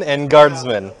guardsmen and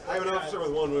guardsmen. I have an officer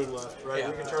with 1 wound left, right? Yeah.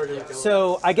 We can charge him and kill him.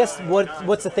 So I guess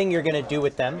what's the thing you're gonna do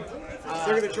with them?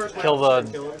 They're going to charge my Kill the officer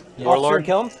and kill him. Officer warlord.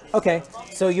 kill him? Okay.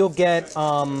 So you'll get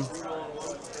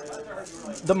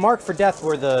the mark for death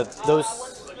were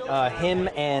those him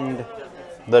and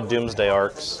The Doomsday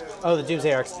Arcs. Oh, the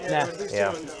Doomsday Arcs. Nah.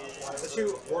 Yeah. The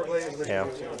two Warblades. Yeah.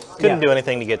 Couldn't do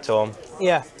anything to get to them.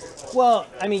 Yeah. Well,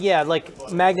 I mean, yeah,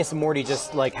 like Magnus and Morty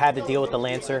just like had to deal with the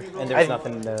Lancer, and there's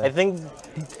nothing to... I think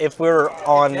if we were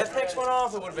on... Death Hex went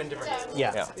off, it would have been different.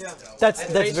 Yeah. That's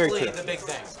very true. The big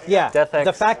thing. Yeah. Death Hex.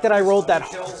 The fact that I rolled that...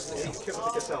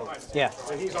 Yeah.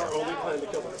 And he's our only plan to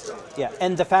kill the Cassell. Yeah,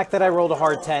 and the fact that I rolled a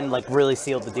hard 10 like really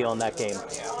sealed the deal in that game.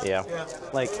 Yeah.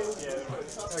 Like...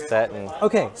 That and...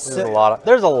 Okay,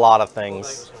 There's a lot of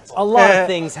things. A lot of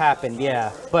things happened,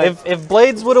 yeah. But if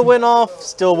Blades would have went off,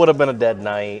 still would have been a dead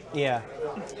knight. Yeah.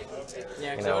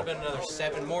 Yeah, because it would have been another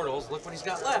 7 mortals. Look what he's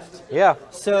got left. Yeah.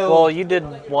 So well, you did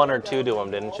 1 or 2 to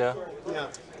him, didn't you? Yeah.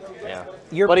 Yeah.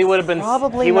 But he would have been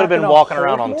walking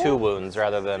around on 2 wounds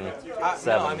rather than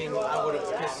 7. No, I mean, I would have,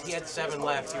 because he had 7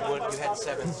 left. You had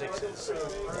 7 6s,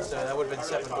 so that would have been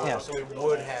 7 more. Yeah. So we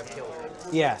would have killed him.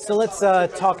 Yeah. So let's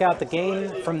talk out the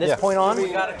game from this point on. We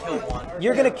gotta kill one.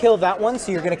 You're gonna kill that one,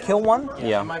 so you're gonna kill one.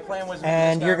 Yeah. My plan was.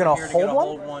 And you're gonna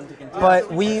hold one.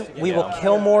 But we will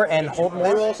kill more and hold They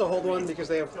more. will also hold one because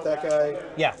they have that guy.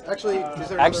 Yeah. Actually,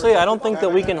 Actually, I don't think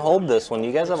that we can hold this one.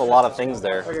 You guys have a lot of things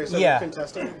there. Okay, so Yeah. we're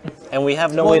contesting. And we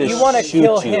have no Well, way to you want to shoot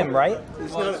kill you. him, right?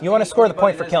 You want to score the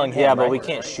point for killing him. Yeah, but right? we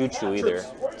can't shoot you either.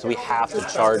 So we have to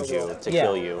charge you to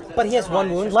kill you. But he has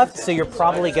 1 wound left, so you're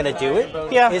probably gonna do it.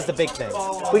 Yeah. Is the big thing.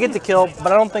 We get to kill,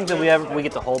 but I don't think that we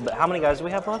get to hold. How many guys do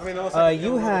we have left?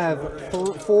 You have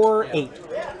 4, 8,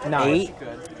 9. 8.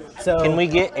 So Can we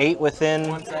get 8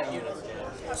 within?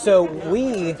 So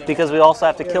we. Because we also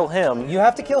have to kill him. You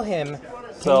have to kill him.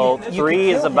 So you 3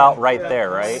 can is kill about him. right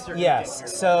there, right?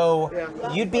 Yes. So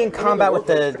you'd be in combat with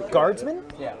the guardsman.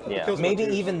 Yeah. Maybe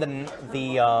even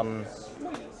the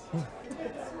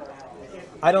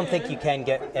I don't think you can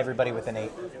get everybody with an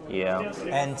 8 Yeah.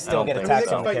 and still get think attacks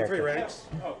so. on Fight in character. 3 ranks.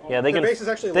 Yeah, they Their base is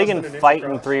actually they less can than an inch fight in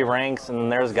across. 3 ranks,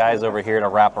 and there's guys over here to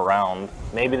wrap around.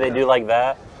 Maybe they do like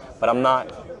that, but I'm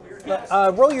not.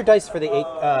 Roll your dice for the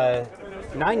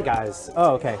 8, 9 guys.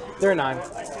 Oh, okay. They're a 9.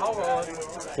 I'll roll it.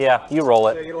 Yeah, you roll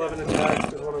They it. get 11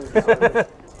 attacks. Is one of them.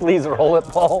 Please roll it,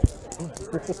 Paul.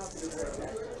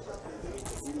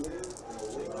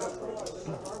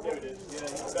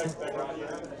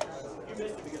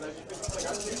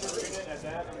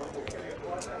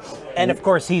 And of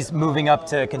course, he's moving up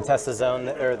to contest the zone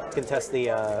or contest the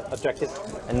objective.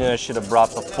 I knew I should have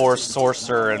brought the Force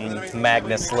Sorcerer and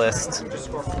Magnus list.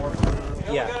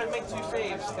 Yeah. I gotta make 2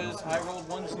 saves because I rolled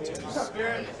 1s and 2s.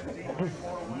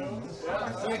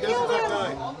 He does attack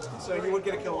 9, so you would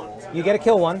get a kill on. You get a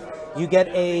kill one. You get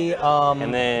a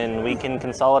And then we can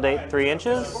consolidate 3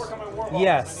 inches.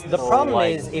 yes. The problem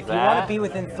like is if you that? want to be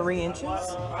within 3 inches.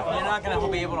 You're not gonna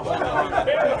be able to hold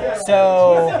on.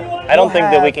 So I don't think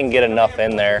that we can get enough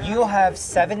in there. You'll have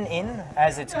 7 in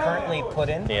as it's currently put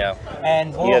in. Yeah.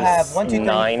 And He we'll has have 1, 2, 3,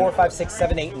 9. 4, 5, 6,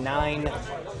 7, 8, 9,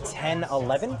 10,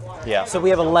 11. Yeah. So we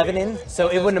have 11 in. So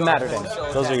it wouldn't have mattered in.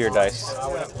 Those are your dice. I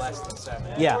would have less than 7.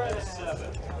 Yeah.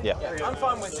 Yeah. I'm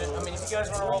fine with it. I mean, if you guys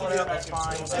want to roll it out, that's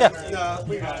fine. Yeah. No,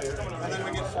 we got to. And then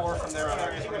we get 4 from there on out.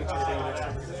 We're going to continue next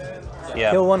time.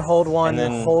 Yeah. Kill one, hold one, And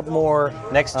then hold more.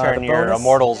 Next turn, the your bonus.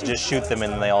 immortals just shoot them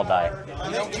and they all die.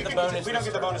 We don't get the bonus. We don't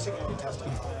get the bonus. You can contest it.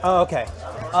 Oh, okay.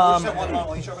 Just have 1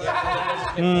 model each over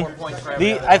there. 4 points for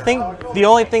every I think the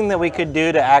only thing that we could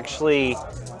do to actually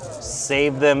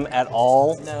save them at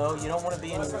all. No, you don't want to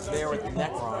be in there with the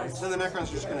Necrons. So the Necrons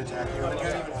are just going to attack you. And then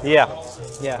you don't even Yeah.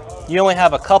 Yeah. You only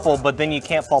have a couple, but then you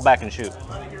can't fall back and shoot.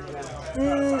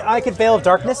 I could Veil of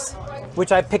Darkness,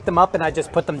 which I picked them up and I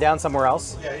just put them down somewhere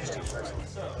else. Yeah, you just do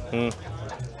tricks.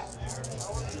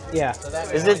 Yeah.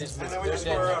 Is it? And then we just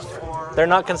score up 4. They're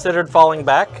not considered falling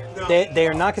back? They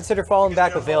are not considered falling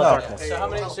back with Veil of Darkness. So how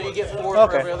many? So you get 4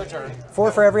 Okay. for every other turn.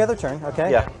 4 for every other turn.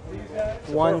 Okay. Yeah.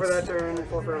 1. 4 for that turn,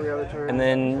 4 for every other turn. And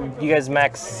then you guys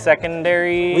max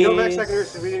secondary. we don't max secondaries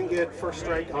because we didn't get first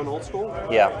strike on old school.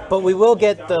 Yeah. But we will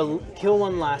get the kill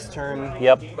one last turn.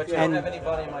 Yep. But you And- don't have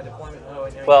anybody in my deployment. Oh,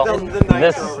 and Well, The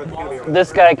knights this are over. Gonna be over.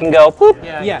 this guy can go. Boop.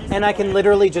 Yeah, and I can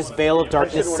literally just Veil of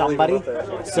Darkness wanna leave somebody. it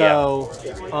up there. So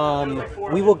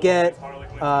we will get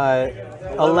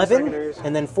 11,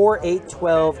 and then 4, 8,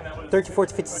 12, 13,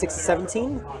 14, 15, 16,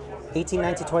 17, 18,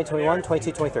 19, 20, 21,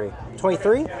 22, 23.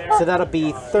 23, so that'll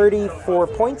be 34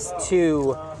 points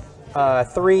to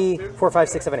 3, 4, 5,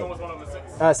 6, 7,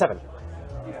 8. 7.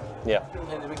 Yeah.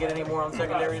 did we get any more on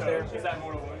secondaries there?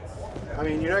 I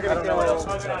mean, you're not going to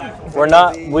kill. We're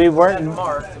not. We weren't.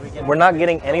 Marked. Did we get We're not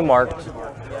getting any marked.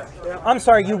 I'm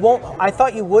sorry, you won't. I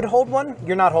thought you would hold one.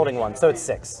 You're not holding one, so it's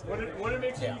 6.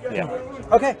 Yeah.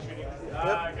 Okay.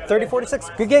 30, 46.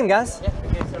 Good game, guys.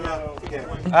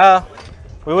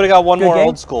 We would have got one Good more game.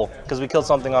 old school because we killed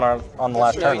something on the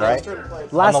last turn, right?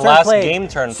 Last on the turn last played. game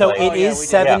turn So played. it is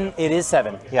Yeah. 7. Yeah. It is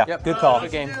 7. Yeah. Yep. Good call.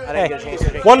 Good game. I didn't get a chance to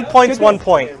take 1 point's 1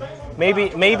 point. Maybe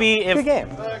if Good game.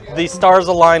 the stars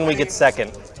align, we get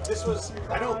second. This was,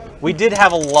 I don't, We did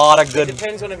have a lot of good.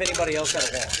 Depends on if anybody else had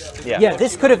a loss. Yeah. Yeah,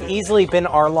 this could have easily been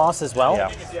our loss as well. Yeah.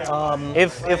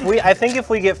 I think if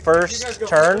we get first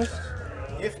turn.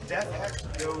 if Death Hex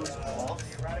goes off,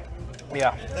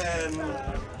 Yeah. then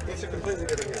it's a completely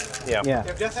different game. Yeah. Yeah.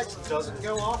 If Death Hex doesn't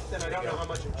go off, then I don't know how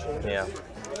much it changes. Yeah.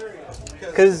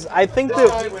 Because I think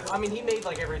that. I mean, he made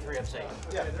like every 3 up safe.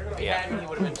 Yeah. If he hadn't, he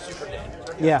would have been super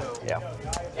dead. Yeah. Yeah.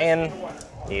 And.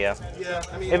 Yeah. Yeah,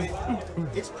 I mean,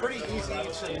 it's pretty easy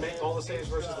to make all the saves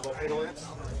versus the volcano lance.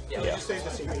 Yeah. You just save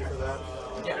the CP for that.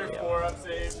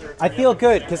 I feel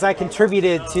good because I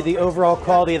contributed to the overall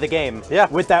quality of the game. Yeah.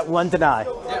 With that 1 deny.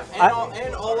 Yeah,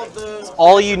 and all of the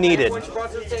All you needed. points you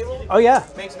brought to the table Oh yeah.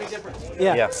 makes a big difference.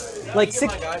 Yeah. Yeah. Like Get my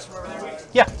 6. guys from over there.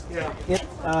 Yeah.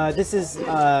 Yeah. This is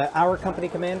our company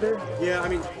commander. Yeah, I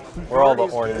mean, We're all the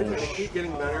is orange. gonna keep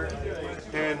getting better,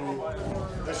 and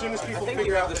as soon as I people think we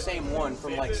figure have out the that, same one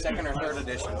from like 2nd or 3rd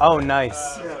edition. Oh,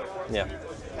 nice. Yeah.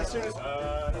 as soon as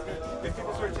if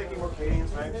people start taking more Canadian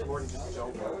snipes, Morty just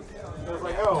don't go. So it's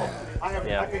like, oh, I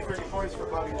pay 30 points for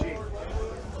Bobby G.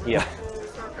 Yeah.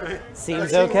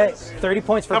 Seems okay. 30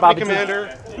 points for Company Bobby G.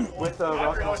 commander with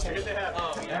rocket launcher.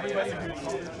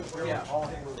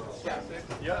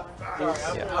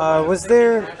 Was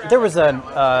there was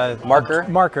a Marker?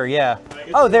 Marker, yeah.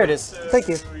 Oh, there it is. Thank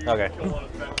you. Okay.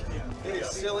 It is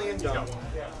silly and dumb.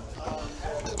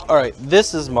 All right.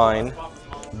 This is mine.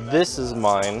 This is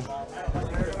mine.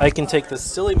 I can take this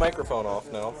silly microphone off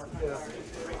now.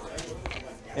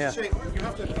 Yeah. Shane, you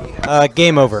have to be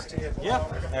Game over. Yeah.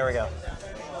 There we go.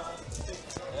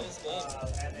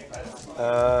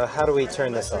 How do we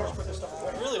turn this off?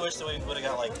 I really wish that we would have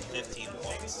got like 15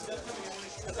 points.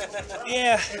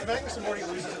 Yeah. If Magnus and Morty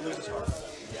loses, it loses hard.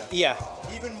 Yeah.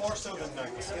 Even more so than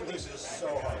Magnus. It loses so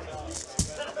hard.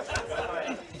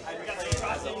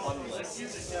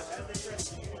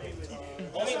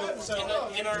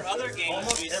 In our other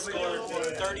games, we scored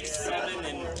 37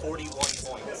 and 41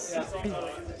 points.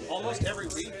 Almost every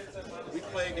week, we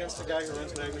play against a guy who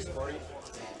runs Magnus and Morty.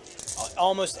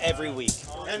 Almost every week.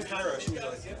 And Kairos,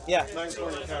 usually. Yeah. Magnus,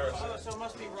 Morty, and Kairos. So it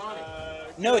must be Ronnie.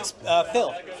 No, it's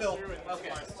Phil. Phil.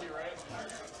 Okay.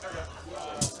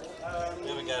 We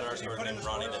have a guy in our store named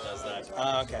Ronnie that does that.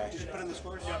 Okay. Did you put in the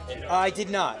scores? I did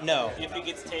not. No. If he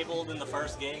gets tabled in the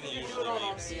first game, he usually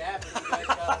leaves.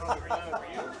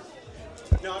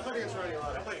 No, I played against Ronnie a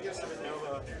lot. I played against him at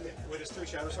Nova with his 3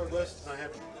 Shadow Sword list, and I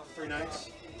had 3 knights.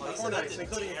 4 knights,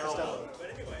 including a Castellan.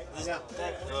 Yeah.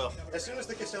 As soon as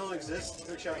the Castellan exists,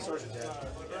 3 Shadow Swords are dead.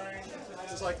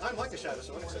 It's like, I'm like a Shadow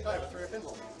Sword, except I have a 3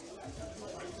 pinhole.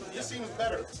 This seems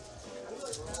better.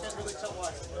 Can't really tell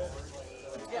why.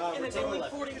 And it's only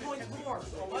 40 points more.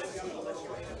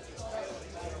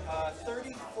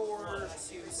 34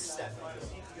 to 7.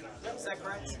 Is that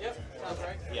correct? Yep, sounds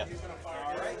right. Yeah.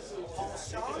 All right. Paul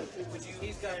Shaw, would you?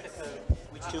 He's got the code.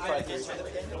 Would you 253. enter the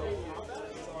pin?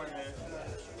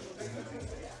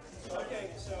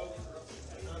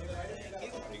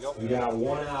 We got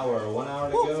 1 hour. 1 hour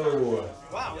to go.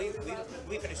 Wow,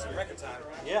 we finished in record time.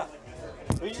 Yeah.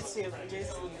 We should see if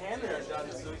Jason handed our shot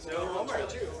this week.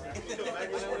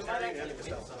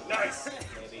 Nice!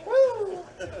 Woo!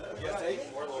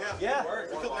 Yeah.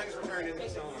 We killed Magnus returning in the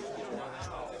Castellan.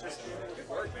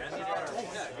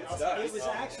 It was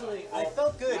actually, I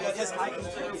felt good because I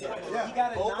contributed. He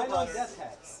got a 9 on Death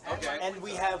Hex. Okay. And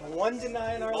we have 1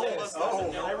 deny in our list.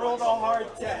 And I rolled a hard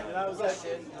 10, and I was like,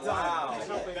 wow.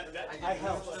 I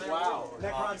helped. Wow.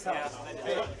 Necrons helped.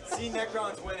 Seeing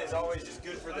Necrons win is always just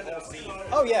good for the whole scene.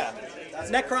 Oh, yeah.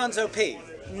 Necrons OP.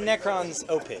 Necrons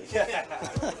OP.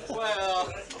 Well,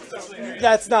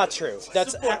 That's not true.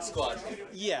 That's support squad.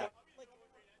 yeah.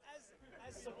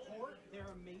 As support, they're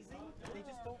amazing. They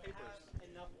just don't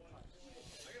enough.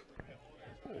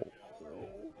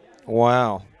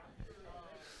 Wow.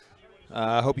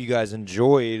 I hope you guys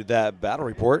enjoyed that battle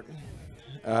report.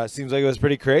 Seems like it was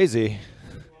pretty crazy.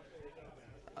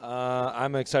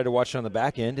 I'm excited to watch it on the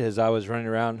back end as I was running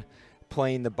around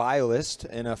playing the bio list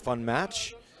in a fun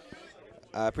match.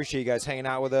 I appreciate you guys hanging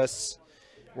out with us.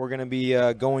 We're going to be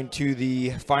going to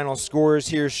the final scores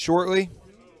here shortly.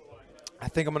 I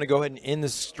think I'm going to go ahead and end the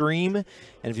stream. And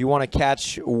if you want to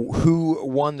catch who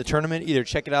won the tournament, either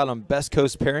check it out on Best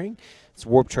Coast Pairing. It's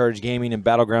Warp Charge Gaming and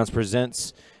Battlegrounds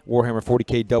presents Warhammer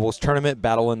 40k Doubles Tournament,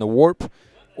 Battle in the Warp.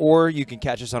 Or you can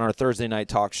catch us on our Thursday night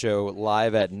talk show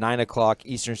live at 9 o'clock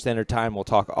Eastern Standard Time. We'll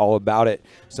talk all about it,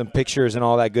 some pictures and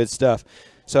all that good stuff.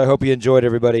 So I hope you enjoyed,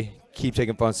 everybody. Keep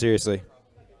taking fun seriously.